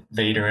between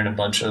Vader and a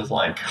bunch of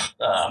like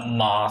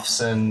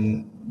Moffs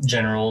and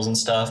generals and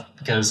stuff,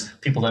 because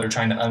people that are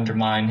trying to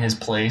undermine his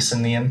place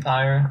in the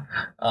Empire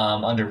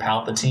under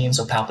Palpatine.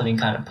 So Palpatine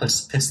kind of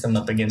pits them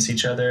up against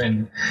each other,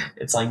 and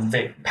it's like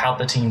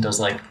Palpatine does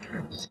like,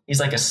 he's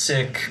like a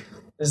sick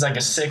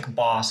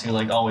boss who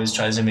like always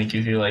tries to make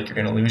you feel like you're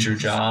gonna lose your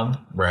job.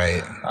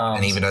 Right.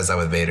 And even does that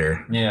with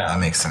Vader. Yeah, that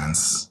makes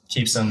sense.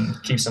 Keeps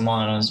him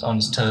on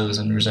his toes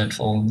and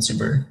resentful and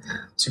super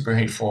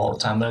hateful all the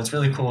time. But it's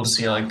really cool to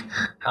see like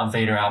how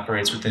Vader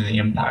operates within the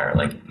Empire.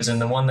 Like, because in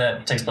the one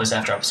that takes place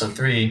after Episode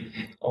 3,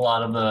 a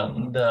lot of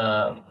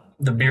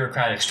the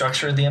bureaucratic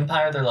structure of the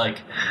Empire, they're like,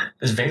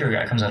 this Vader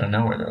guy comes out of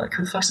nowhere. They're like,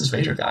 who the fuck's this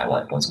Vader guy?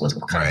 What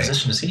kind of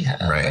position does he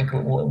have? Right. Like,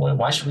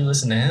 why should we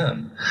listen to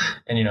him?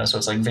 And, you know, so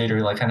it's like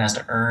Vader like kind of has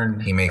to earn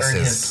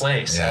his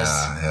place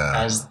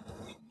as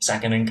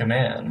second in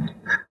command.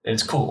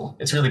 It's cool.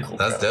 It's really cool.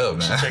 That's dope,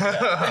 man. Check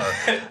it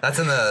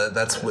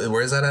out.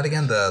 Where is that at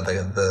again?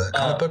 The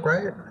comic book,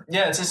 right?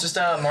 Yeah, it's just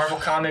Marvel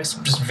Comics,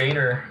 just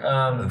Vader.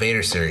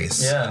 Vader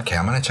series. Yeah. Okay,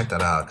 I'm gonna check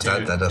that out.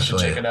 Dude, that does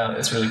check it out.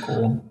 It's really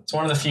cool. It's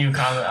one of the few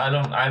comics.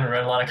 I haven't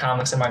read a lot of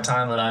comics in my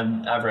time, but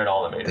I've read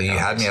all the Vader. You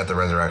had me at the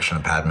resurrection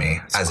of Padme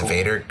as cool.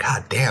 Vader.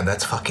 God damn,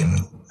 that's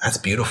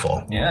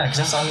beautiful. Yeah,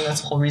 because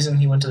that's the whole reason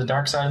he went to the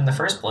dark side in the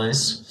first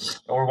place,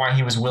 or why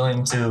he was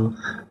willing to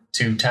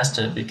test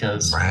it,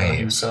 because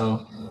he was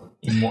so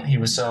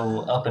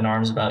up in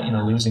arms about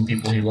losing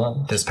people he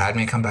loved. Does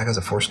Padme come back as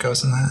a Force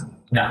ghost in that?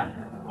 No,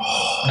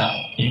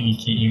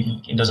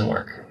 it doesn't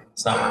work.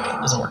 It's not working.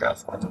 It doesn't work out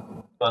for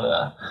him.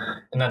 But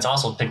and that's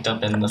also picked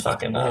up in the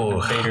fucking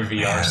Vader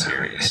VR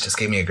series. It just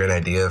gave me a great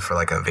idea for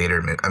like a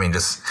Vader. I mean,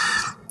 just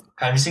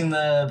have you seen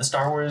the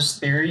Star Wars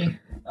theory?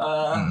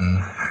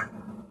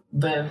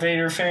 The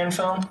Vader fan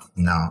film?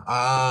 No.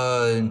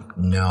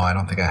 No, I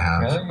don't think I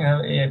have.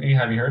 Really?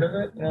 Have you heard of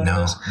it?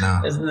 No.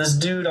 This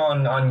dude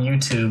on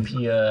YouTube,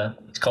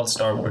 it's called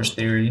Star Wars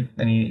Theory,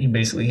 and he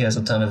basically has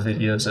a ton of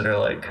videos that are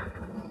like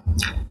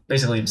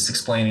basically just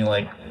explaining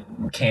like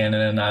canon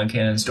and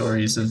non-canon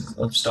stories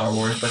of Star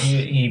Wars. But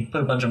he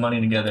put a bunch of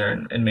money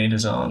together and made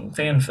his own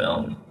fan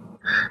film.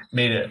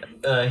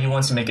 He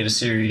wants to make it a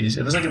series.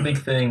 It was like a big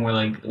thing where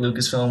like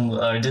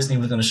Lucasfilm, Disney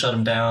was going to shut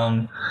him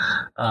down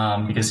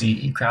because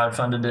he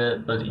crowdfunded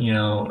it, but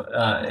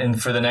and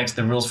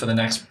the rules for the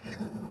next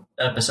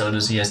episode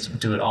is he has to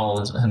do it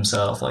all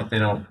himself. Like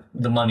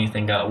the money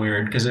thing got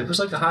weird because it was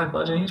like a high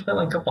budget. He spent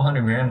like a couple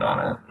 $100,000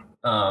 on it.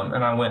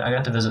 And I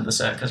got to visit the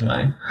set because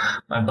my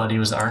buddy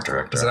was the art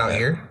director. Is it out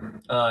here?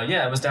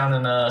 Yeah, it was down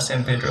in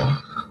San Pedro.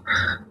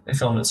 They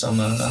filmed at some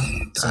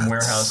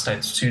warehouse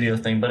type studio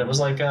thing, but it was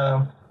like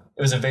it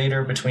was a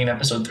Vader between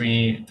episode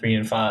 3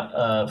 and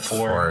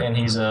 4, and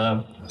he goes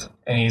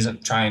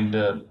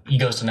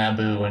to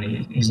Naboo and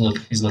he's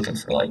looking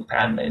for like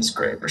Padme's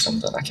grave or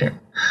something. I can't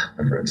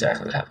remember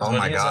exactly what happened. Oh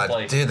my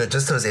god, dude!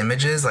 Just those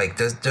images, like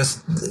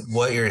just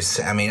what you're.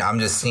 I mean, I'm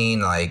just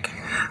seeing like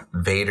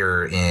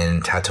Vader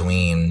in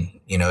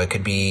Tatooine. It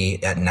could be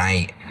at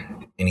night.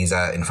 And he's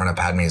in front of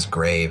Padme's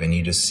grave, and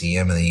you just see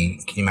him. And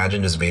can you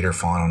imagine just Vader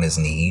falling on his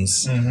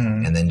knees,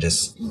 and then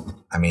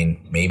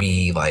maybe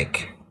he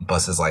like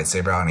busts his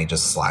lightsaber out and he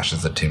just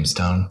slashes the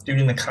tombstone. Dude,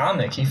 in the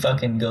comic, he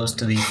fucking goes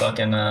to the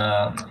fucking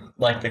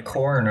like the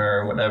coroner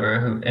or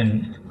whatever,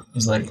 and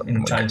he's like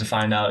trying to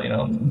find out,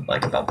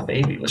 like about the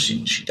baby. Was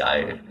she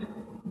died?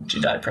 She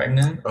died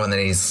pregnant. Oh, and then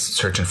he's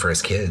searching for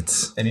his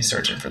kids. Then he's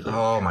searching for them.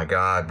 Oh my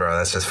god, bro,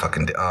 that's just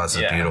fucking. Oh, this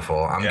is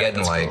beautiful. I'm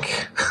getting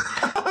like.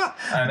 Cool.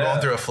 I'm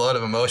going through a flood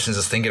of emotions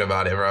just thinking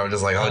about it, bro. I'm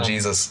just like, oh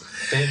Jesus.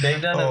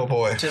 They've done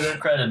boy. To their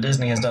credit,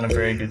 Disney has done a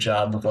very good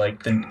job of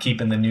like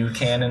keeping the new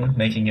canon,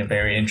 making it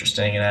very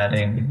interesting, and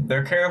adding.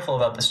 They're careful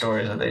about the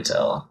stories that they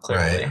tell.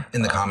 Clearly, right.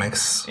 In the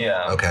comics.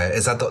 Yeah. Okay.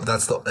 Is that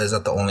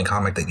the only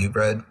comic that you've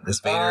read? This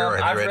Vader, or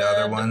have you read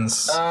other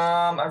ones?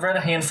 I've read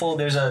a handful.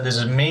 There's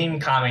a main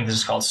comic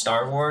that's called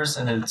Star Wars,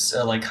 and it's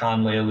like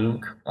Han, Leia,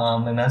 Luke,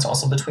 and that's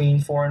also between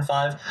 4 and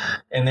 5.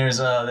 And there's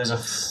a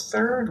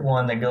third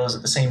one that goes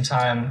at the same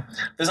time.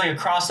 There's like a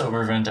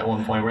crossover event at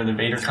one point where the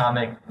Vader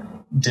comic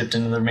dipped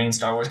into the main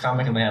Star Wars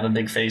comic, and they have a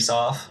big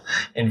face-off,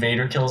 and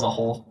Vader kills a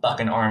whole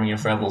fucking army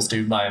of rebels,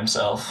 dude, by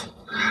himself.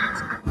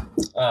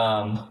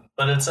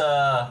 But it's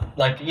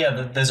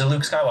there's a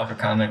Luke Skywalker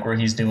comic where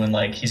he's doing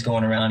he's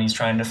going around, he's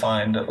trying to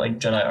find like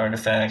Jedi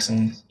artifacts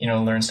and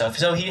learn stuff.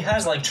 So he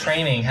has like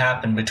training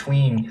happen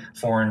between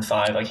 4 and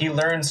 5. Like he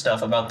learns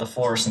stuff about the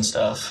Force and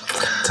stuff.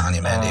 I'm telling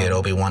you, man, dude,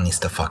 Obi-Wan needs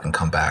to fucking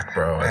come back,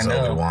 bro. As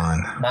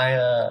Obi-Wan.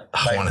 My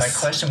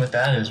question with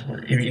that is,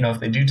 if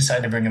they do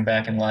decide to bring him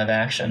back in live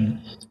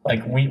action,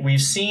 like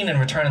we've seen in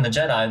Return of the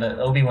Jedi that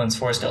Obi-Wan's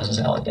Force Ghost is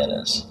Alec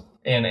Guinness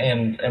in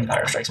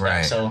Empire Strikes Back.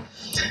 Right. So.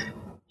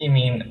 I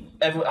mean,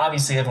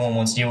 obviously everyone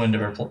wants Ewan to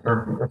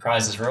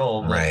reprise his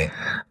role, but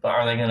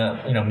are they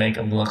gonna make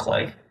him look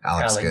like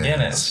Alec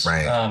Guinness?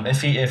 Right.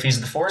 If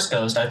he's the Force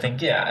Ghost, I think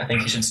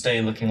he should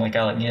stay looking like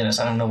Alec Guinness.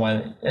 I don't know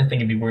why. I think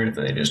it'd be weird if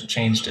they just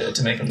changed it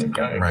to make him look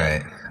younger.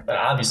 Right. But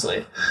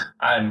obviously,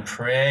 I'm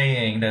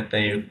praying that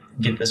they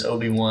get this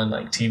Obi-Wan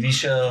like TV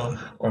show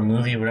or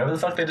movie, whatever the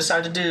fuck they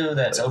decide to do.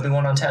 That's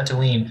Obi-Wan on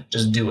Tatooine.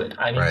 Just do it.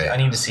 I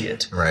need to see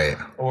it. Right.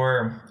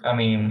 Or I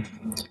mean,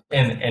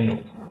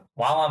 and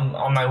while I'm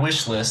on my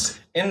wish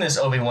list in this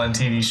Obi-Wan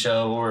TV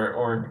show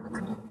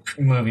or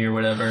movie or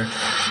whatever,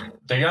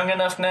 they're young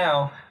enough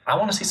now. I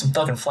want to see some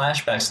fucking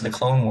flashbacks to the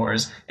Clone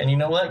Wars. And you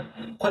know what?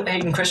 Put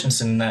Hayden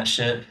Christensen in that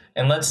shit,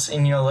 and let's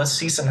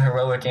see some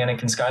heroic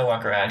Anakin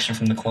Skywalker action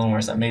from the Clone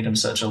Wars that made him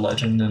such a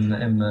legend in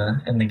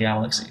the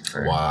galaxy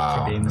for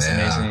being this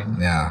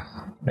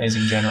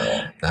amazing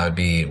general. That would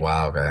be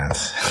wow,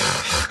 guys.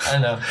 I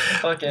know.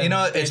 Fucking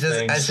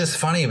it's just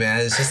funny, man.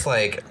 It's just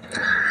like,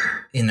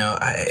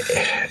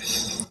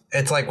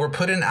 it's like we're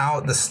putting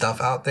out the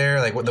stuff out there,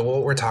 like what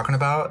we're talking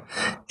about.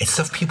 It's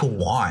stuff people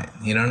want.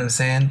 You know what I'm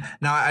saying?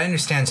 Now I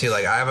understand too.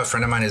 Like I have a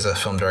friend of mine who's a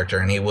film director,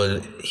 and he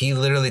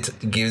literally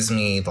gives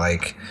me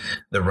like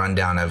the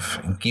rundown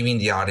of giving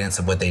the audience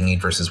of what they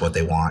need versus what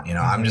they want. Mm-hmm.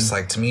 I'm just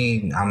like, to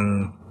me,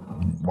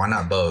 why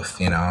not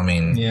both? I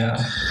mean,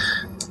 yeah.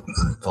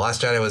 The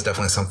Last Jedi was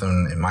definitely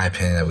something, in my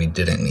opinion, that we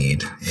didn't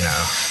need.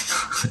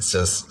 It's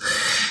just,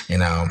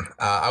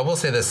 I will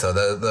say this though,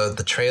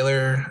 the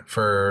trailer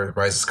for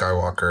Rise of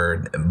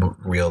Skywalker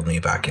reeled me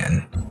back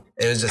in.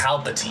 It was just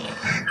Palpatine.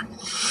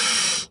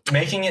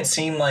 Making it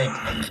seem like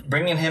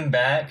bringing him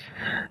back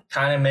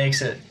kind of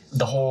makes it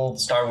the whole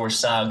Star Wars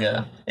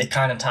saga. It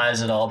kind of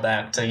ties it all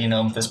back to,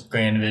 this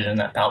grand vision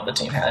that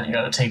Palpatine had,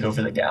 to take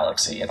over the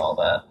galaxy and all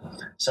that.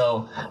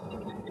 So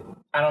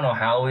I don't know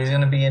how he's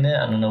going to be in it.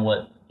 I don't know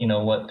what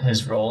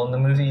his role in the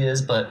movie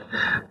is, but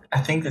I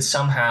think that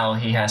somehow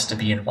he has to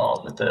be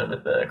involved with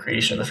the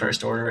creation of the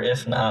First Order.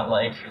 If not,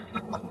 like,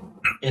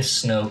 if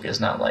Snoke is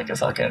not like a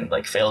fucking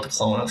like failed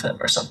clone of him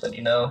or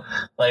something,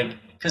 like,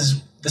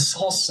 because this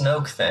whole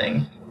Snoke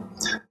thing,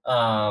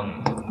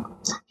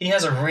 he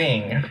has a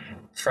ring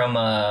from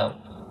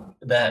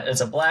that it's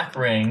a black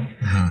ring.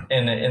 Mm-hmm.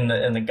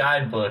 In the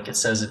guidebook it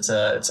says it's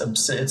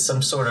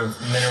some sort of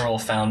mineral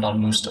found on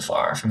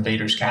Mustafar from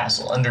Vader's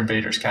castle, under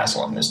Vader's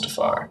castle on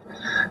Mustafar.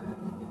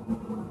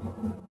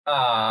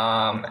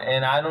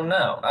 And I don't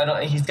know.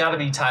 He's got to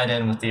be tied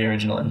in with the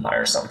original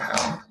Empire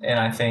somehow. And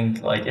I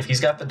think like if he's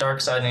got the dark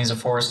side and he's a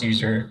Force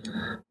user,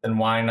 then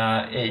why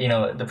not?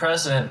 The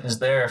precedent is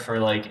there for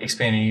like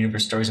expanding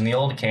universe stories in the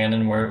old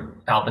canon where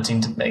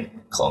Palpatine did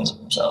make clones of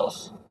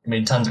himself. He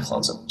made tons of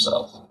clones of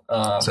himself.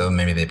 So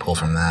maybe they pull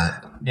from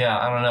that. Yeah,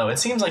 I don't know. It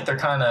seems like they're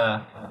kind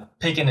of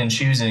picking and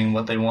choosing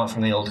what they want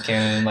from the old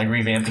canon and like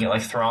revamping it,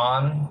 like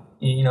Thrawn.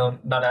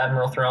 Not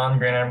Admiral Thrawn,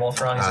 Grand Admiral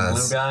Thrawn. He's a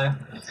blue guy.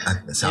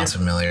 That sounds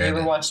familiar. You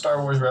ever watch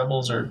Star Wars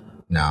Rebels or?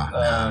 No.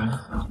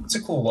 It's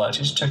a cool watch.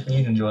 You should check.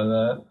 You'd enjoy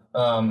that.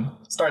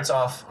 Starts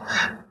off.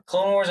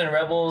 Clone Wars and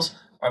Rebels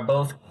are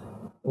both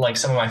like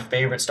some of my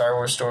favorite Star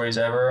Wars stories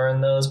ever are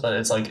in those, but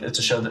it's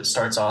a show that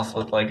starts off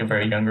with like a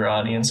very younger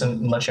audience and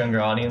much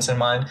younger audience in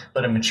mind,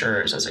 but it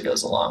matures as it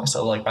goes along.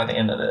 So like by the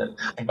end of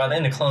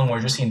Clone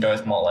Wars, you're seeing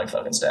Darth Maul like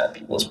fucking stab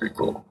people. It's pretty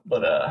cool.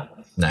 But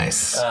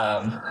nice.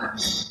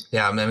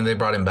 Yeah, I mean they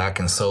brought him back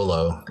in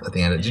Solo at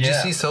the end. Did you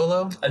see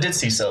Solo? I did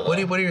see Solo.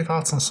 What are your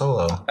thoughts on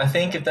Solo? I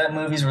think if that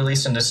movie's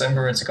released in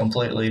December, it's a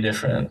completely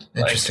different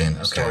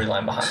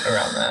storyline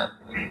around that.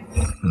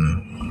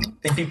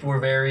 I think people were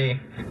very,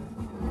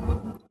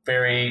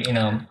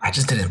 I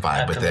just didn't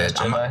vibe with it.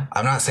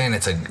 I'm not saying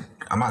it's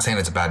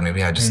a bad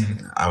movie.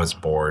 I was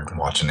bored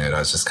watching it. I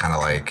was just kind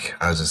of like,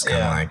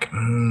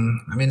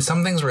 I mean,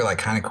 some things were like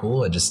kind of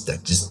cool. It just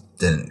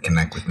didn't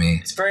connect with me.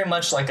 It's very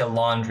much like a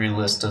laundry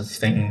list of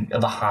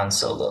a Han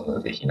Solo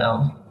movie.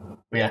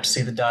 We have to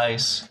see the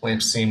dice. We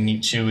have to see him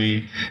meet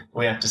Chewie.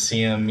 We have to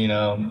see him,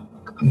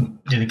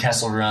 do the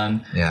Kessel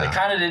Run. Yeah. They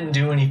kind of didn't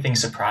do anything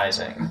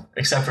surprising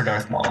except for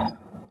Darth Maul.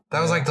 That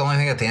was like the only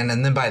thing at the end.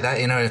 And then by that,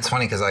 it's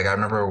funny because like I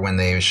remember when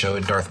they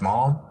showed Darth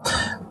Maul,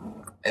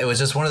 it was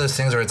just one of those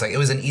things where it's like it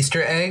was an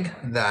Easter egg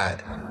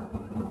that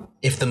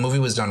if the movie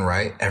was done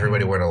right,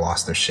 everybody would have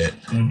lost their shit.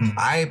 Mm-hmm.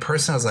 I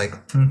personally was like,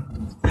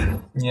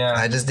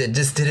 yeah, it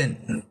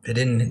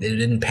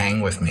didn't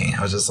pang with me.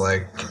 I was just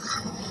like,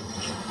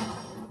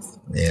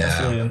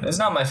 yeah, it's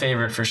not my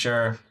favorite for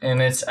sure,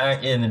 and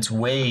it's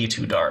way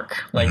too dark,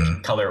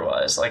 like color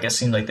wise. Like it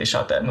seemed like they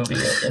shot that movie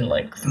in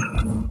like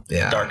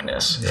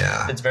darkness.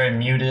 Yeah, it's very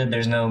muted.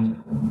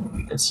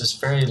 It's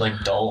just very like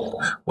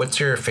dull. What's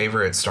your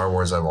favorite Star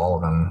Wars of all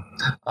of them?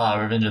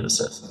 Revenge of the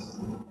Sith.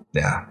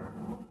 Yeah,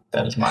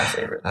 that is my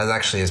favorite. That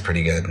actually is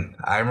pretty good.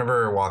 I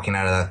remember walking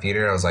out of that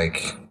theater. I was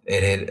like,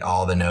 it hit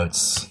all the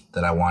notes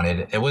that I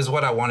wanted. It was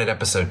what I wanted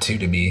Episode 2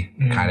 to be,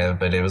 kind of,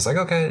 but it was like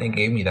okay, it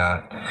gave me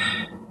that.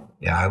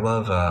 Yeah, I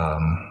love.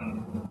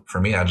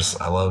 For me, I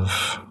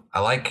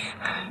like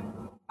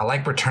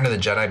Return of the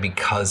Jedi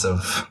because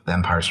of The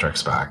Empire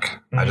Strikes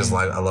Back. I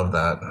love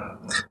that,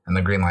 and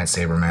the green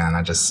lightsaber, man.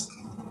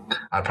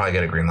 I'd probably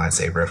get a green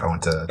lightsaber if I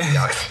went to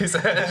Galaxy's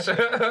Edge.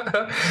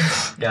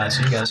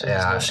 Gotcha. There's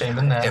no shame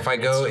in that. If I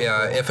go,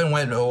 if and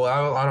when, I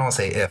don't want to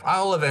say if.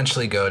 I'll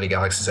eventually go to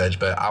Galaxy's Edge,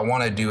 but I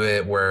want to do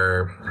it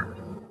where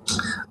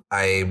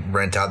I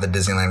rent out the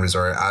Disneyland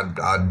Resort.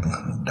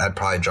 I'd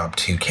probably drop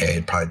 $2,000.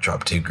 I'd probably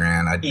drop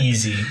 $2,000.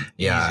 Easy.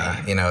 Yeah,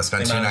 Easy. You know,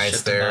 spend 2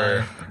 nights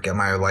there, get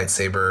my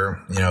lightsaber,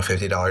 you know,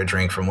 $50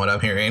 drink from what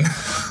I'm hearing.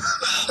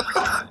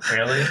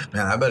 Really?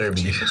 Man, I better,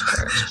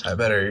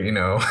 you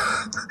know,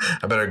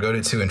 I better go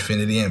to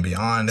infinity and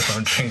beyond if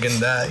I'm drinking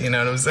that, you know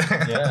what I'm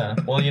saying? Yeah.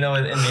 Well, you know,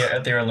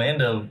 at the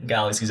Orlando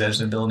Galaxy's Edge,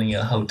 they're building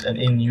an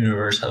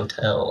in-universe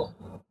hotel.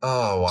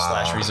 Oh,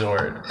 wow. /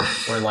 resort,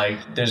 where like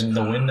there's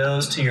the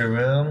windows to your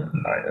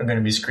room are going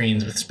to be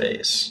screens with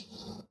space.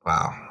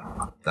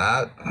 Wow.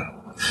 That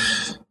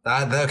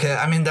okay.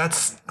 I mean,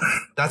 that's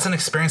an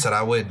experience that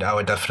I would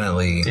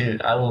definitely.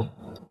 Dude, I will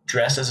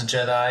dress as a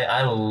Jedi.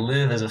 I will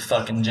live as a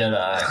fucking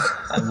Jedi.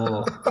 I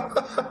will.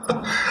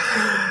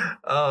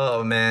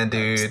 Oh man,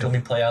 dude. Let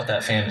me play out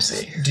that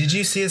fantasy. Did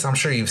you see this? I'm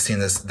sure you've seen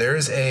this.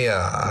 There's a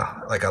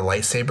like a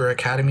lightsaber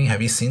academy.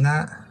 Have you seen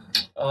that?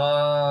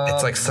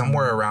 It's like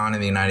somewhere around in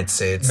the United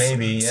States.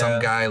 Maybe, yeah.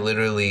 Some guy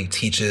literally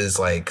teaches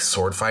like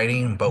sword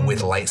fighting, but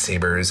with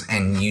lightsabers,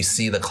 and you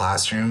see the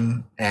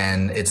classroom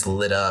and it's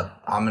lit up.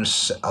 I'll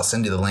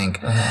send you the link,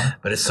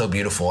 but it's so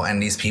beautiful.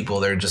 And these people,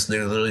 they're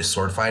literally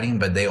sword fighting,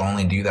 but they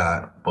only do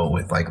that, but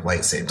with like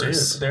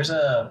lightsabers. Dude, there's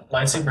a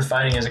lightsaber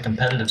fighting as a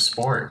competitive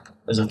sport.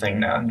 Is a thing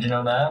now. Did you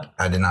know that?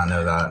 I did not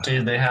know that.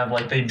 Dude, they have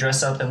like they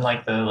dress up in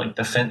like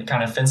the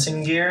kind of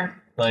fencing gear,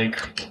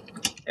 like,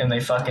 and they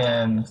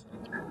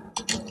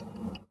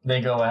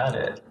go at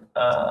it.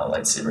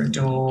 Lightsaber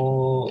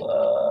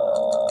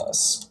duel,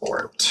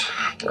 sport.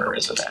 Where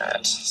is it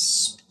at?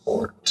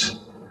 Sport.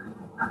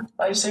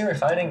 Lightsaber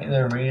fighting is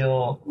a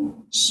real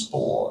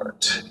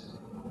sport.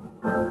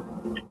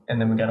 And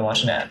then we gotta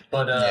watch an ad.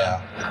 But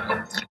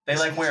they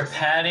like wear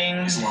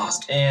padding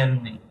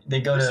and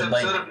they go to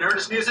like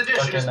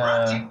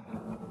fucking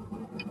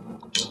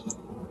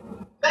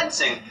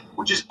fencing,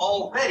 which is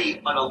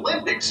already an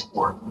Olympic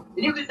sport.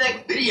 And you can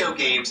thank video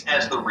games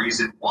as the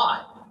reason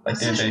why. Like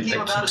they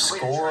keep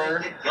score.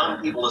 Get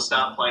young people to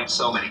stop playing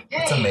so many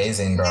games. It's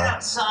amazing, bro. Get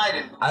outside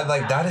and I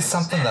like that is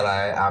something that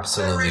I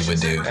absolutely would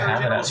do.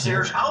 Is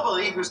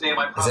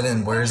it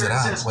in? Where is it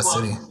at? What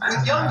city?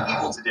 With young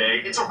people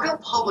today, it's a real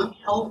public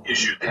health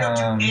issue. They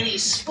don't do any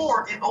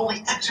sport and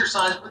only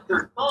exercise with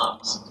their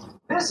thumbs.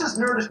 This is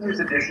Nerdist News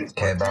Edition.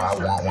 Okay, bro, I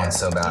want one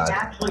so bad. He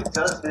actually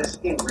does this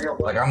in real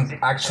life. Like, I'm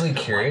actually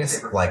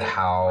curious, like,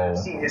 how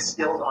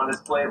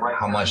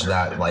much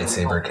that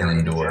lightsaber can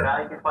endure.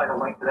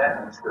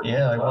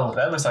 Yeah, like, well,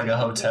 that looks like a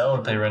hotel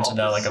if they rented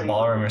out like a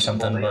ballroom or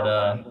something.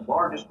 But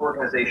largest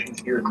organizations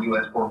here in the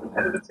U.S. for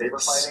competitive saber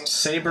fighting.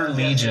 Saber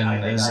Legion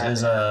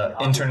is a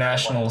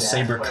international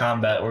saber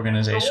combat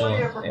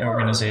organization.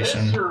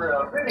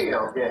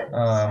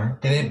 Do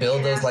they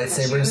build those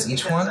lightsabers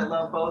each one?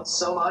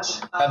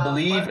 I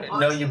believe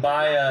you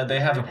buy. They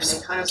have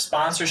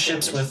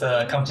sponsorships with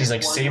companies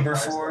like Saber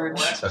Forge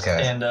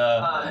and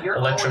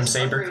Electrum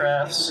Saber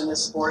Crafts.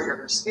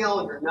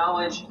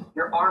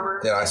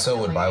 Yeah, I so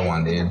would buy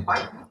one, dude.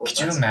 Could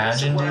you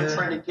imagine, dude?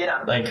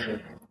 Like.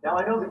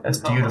 That's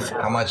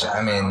beautiful. How much?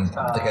 I mean,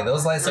 okay,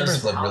 those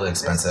lightsabers look really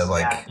expensive.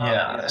 Like,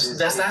 yeah,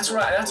 that's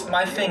right. That's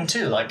my thing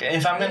too. Like,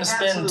 if I'm gonna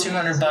spend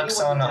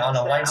 $200 on a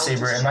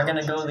lightsaber, am I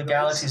gonna go the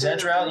Galaxy's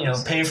Edge route? You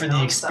know, pay for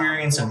the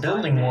experience of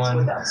building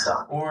one,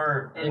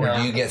 or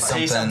do you get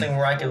pay something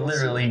where I could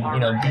literally,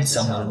 beat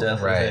someone to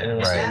death with it?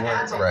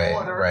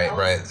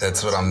 Right.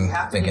 That's what I'm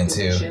thinking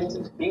too.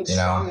 You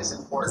know,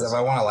 because if I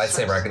want a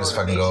lightsaber, I could just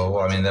fucking go.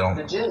 Well, I mean, they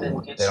don't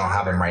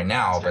have them right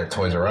now, but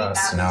Toys R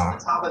Us,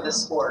 Top of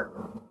this sport.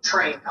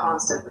 Train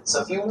constantly.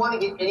 So if you want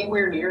to get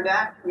anywhere near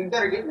that, you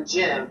better get in the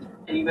gym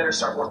and you better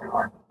start working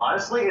hard.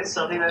 Honestly, it's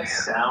something that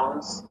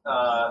sounds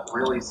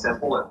really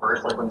simple at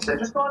first. Like when you say,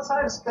 just go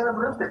outside and stand up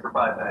and rotate for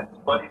 5 minutes.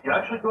 But if you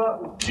actually go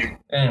out and do.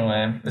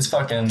 Anyway, that's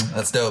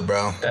dope,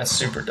 bro. That's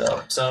super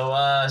dope. So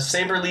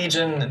Saber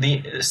Legion,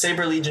 the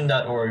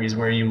saberlegion.org is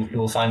where you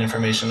will find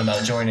information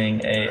about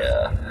joining a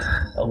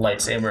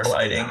lightsaber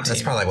fighting team.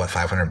 That's probably like,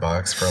 what,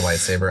 $500 for a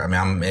lightsaber? I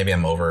mean, maybe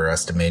I'm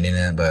overestimating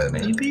it, but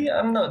maybe,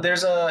 I don't know.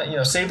 There's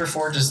a Saber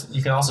Forge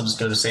you can also just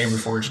go to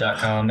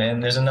saberforge.com,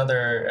 and there's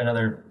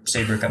another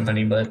saber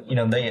company, but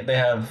they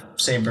have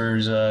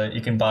sabers.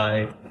 You can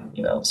buy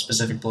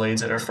specific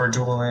blades that are for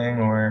dueling,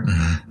 or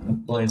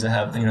blades that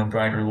have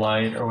brighter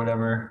light or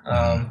whatever.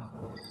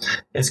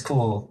 It's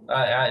cool.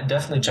 I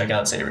definitely check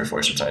out Saber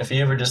Forge sometime. If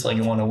you ever just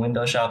want to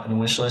window shop and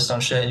wish list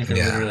on shit, you can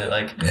literally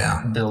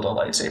build a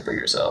lightsaber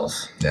yourself.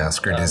 Yeah,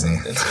 screw Disney.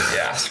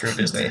 Screw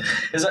Disney.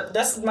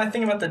 That's my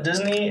thing about the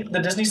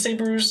Disney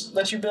sabers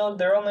that you build.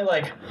 They're only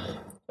like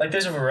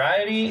there's a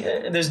variety.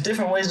 There's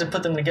different ways to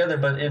put them together,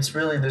 but it's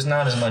really there's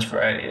not as much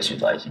variety as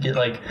you'd like. You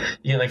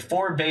get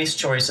 4 base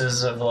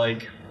choices of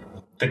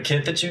the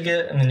kit that you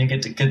get, and then you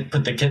get to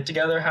put the kit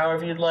together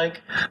however you'd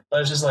like.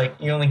 But it's just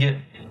you only get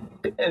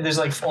there's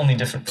like only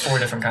 4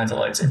 different kinds of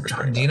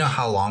lightsabers. Do you know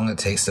how long it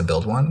takes to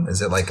build one?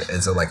 Is it like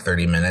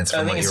 30 minutes? I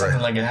From think what it's you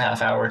something like a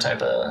half hour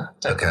type of.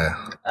 Okay.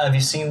 Have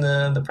you seen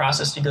the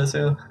process you go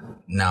through?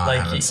 No, I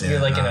haven't seen you're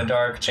it, like no. in a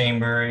dark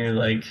chamber. You're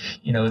like,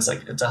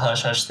 it's a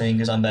hush hush thing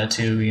because on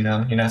Batu, you're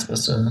not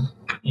supposed to,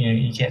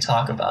 you can't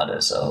talk about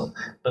it. So,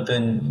 but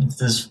then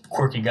this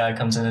quirky guy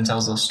comes in and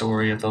tells the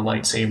story of the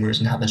lightsabers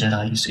and how the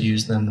Jedi used to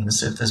use them and the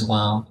Sith as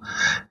well.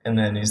 And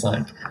then he's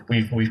like,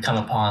 we've come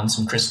upon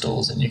some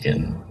crystals and you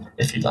can,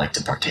 if you'd like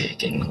to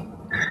partake. And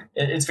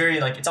it's very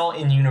like, it's all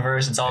in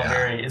universe. It's all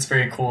it's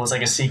very cool. It's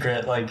like a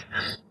secret like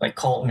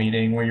cult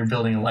meeting where you're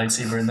building a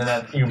lightsaber, and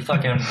then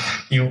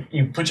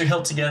you put your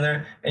hilt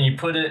together and you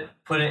put it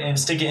and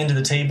stick it into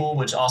the table,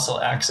 which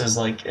also acts as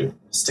like it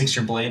sticks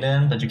your blade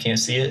in, but you can't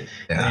see it.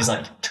 Yeah. And he's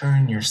like,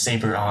 turn your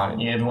saber on.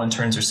 And everyone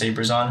turns their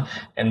sabers on,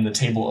 and the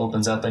table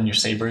opens up and your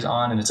saber's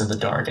on, and it's in the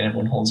dark, and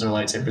everyone holds their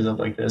lightsabers up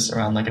like this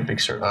around like a big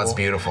circle. Oh, that's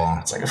beautiful.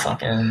 It's like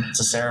it's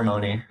a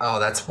ceremony. Oh,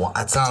 that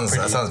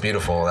sounds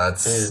beautiful.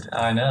 That's Dude,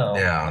 I know.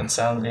 Yeah. It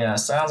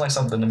sounds like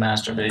something to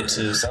masturbate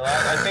to. So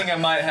I think I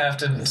might have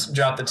to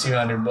drop the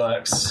 $200,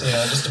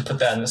 just to put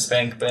that in the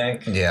spank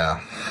bank. Yeah,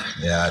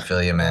 I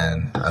feel you,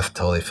 man. I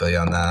totally feel you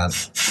on that.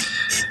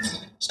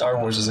 Star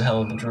Wars is a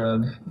hell of a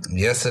drug.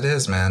 Yes, it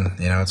is, man.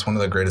 It's one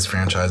of the greatest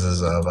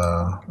franchises of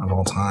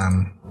all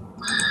time.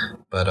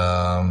 But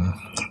I'm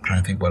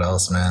trying to think what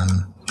else, man.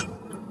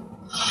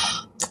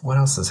 What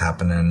else is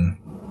happening?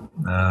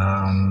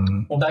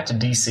 Well, back to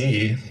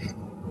DC.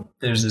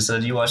 There's this. Do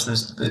you watch the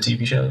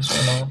TV shows?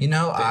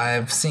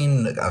 I've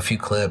seen a few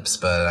clips,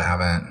 but I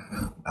haven't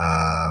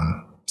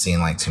seen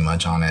like too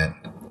much on it.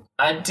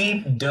 I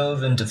deep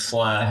dove into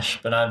Flash,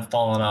 but I've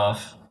fallen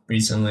off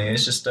recently.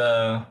 It's just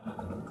the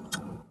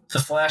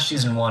Flash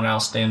season 1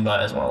 I'll stand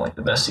by as one of like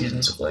the best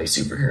seasons of like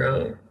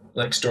superhero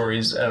like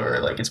stories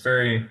ever. Like it's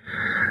very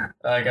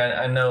like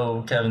I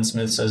know Kevin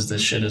Smith says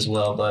this shit as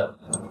well, but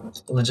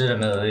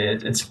legitimately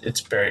it's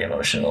very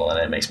emotional and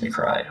it makes me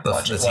cry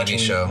watching the TV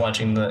show,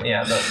 watching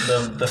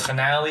the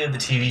finale of the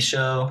TV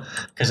show,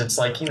 because it's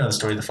like the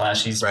story of the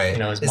Flash. He's right.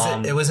 His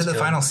mom. Was it the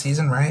final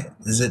season? Right?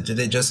 Did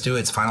it just do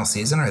its final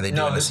season, or are they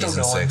doing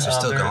season 6? They're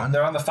still going.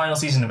 They're on the final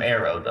season of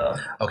Arrow though.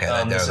 Okay,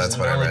 that's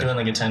what I read. They're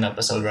only doing like a 10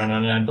 episode run,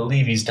 and I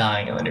believe he's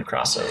dying in the new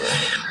crossover.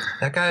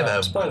 That guy,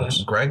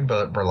 Greg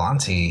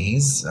Berlanti,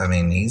 he's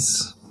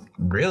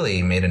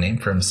really made a name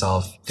for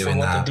himself doing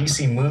that. From what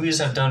the DC movies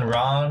have done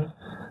wrong,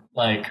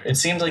 like it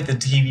seems like the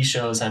TV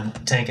shows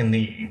have taken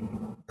the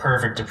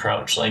perfect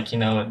approach. Like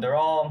they're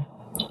all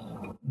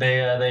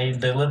they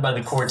live by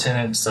the core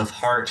tenets of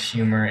heart,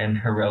 humor, and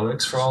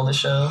heroics for all the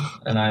show.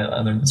 And I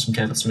learned this from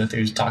Kevin Smith,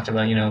 who's talked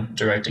about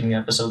directing the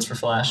episodes for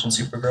Flash and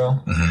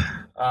Supergirl.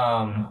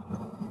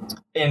 Mm-hmm.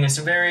 And it's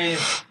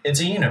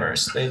a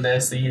universe.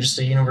 That's just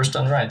a universe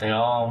done right. They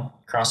all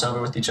cross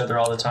over with each other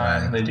all the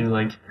time. Right. They do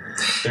like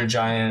their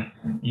giant,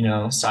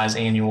 size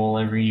annual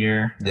every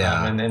year.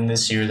 Yeah. And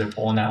this year they're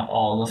pulling out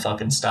all the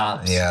fucking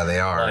stops. Yeah, they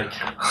are. Like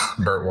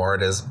Burt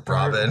Ward is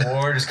Robin. Burt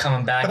Ward is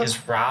coming back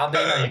as Robin.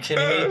 Are you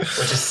kidding me?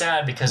 Which is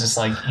sad because it's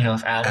like,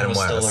 if Adam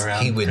was still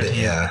around, he would. What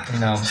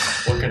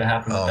could have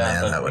happened with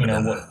that? Man, but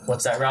that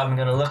what's that Robin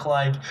going to look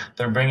like?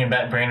 They're bringing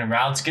back Brandon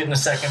Routh's getting a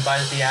second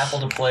bite at the apple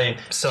to play.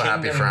 So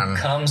happy for him.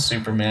 Come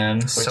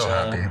Superman.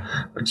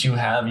 Which you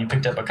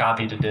picked up a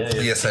copy today.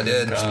 Yes, I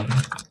did.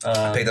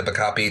 I picked up a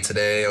copy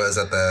today. I was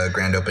at the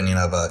grand opening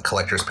of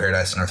Collector's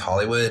Paradise in North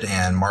Hollywood,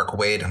 and Mark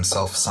Waid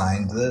himself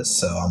signed this,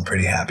 so I'm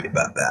pretty happy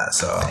about that.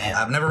 So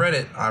I've never read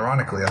it.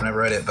 Ironically, I've never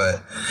read it,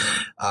 but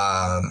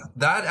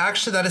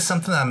that is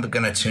something that I'm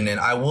gonna tune in.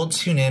 I will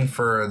tune in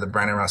for the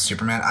Brandon Routh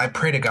Superman. I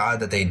pray to God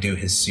that they do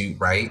his suit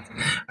right.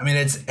 I mean,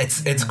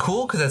 it's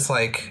cool because it's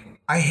like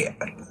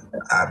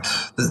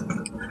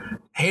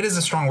hate is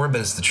a strong word,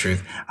 but it's the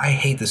truth. I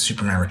hate the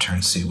Superman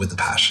Returns suit with a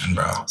passion,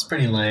 bro. It's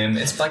pretty lame.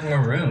 It's like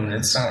maroon.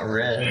 It's not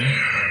red.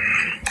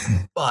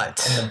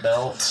 But and the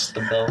belt's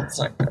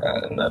like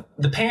that. And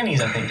the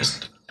panties, I think,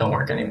 just don't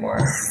work anymore.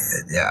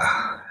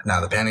 Yeah.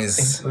 No, the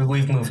panties.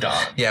 We've moved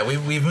on. Yeah,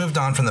 we've moved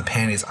on from the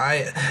panties.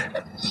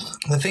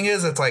 The thing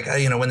is, it's like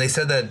when they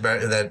said that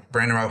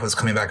Brandon Routh was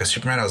coming back as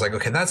Superman, I was like,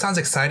 okay, that sounds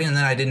exciting. And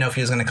then I didn't know if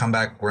he was going to come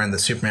back wearing the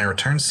Superman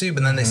Returns suit.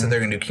 But then they said they're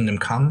going to do Kingdom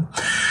Come.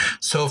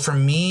 So for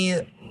me,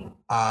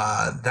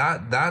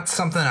 that's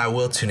something I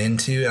will tune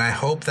into, and I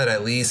hope that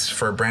at least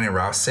for Brandon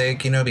Routh's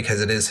sake,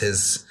 because it is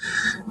his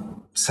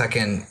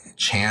second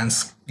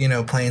chance,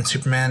 playing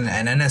Superman,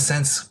 and in a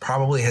sense,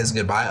 probably his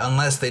goodbye,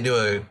 unless they do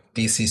a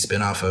DC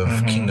spinoff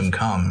of Kingdom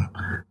Come,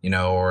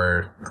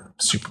 or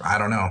Super. I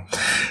don't know.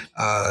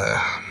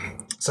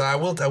 So I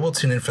will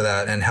tune in for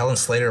that, and Helen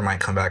Slater might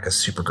come back as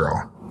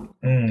Supergirl.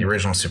 The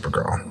original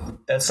Supergirl.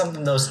 That's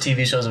something those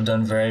TV shows have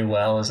done very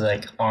well, is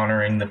like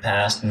honoring the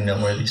past and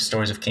where these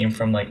stories have came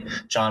from. Like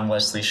John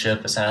Wesley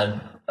Shipp has had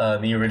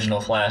the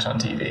original Flash on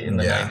TV in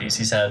the 90s.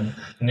 He's had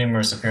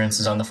numerous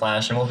appearances on the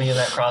Flash, and will be in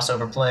that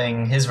crossover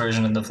playing his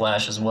version of the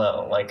Flash as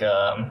well. Like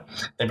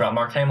they brought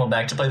Mark Hamill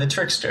back to play the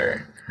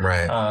Trickster.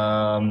 Right.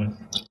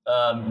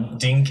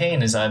 Dean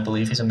Cain is, I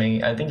believe,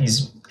 I think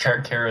he's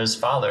Kara's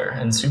father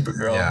in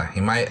Supergirl. Yeah,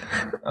 he might.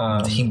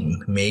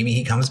 Maybe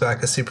he comes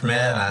back as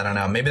Superman. I don't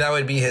know. Maybe that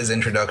would be his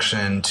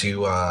introduction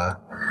to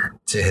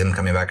him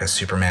coming back as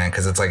Superman,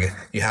 because it's like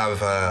you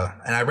have.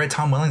 And I read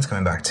Tom Welling's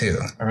coming back too.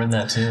 I read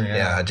that too. Yeah.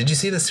 Yeah. Did you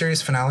see the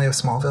series finale of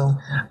Smallville?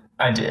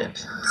 I did.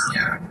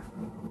 Yeah.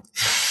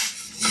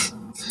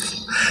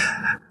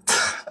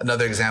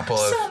 Another example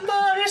of.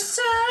 Somebody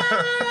save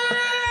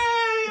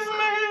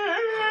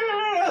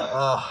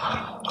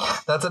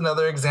that's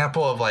another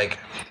example of like,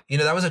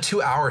 that was a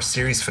 2-hour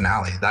series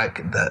finale.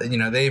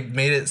 They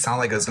made it sound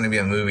like it was going to be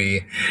a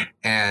movie,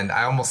 and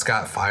I almost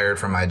got fired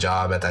from my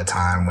job at that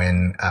time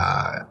when,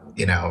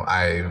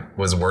 I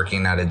was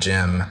working at a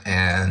gym,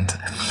 and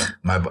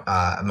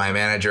my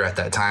manager at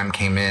that time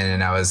came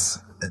in, and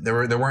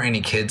there weren't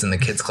any kids in the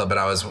kids club, but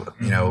I was,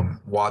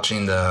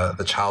 watching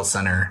the child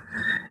center,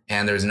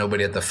 and there's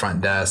nobody at the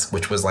front desk,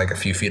 which was like a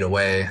few feet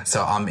away.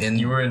 So I'm in.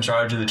 You were in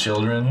charge of the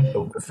children?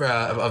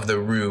 Of the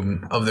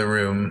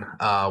room,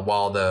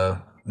 while the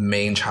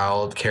main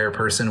child care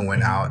person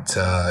went out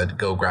to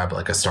go grab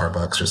like a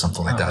Starbucks or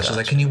something like that. Gotcha. She's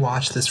like, "Can you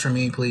watch this for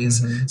me,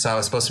 please?" Mm-hmm. So I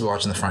was supposed to be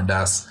watching the front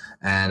desk,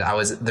 and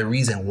the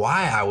reason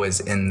why I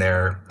was in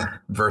there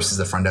versus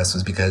the front desk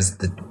was because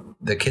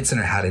the Kid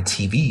Center had a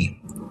TV.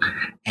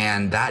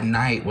 And that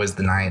night was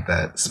the night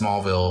that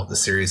Smallville, the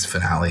series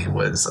finale,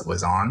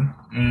 was on.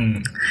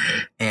 Mm.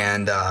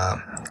 And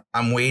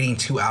I'm waiting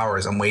 2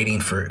 hours. I'm waiting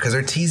because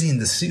they're teasing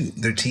the suit.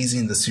 They're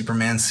teasing the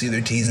Superman suit.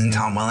 They're teasing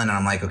Tom Welling. And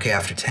I'm like, okay,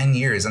 after 10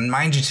 years, and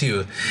mind you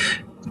too,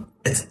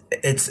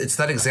 it's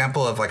that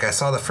example of like, I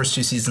saw the first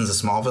 2 seasons of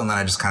Smallville and then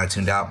I just kind of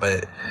tuned out,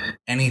 but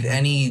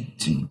any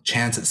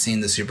chance at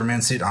seeing the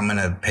Superman suit, I'm going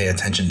to pay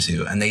attention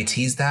to. And they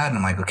teased that and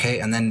I'm like, okay.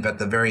 And then at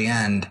the very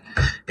end,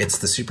 it's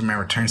the Superman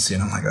return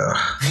suit. And I'm like, oh.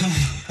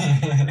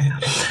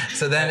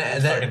 So then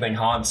everything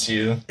haunts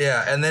you.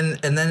 Yeah. And then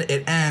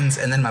it ends,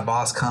 and then my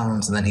boss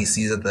comes, and then he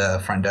sees that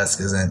the front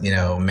desk isn't,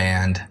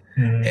 manned.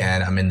 Mm-hmm.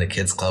 And I'm in the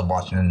kids club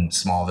watching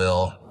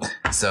Smallville.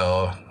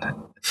 So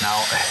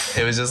now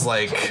it was just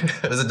like,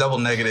 it was a double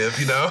negative,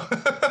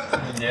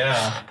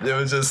 Yeah. It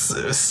was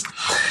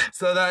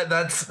so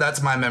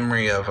that's my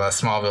memory of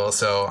Smallville.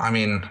 So, I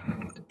mean,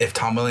 if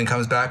Tom Welling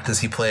comes back, does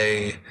he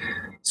play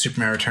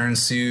Superman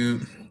Returns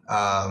suit?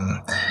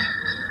 How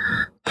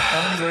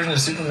many versions of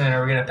Superman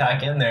are we going to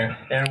pack in there?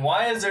 And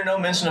why is there no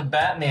mention of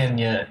Batman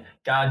yet?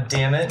 God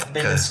damn it.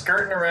 They've been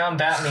skirting around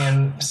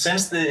Batman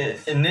since the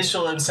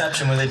initial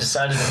inception when they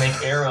decided to make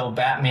Arrow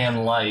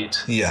Batman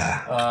Light.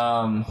 Yeah.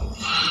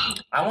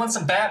 I want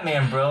some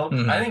Batman, bro.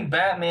 Mm-hmm. I think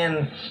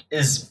Batman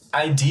is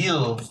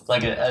ideal,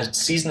 like a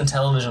season of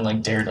television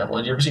like Daredevil.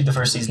 Did you ever see the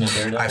first season of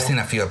Daredevil? I've seen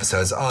a few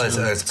episodes. Oh,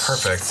 it's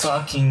perfect.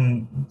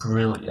 Fucking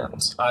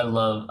brilliant. I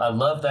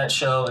love that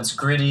show. It's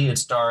gritty.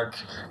 It's dark.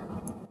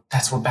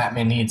 That's what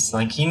Batman needs.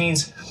 Like, he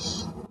needs...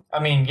 I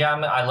mean,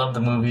 I love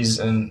the movies,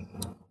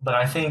 but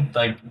I think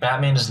like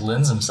Batman just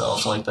lends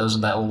himself to like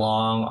that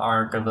long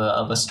arc of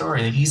a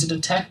story. Like, he's a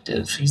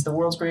detective. He's the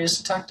world's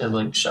greatest detective.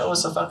 Like,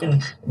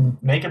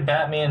 make a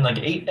Batman like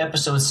 8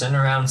 episodes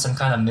centered around some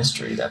kind of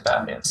mystery that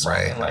Batman's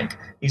solving. Right. Like,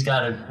 he's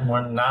got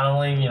not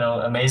only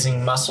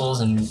amazing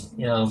muscles and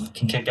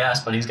can kick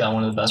ass, but he's got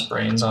one of the best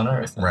brains on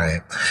earth.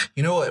 Right.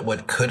 You know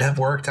what could have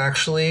worked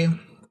actually?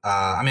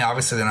 I mean,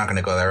 obviously they're not going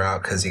to go that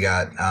route because you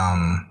got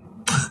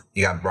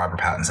Robert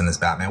Pattinson as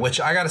Batman,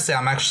 which I got to say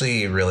I'm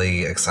actually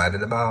really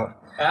excited about.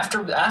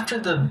 After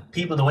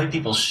the way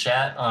people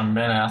shat on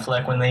Ben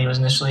Affleck when he was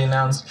initially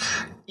announced,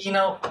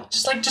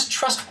 just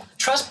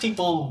trust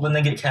people when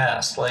they get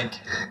cast. Like,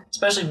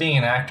 especially being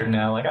an actor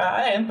now, like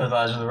I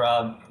empathize with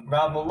Rob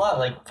a lot.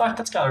 Like, fuck,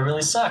 that's gotta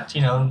really suck. They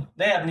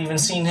haven't even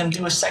seen him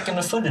do a second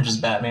of footage as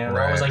Batman. And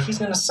I was like, he's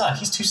gonna suck.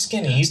 He's too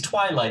skinny. He's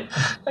Twilight.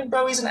 Like,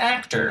 bro, he's an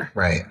actor.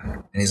 Right.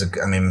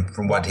 And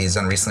from what he's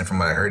done recently, from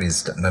what I heard,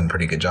 he's done a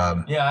pretty good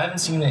job. Yeah, I haven't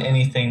seen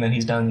anything that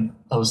he's done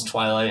post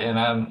Twilight, and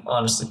I'm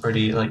honestly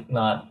pretty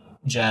not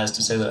jazzed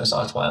to say that I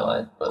saw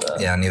Twilight. But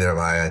yeah, neither have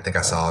I. I think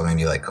I saw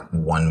maybe like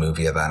one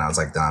movie of that, and I was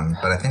like done.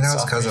 But I think that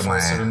was because of my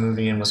a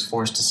movie and was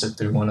forced to sit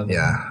through one of them.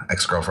 Yeah,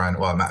 ex-girlfriend.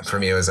 Well, for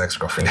me, it was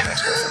ex-girlfriend.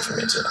 Ex-girlfriend for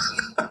me too.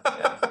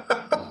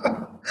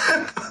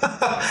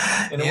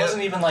 And it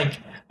wasn't even like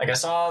I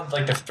saw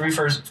like the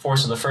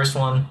 3/4 of the first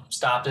one,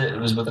 stopped it. It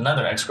was with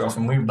another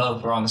ex-girlfriend. We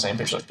both were on the same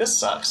page. Like, this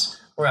sucks.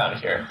 We're out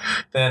of here.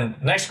 Then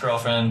next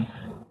girlfriend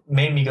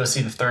made me go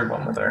see the third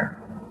one with her.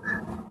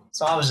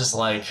 So I was just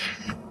like,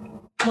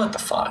 what the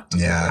fuck?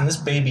 Dude? Yeah. And this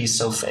baby's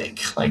so fake.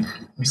 Like,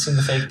 you seen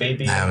the fake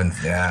baby? I haven't.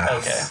 Yeah.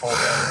 Okay, hold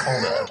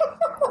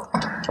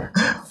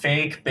up.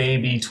 Fake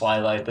baby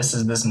Twilight.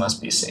 This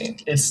must be seen.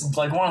 It's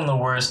like one of the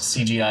worst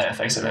CGI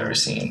effects I've ever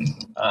seen.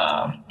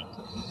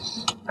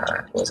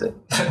 What was it?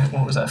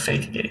 What was that?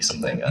 Fake gay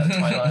something?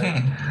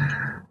 Twilight.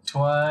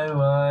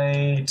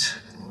 Twilight.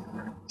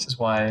 This is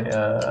why.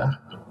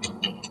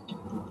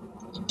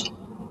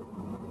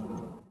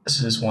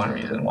 this is one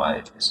reason why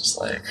it's just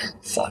like,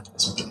 fuck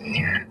this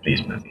movie,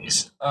 these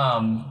movies.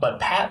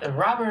 But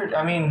Robert,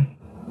 I mean,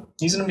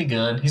 he's gonna be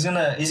good. He's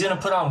gonna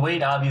put on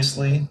weight,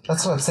 obviously.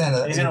 That's what I'm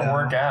saying. He's gonna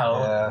work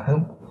out. Yeah,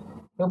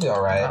 he'll be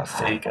all right. Not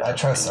fake. I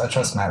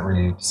trust Matt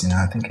Reeves. You know,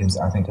 I think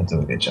he'll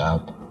do a good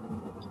job.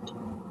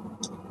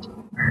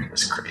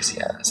 This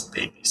crazy ass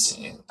baby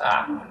scene.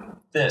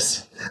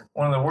 This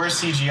one of the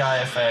worst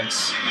CGI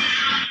effects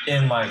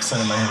in like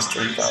cinema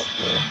history,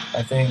 probably.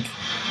 I think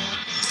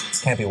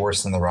this can't be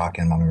worse than The Rock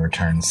in Mummy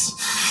Returns.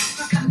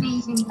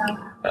 Amazing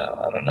though.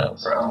 I don't know,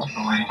 bro.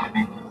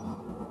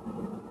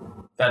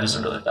 That is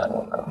a really bad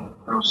one, though.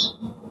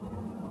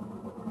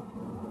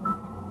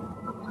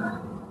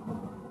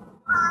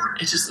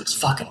 It just looks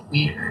fucking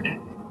weird.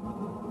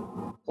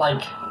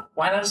 Like,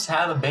 why not just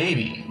have a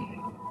baby?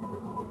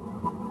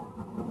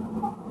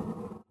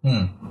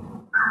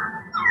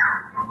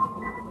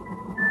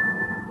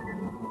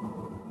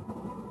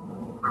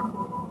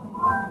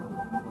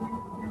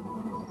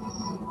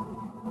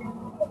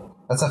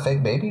 That's a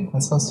fake baby?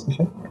 That's supposed to be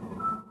fake?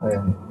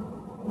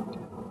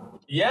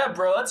 Yeah,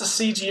 bro, that's a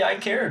CGI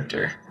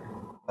character.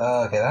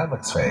 Okay, that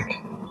looks fake.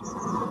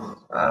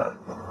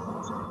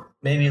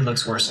 Maybe it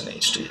looks worse in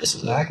HD. This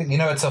is you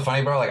know, it's so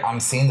funny, bro. Like, I'm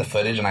seeing the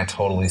footage and I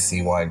totally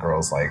see why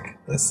girls like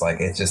this. Like,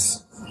 it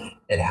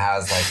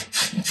has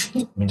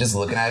like, I mean, just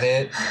looking at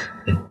it,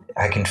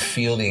 I can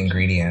feel the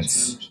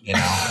ingredients, you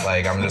know?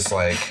 Like, I'm just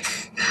like,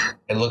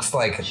 it looks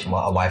like a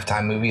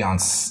Lifetime movie on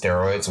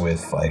steroids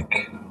with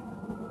like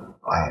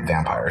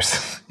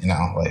vampires, you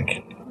know?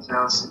 Like,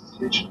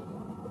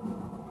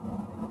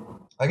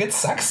 it's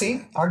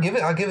sexy. I'll give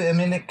it. I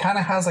mean, it kind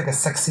of has like a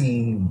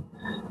sexy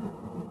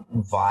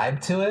vibe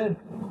to it.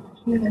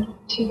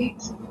 2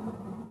 weeks.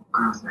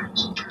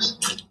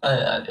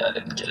 I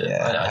didn't get it.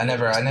 Yeah, I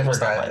never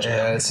got it.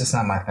 Yeah, it's just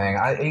not my thing.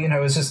 It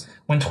was just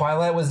when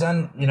Twilight was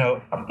done, you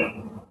know,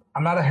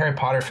 I'm not a Harry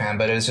Potter fan,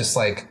 but it was just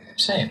like,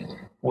 same.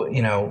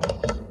 You know,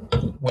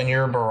 when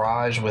you're a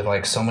barrage with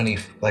like so many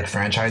like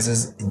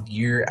franchises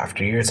year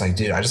after year, it's like,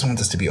 dude, I just want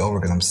this to be over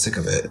because I'm sick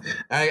of it.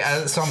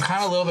 So I'm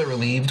kind of a little bit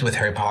relieved with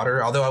Harry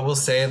Potter, although I will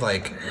say,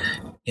 like,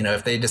 you know,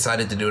 if they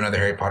decided to do another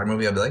Harry Potter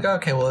movie, I'd be like,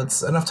 okay, well,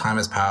 it's enough time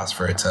has passed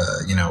for it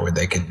to, you know, where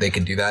they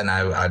could do that, and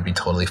I'd be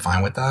totally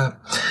fine with that.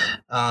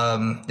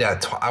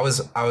 I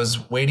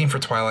was waiting for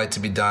Twilight to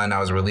be done. I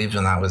was relieved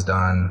when that was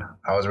done.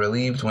 I was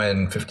relieved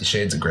when 50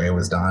 Shades of Grey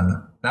was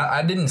done. Now,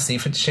 I didn't see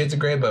 50 Shades of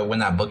Grey, but when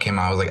that book came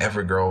out, I was like,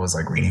 every girl was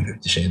like reading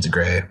 50 Shades of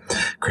Grey.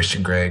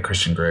 Christian Grey.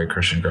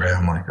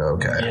 I'm like,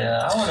 okay.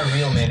 Yeah, I want a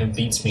real man who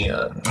beats me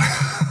up.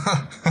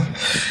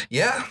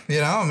 Yeah, you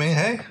know, I mean,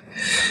 hey,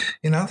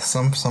 you know,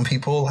 some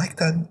people like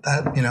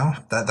that, you know,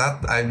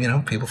 you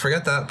know, people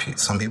forget that.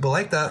 Some people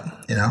like that,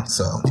 you know,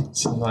 so.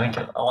 Seems like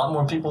a lot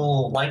more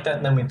people like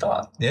that than we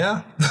thought.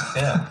 Yeah.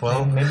 Yeah.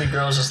 Well, maybe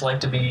girls just like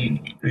to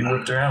be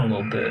whipped around a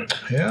little bit.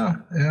 Yeah.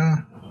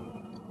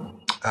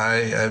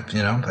 I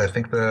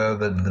think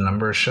the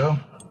numbers show.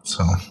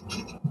 So.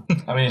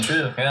 I mean,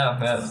 true.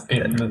 Yeah.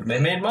 They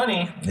made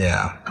money.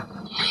 Yeah.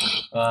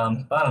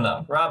 I don't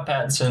know. Rob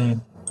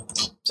Pattinson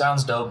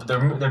sounds dope.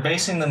 They're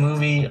basing the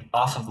movie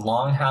off of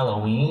Long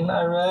Halloween,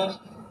 I read.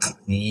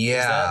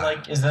 Yeah.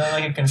 Is that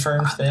like a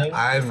confirmed thing?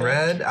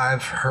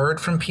 I've heard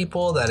from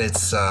people that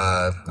it's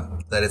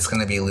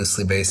going to be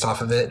loosely based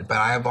off of it, but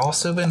I've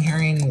also been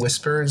hearing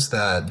whispers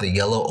that the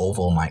yellow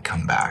oval might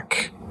come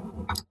back.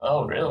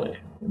 Oh, really?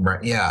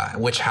 Right. Yeah,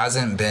 which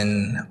hasn't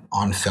been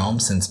on film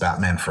since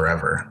Batman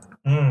Forever.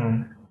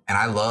 And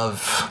I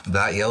love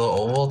that yellow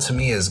oval. To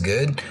me is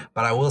good,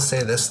 but I will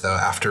say this though: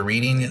 after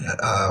reading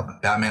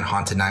Batman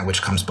Haunted Night,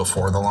 which comes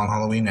before the Long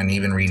Halloween, and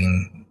even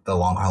reading the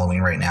Long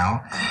Halloween right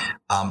now,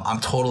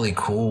 I'm totally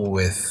cool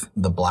with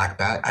the black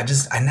bat.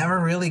 I never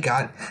really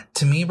got,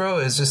 to me, bro.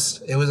 It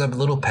was a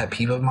little pet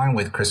peeve of mine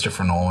with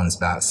Christopher Nolan's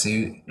bat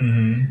suit.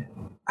 And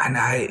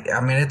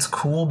I mean, it's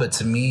cool, but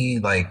to me,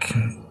 like,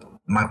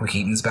 Michael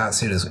Keaton's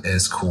batsuit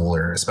is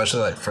cooler, especially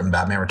like from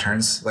Batman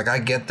Returns. Like, I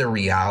get the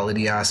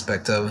reality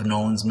aspect of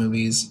Nolan's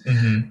movies,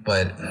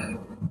 but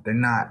they're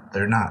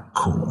not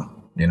cool,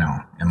 you know,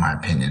 in my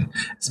opinion.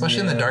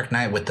 Especially in The Dark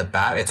Knight with the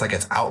bat, it's like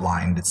it's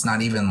outlined. It's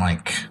not even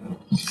like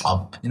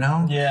up, you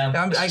know? Yeah.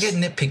 I get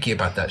nitpicky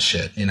about that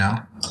shit, you know?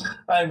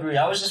 I agree.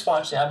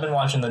 I've been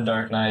watching The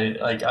Dark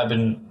Knight. Like, I've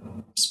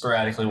been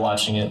sporadically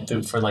watching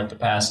it for like the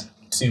past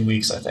 2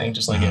 weeks, I think,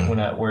 just like when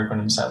at work,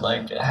 when I just had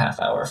like a half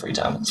hour free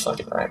time, it's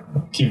fucking right.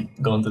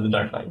 Keep going through The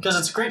Dark Knight because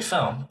it's a great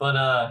film. But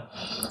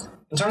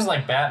in terms of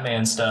like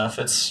Batman stuff,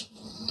 it's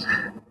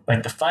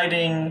like the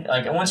fighting.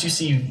 Like, once you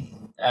see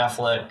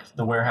Affleck,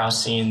 the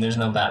warehouse scene, there's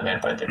no Batman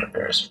fight that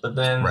compares. But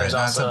then there's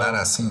also that's a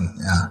badass scene.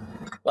 Yeah.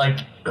 Like,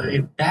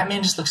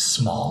 Batman just looks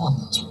small in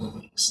those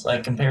movies.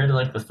 Like, compared to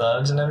like the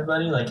thugs and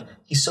everybody, like,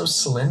 he's so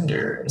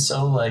slender and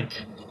so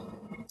like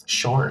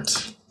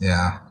short.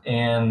 Yeah.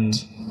 And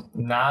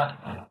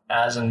not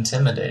as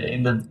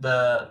intimidating.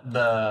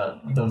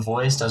 The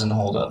voice doesn't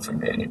hold up for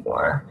me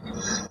anymore.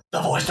 The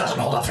voice doesn't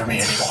hold up for me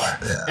anymore.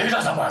 Yeah. It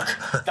doesn't work.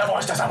 The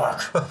voice doesn't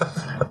work.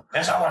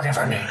 It's not working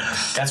for me.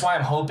 That's why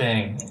I'm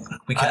hoping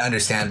we can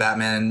understand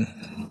Batman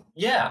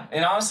Yeah,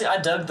 and honestly, I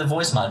dug the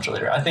voice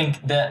modulator. I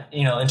think that,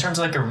 you know, in terms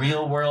of like a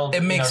real world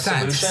It makes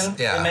sense. solution,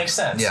 Yeah. it makes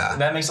sense. Yeah.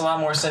 That makes a lot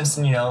more sense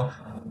than, you know,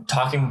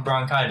 talking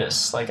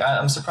bronchitis. Like,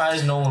 I'm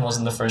surprised Nolan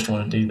wasn't the first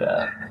one to do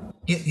that.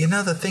 You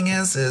know, the thing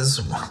is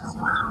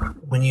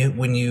when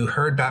you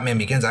heard Batman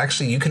Begins,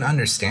 actually you can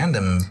understand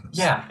him.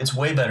 Yeah, it's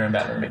way better in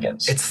Batman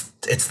Begins.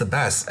 It's the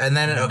best. And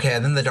then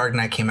and then The Dark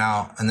Knight came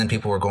out, and then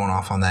people were going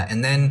off on that.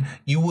 And then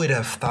you would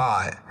have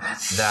thought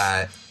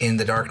that in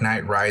The Dark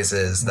Knight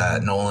Rises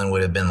that Nolan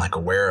would have been like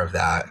aware of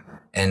that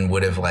and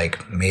would have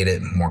like made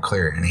it more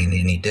clear, and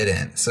he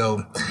didn't.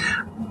 So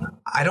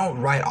I don't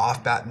write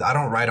off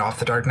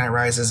The Dark Knight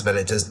Rises, but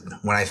it just,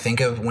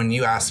 when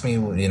you ask me,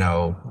 you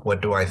know,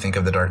 what do I think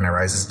of The Dark Knight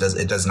Rises,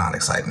 it does not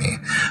excite me.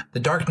 The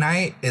Dark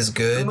Knight is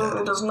good.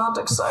 It does not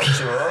excite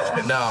you.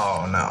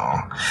 No.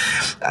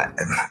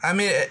 I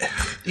mean,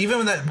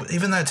 even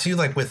that too,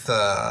 like with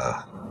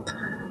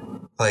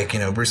like, you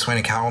know, Bruce Wayne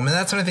and Catwoman,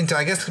 that sort of thing too.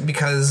 I guess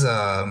because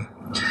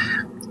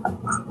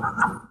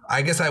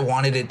I guess I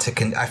wanted it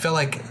to. I felt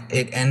like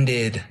it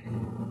ended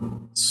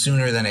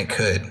sooner than it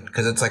could,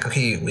 because it's like,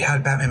 okay, we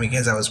had Batman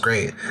Begins, that was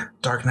great.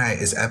 Dark Knight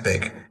is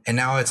epic, and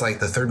now it's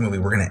like the third movie,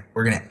 we're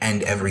gonna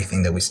end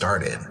everything that we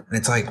started, and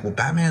it's like, well,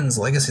 Batman's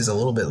legacy is a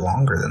little bit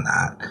longer than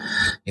that,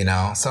 you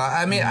know. So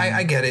I mean,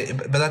 I get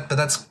it, but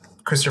that's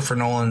Christopher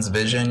Nolan's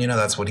vision, you know,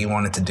 that's what he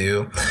wanted to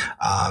do.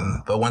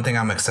 But one thing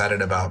I'm excited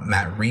about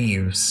Matt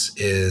Reeves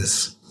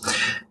is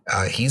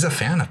he's a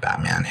fan of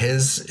Batman.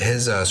 His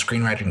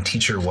screenwriting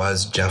teacher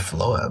was Jeff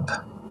Loeb,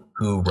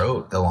 who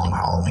wrote The Long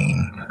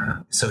Halloween.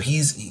 So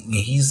he's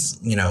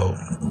you know,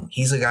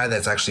 he's a guy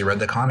that's actually read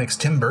the comics.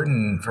 Tim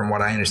Burton, from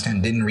what I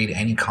understand, didn't read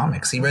any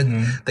comics. He read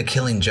The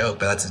Killing Joke,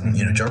 but that's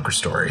you know, Joker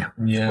story,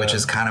 which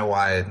is kind of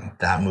why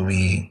that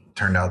movie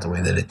turned out the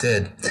way that it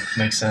did.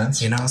 Makes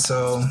sense. You know,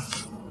 so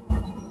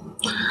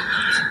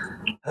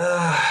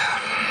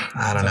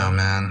I don't know,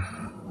 man.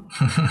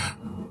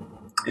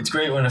 It's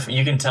great when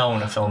you can tell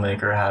when a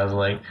filmmaker has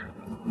like,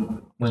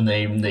 when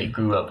they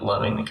grew up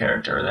loving the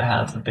character,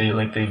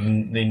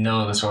 they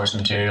know the source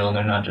material, and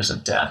they're not just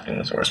adapting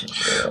the source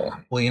material.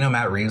 Well, you know,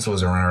 Matt Reeves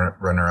was a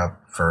runner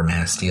up for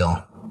Man of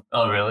Steel.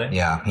 Oh, really?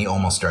 Yeah, he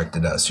almost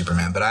directed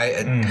Superman.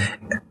 But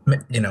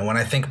you know, when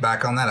I think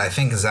back on that, I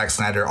think Zack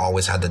Snyder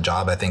always had the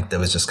job. I think that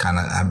was just kind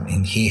of, I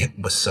mean, he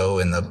was so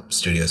in the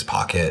studio's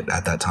pocket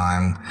at that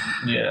time.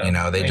 Yeah. You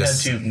know, they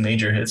just had two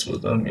major hits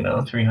with them, you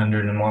know,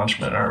 300 and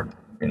Watchmen are,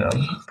 you know,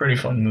 pretty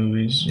fun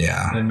movies.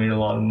 Yeah. They made a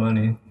lot of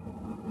money.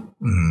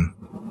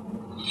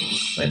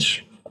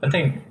 Which I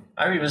think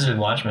I revisited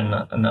Watchmen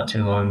not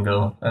too long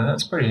ago, and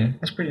that's pretty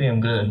damn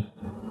good.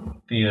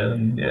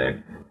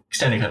 The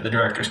extended cut, the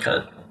director's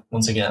cut,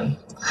 once again.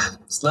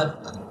 Just let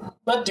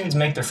dudes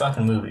make their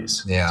fucking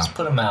movies. Yeah. Just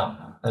put them out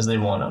as they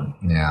want them.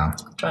 Yeah.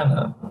 Trying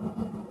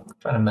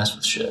to mess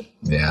with shit.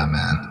 Yeah,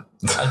 man.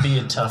 I'd be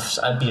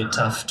a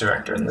tough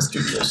director in the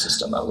studio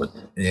system. I would.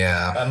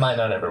 Yeah. That might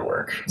not ever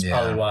work. It's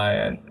probably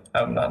why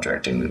I'm not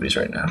directing movies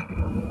right now.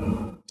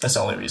 That's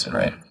the only reason,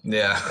 right?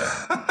 Yeah.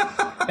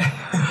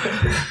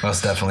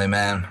 Most definitely,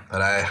 man.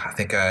 But I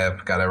think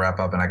I've got to wrap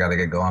up and I got to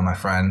get going, my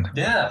friend.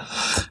 Yeah.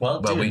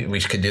 Well, but we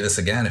could do this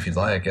again if you'd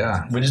like.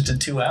 Yeah. We just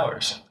did 2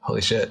 hours.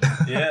 Holy shit.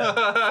 Yeah.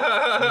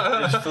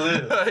 It just flew.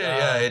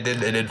 Yeah, it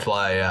did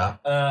fly. Yeah.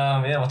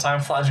 Yeah. Well, time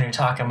flies when you're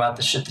talking about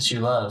the shit that you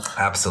love.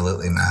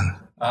 Absolutely, man.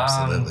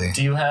 Absolutely.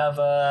 Do you have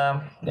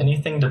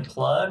anything to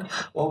plug?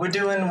 Well, we're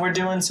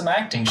doing some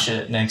acting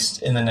shit in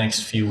the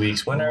next few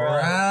weeks. When are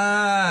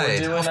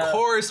right? Of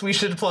course, we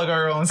should plug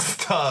our own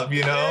stuff.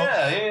 You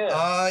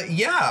know?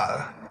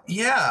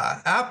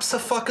 Yeah.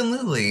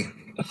 Abso-fucking-lutely.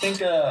 I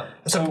think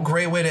it's a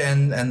great way to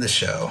end the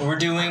show. We're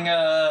doing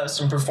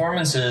some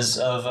performances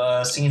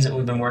of scenes that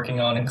we've been working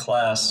on in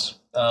class.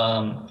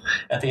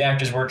 At the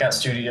Actors Workout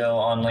Studio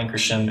on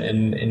Lankershim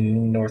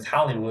in North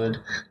Hollywood.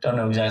 Don't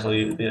know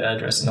exactly the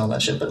address and all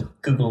that shit, but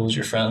Google is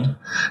your friend.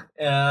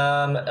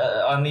 On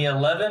the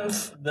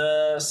 11th,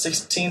 the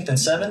 16th, and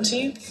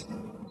 17th?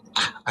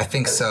 I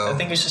think so. I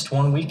think it's just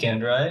one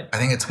weekend, right? I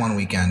think it's one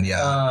weekend,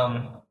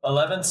 yeah.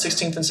 11th,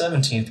 16th, and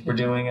 17th. We're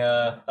doing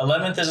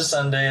 11th is a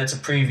Sunday. It's a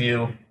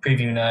preview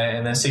night,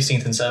 and then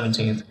 16th and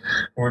 17th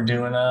we're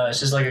doing it's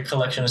just like a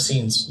collection of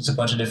scenes. It's a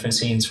bunch of different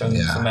scenes from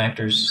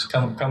actors.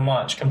 Come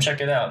watch. Come check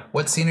it out.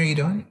 What scene are you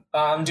doing?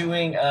 I'm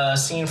doing a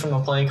scene from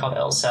a play called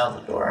El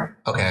Salvador.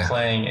 Okay. I'm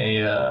playing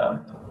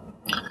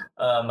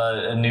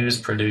a news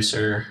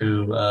producer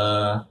who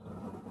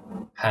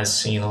has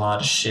seen a lot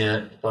of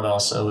shit, but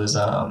also is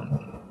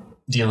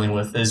dealing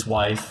with his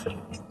wife.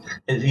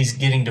 He's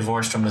getting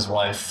divorced from his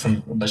wife,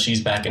 but she's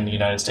back in the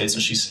United States, so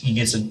he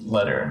gets a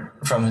letter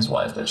from his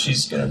wife that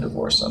she's going to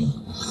divorce him.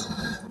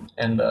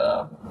 And,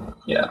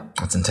 yeah.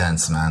 That's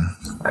intense, man.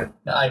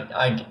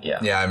 Yeah.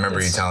 Yeah, I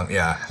remember you telling me.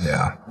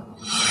 Yeah.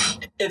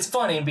 It's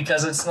funny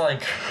because it's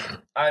like,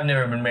 I've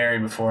never been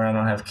married before, and I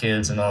don't have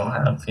kids, and I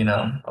don't have, you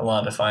know, a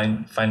lot of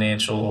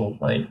financial,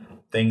 like,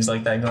 things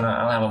like that going on.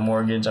 I don't have a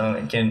mortgage.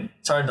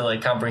 It's hard to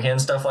like comprehend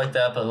stuff like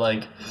that, but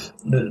like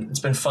it's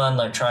been fun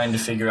like trying to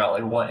figure out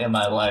like what in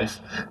my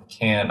life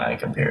can I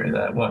compare to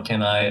that? What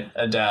can I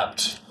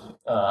adapt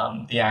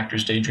the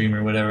actor's daydream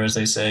or whatever, as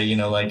they say. You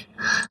know, like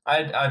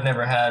I've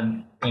never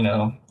had, you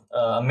know,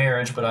 a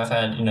marriage, but I've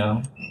had, you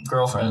know,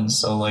 girlfriends.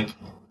 So like,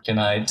 can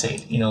I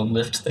take, you know,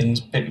 lift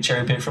things,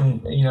 cherry pick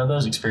from, you know,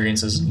 those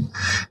experiences, and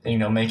you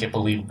know, make it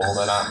believable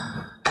that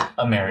I'm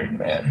a married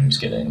man who's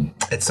getting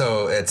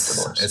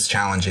divorced. It's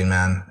challenging,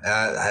 man.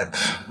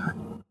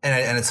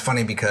 And it's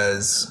funny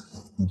because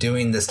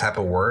doing this type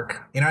of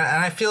work, you know,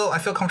 and I feel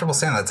comfortable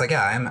saying that. It's like,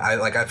 yeah,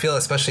 I feel,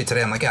 especially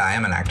today, I'm like, yeah, I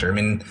am an actor. I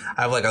mean,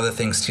 I have like other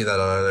things too that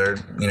are,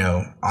 you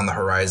know, on the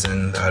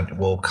horizon that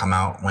will come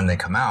out when they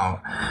come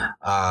out.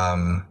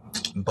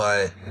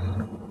 But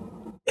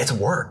it's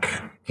work,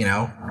 you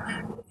know.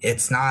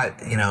 It's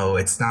not,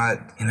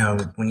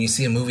 when you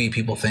see a movie,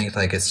 people think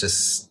like it's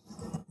just,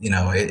 you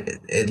know,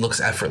 it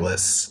looks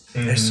effortless.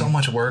 Mm-hmm. There's so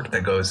much work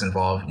that goes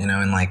involved, you know,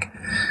 and like,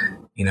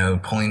 you know,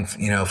 pulling,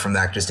 you know, from the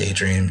actor's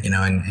daydream, you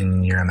know,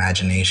 in your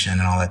imagination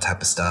and all that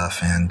type of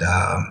stuff. And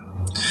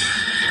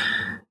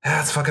yeah,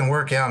 it's fucking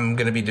work. Yeah, I'm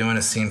gonna be doing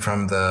a scene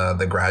from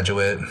the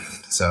Graduate,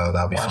 so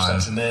that'll be fun.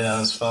 That today. That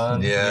was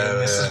fun. Yeah,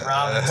 Mrs.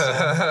 Robinson.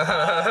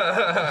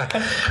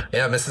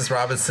 Yeah, Mrs.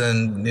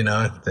 Robinson. You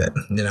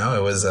know,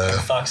 it was a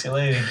foxy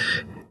lady.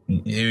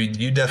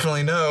 You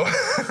definitely know.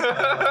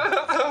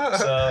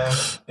 So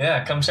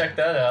yeah, come check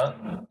that out.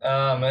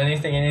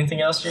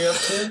 Anything else you're up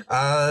to?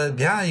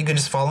 Yeah, you can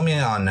just follow me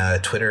on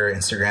Twitter,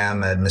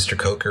 Instagram at Mr.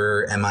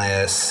 Kocher,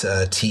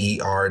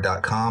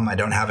 mister.com. I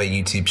don't have a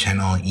YouTube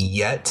channel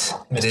yet.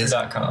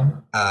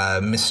 Mr.com.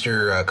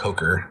 Mr.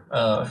 Kocher.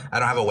 I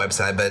don't have a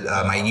website, but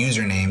my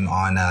username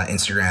on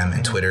Instagram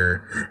and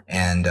Twitter,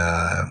 and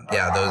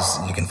yeah, those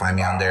you can find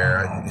me on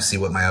there. You see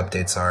what my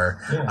updates are.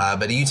 Yeah.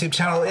 But a YouTube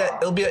channel, yeah,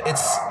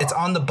 it's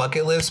on the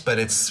bucket list, but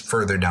it's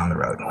further down the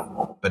road.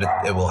 But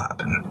it will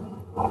happen.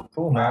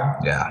 Cool, man.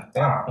 Yeah.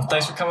 Well,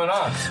 thanks for coming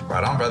on.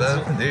 Right on,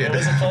 brother. Dude. It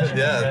was a pleasure.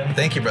 Yeah. Man.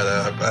 Thank you,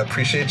 brother. I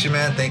appreciate you,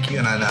 man. Thank you.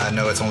 And I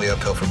know it's only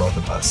uphill for both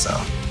of us, so.